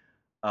beauty.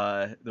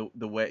 The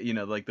way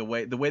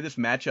the way this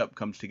matchup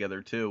comes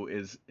together too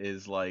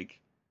is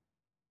like,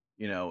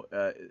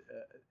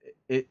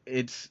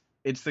 it's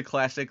the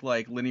classic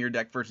like linear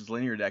deck versus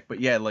linear deck,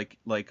 but yeah, like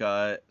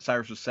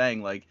Cyrus was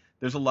saying, like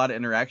there's a lot of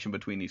interaction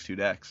between these two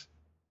decks.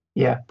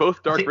 Yeah,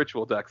 both Dark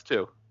Ritual decks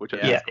too, which I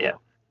think is cool. Yeah.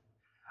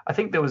 I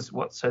think there was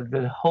so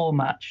the whole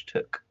match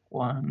took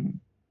 1,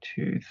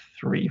 2,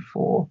 3,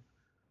 4,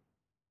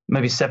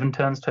 maybe 7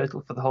 turns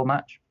total for the whole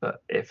match,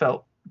 but it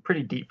felt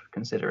pretty deep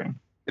considering.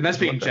 And that's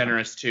being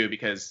generous too,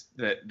 because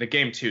the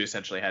game 2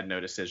 essentially had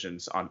no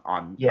decisions on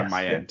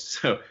my end.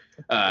 So,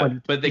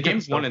 but the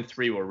games 1 and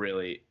 3 were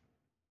really.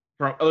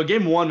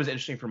 Game 1 was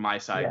interesting from my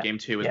side. Yeah. Game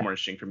 2 was more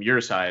interesting from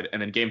your side,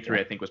 and then game 3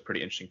 I think was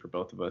pretty interesting for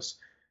both of us.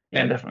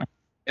 Yeah, definitely.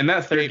 In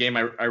that third game,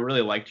 I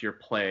really liked your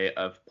play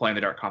of playing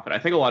the Dark Confidant.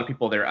 I think a lot of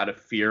people there out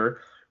of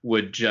fear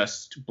would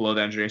just blow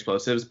the Engineering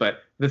Explosives. But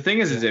the thing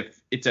is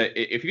if you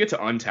get to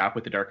untap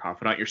with the Dark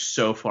Confidant, you're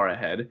so far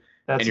ahead,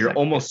 and you're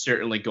almost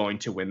certainly going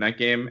to win that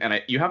game.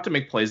 And you have to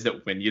make plays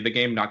that win you the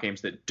game, not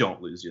games that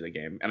don't lose you the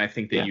game. And I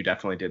think that you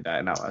definitely did that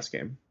in that last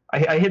game.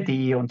 I hit the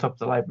E on top of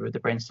the library with the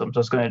Brainstorm, so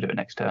I was going to do it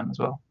next turn as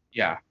well.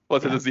 Yeah. Well,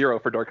 it's a 0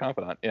 for Dark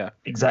Confidant. Yeah.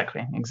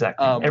 Exactly.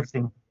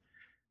 Everything.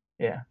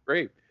 Yeah.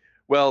 Great.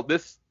 Well,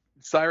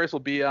 Cyrus will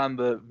be on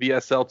the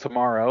VSL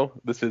tomorrow.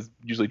 This is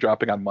usually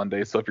dropping on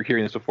Monday, so if you're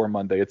hearing this before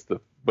Monday, it's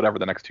whatever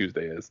the next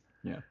Tuesday is.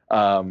 Yeah.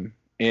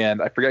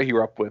 And I forget who you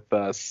were up with,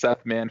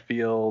 Seth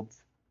Manfield,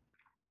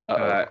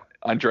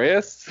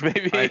 Andreas,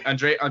 maybe?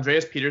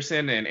 Andreas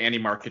Peterson and Andy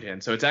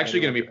Marketin. So it's actually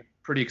going to be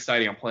pretty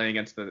exciting. I'm playing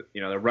against the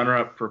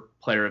runner-up for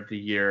Player of the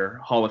Year,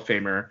 Hall of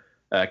Famer,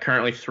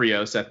 currently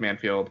 3-0, Seth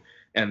Manfield.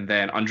 And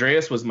then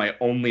Andreas was my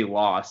only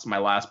loss, my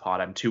last pot.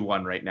 I'm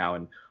 2-1 right now,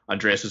 and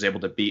Andreas was able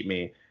to beat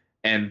me.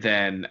 And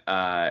then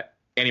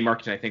Andy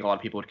Marketin, I think a lot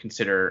of people would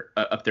consider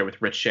up there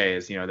with Rich Shea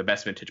as, the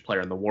best vintage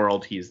player in the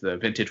world. He's the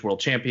Vintage World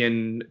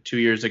Champion 2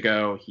 years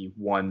ago. He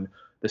won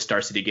the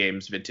Star City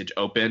Games Vintage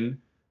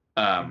Open.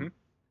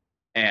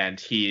 And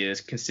he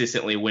is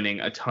consistently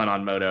winning a ton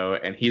on Moto.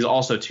 And he's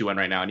also 2-1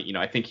 right now. And,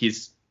 I think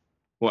he's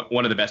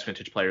one of the best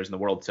vintage players in the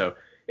world. So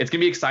it's going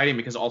to be exciting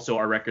because also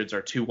our records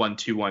are 2-1,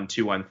 2-1,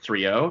 2-1,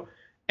 3-0.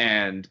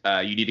 And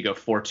you need to go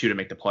 4-2 to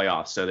make the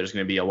playoffs. So there's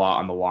going to be a lot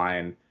on the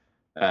line.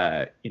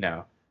 Now,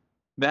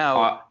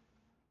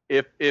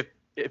 if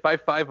I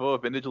 5-0 a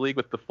Vintage League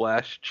with the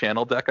Flash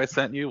channel deck I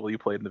sent you, will you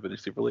play it in the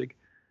Vintage Super League?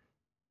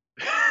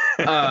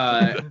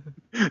 Yeah,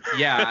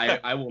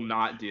 I will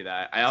not do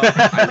that.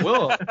 I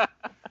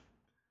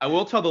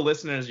will tell the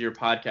listeners of your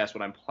podcast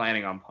what I'm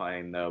planning on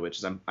playing though, which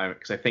is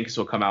because I think this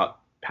will come out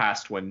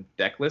past when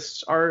deck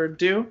lists are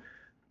due.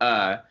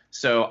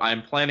 So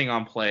I'm planning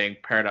on playing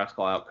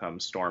Paradoxical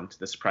Outcomes Storm, to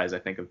the surprise I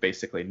think of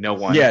basically no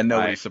one. Yeah,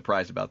 nobody's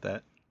surprised about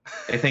that.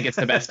 I think it's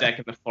the best deck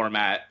in the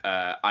format.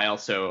 I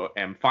also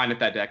am fine with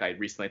that deck. I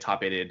recently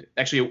top-aided,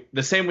 actually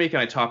the same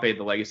weekend I top-aided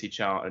the Legacy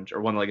Challenge, or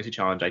won the Legacy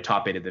Challenge, I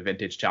top-aided the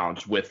Vintage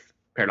Challenge with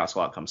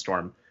Paradoxical Outcome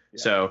Storm.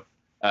 Yeah. So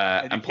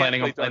I'm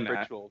planning on playing that.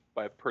 Ritual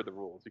per the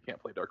rules. You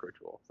can't play Dark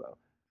Ritual. So.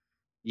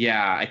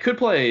 Yeah, I could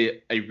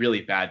play a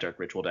really bad Dark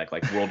Ritual deck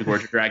like World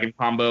Gorge Dragon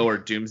combo or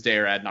Doomsday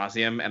or Ad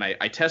Nauseam, and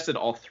I tested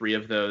all 3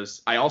 of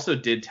those. I also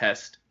did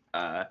test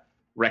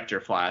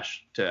Rector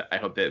Flash. I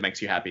hope that makes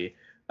you happy.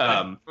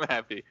 I'm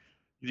happy.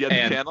 Did you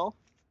have the channel?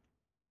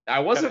 I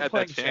wasn't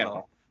playing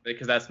channel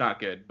because that's not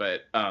good,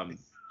 but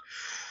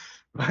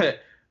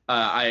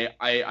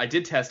I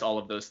did test all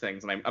of those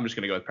things, and I'm just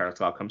going to go with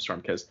Paradoxical Outcome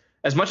Storm because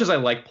as much as I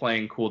like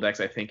playing cool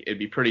decks, I think it'd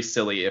be pretty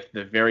silly if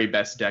the very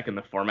best deck in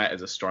the format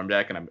is a Storm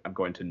deck, and I'm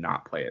going to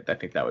not play it. I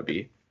think that would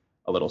be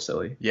a little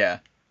silly. Yeah.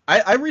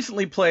 I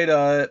recently played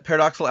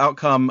Paradoxical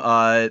Outcome,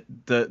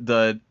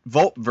 the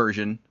Vault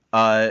version,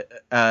 at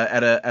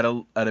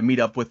a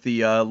meetup with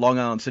the Long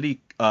Island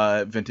City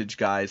vintage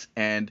guys,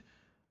 and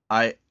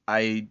I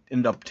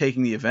ended up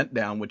taking the event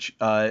down, which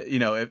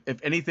if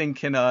anything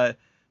can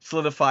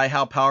solidify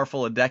how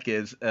powerful a deck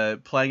is,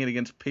 playing it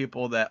against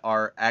people that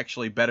are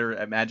actually better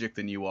at Magic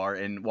than you are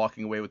and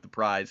walking away with the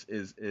prize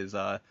is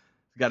got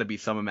to be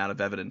some amount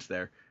of evidence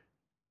there.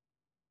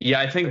 Yeah,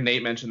 I think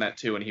Nate mentioned that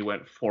too when he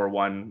went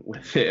 4-1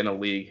 with it in a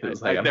league. It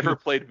was like, I've never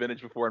played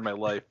Vintage before in my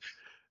life.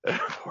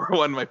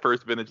 4-1 my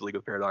first Vintage league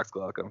with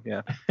Paradoxical Outcome.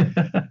 Yeah.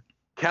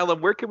 Callum,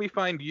 where can we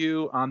find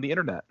you on the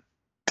internet?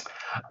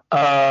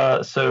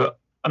 So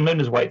I'm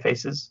known as White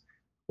Faces,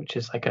 which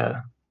is like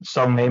a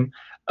song name.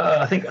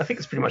 I think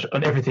it's pretty much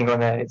on everything on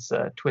there. It's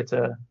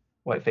Twitter,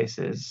 White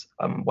Faces,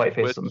 White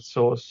Faces on the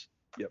source.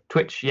 Yep.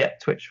 Twitch,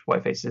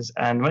 White Faces,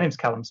 and my name's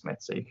Callum Smith,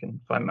 so you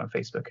can find me on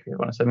Facebook if you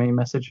want to send me a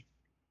message.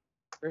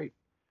 Great.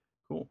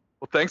 Cool.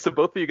 Well, thanks to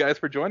both of you guys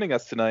for joining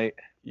us tonight.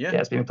 Yeah,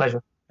 it's been a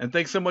pleasure. And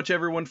thanks so much,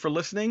 everyone, for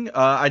listening.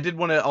 I did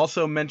want to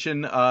also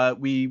mention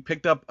we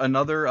picked up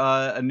another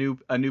a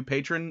new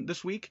patron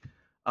this week.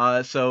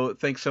 So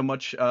thanks so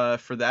much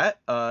for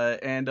that.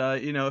 And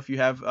if you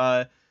have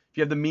the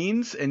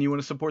means and you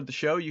want to support the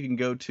show, you can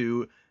go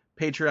to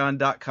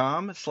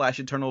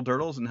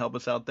patreon.com/EternalDurdles and help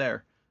us out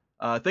there.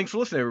 Thanks for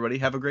listening, everybody.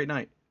 Have a great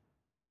night.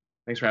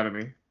 Thanks for having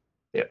me.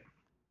 Yep.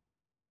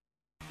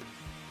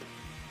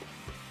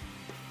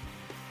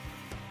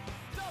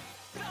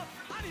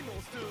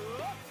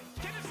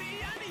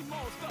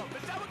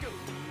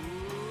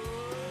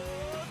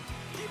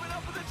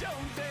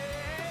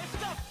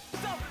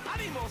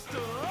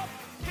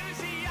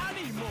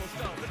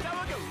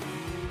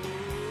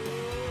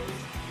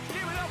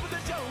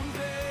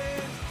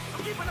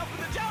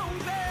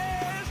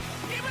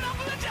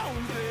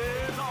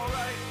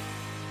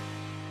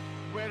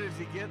 Where does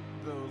he get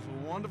those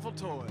wonderful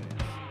toys?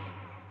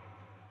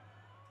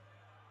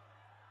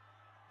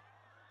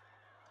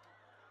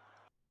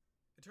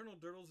 Eternal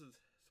Durdles is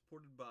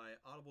supported by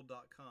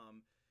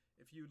Audible.com.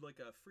 If you'd like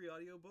a free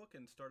audiobook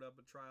and start up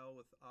a trial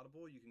with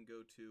Audible, you can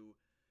go to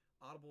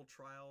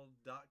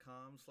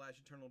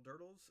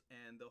audibletrial.com/EternalDurdles,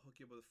 and they'll hook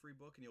you up with a free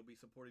book, and you'll be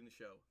supporting the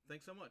show.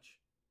 Thanks so much.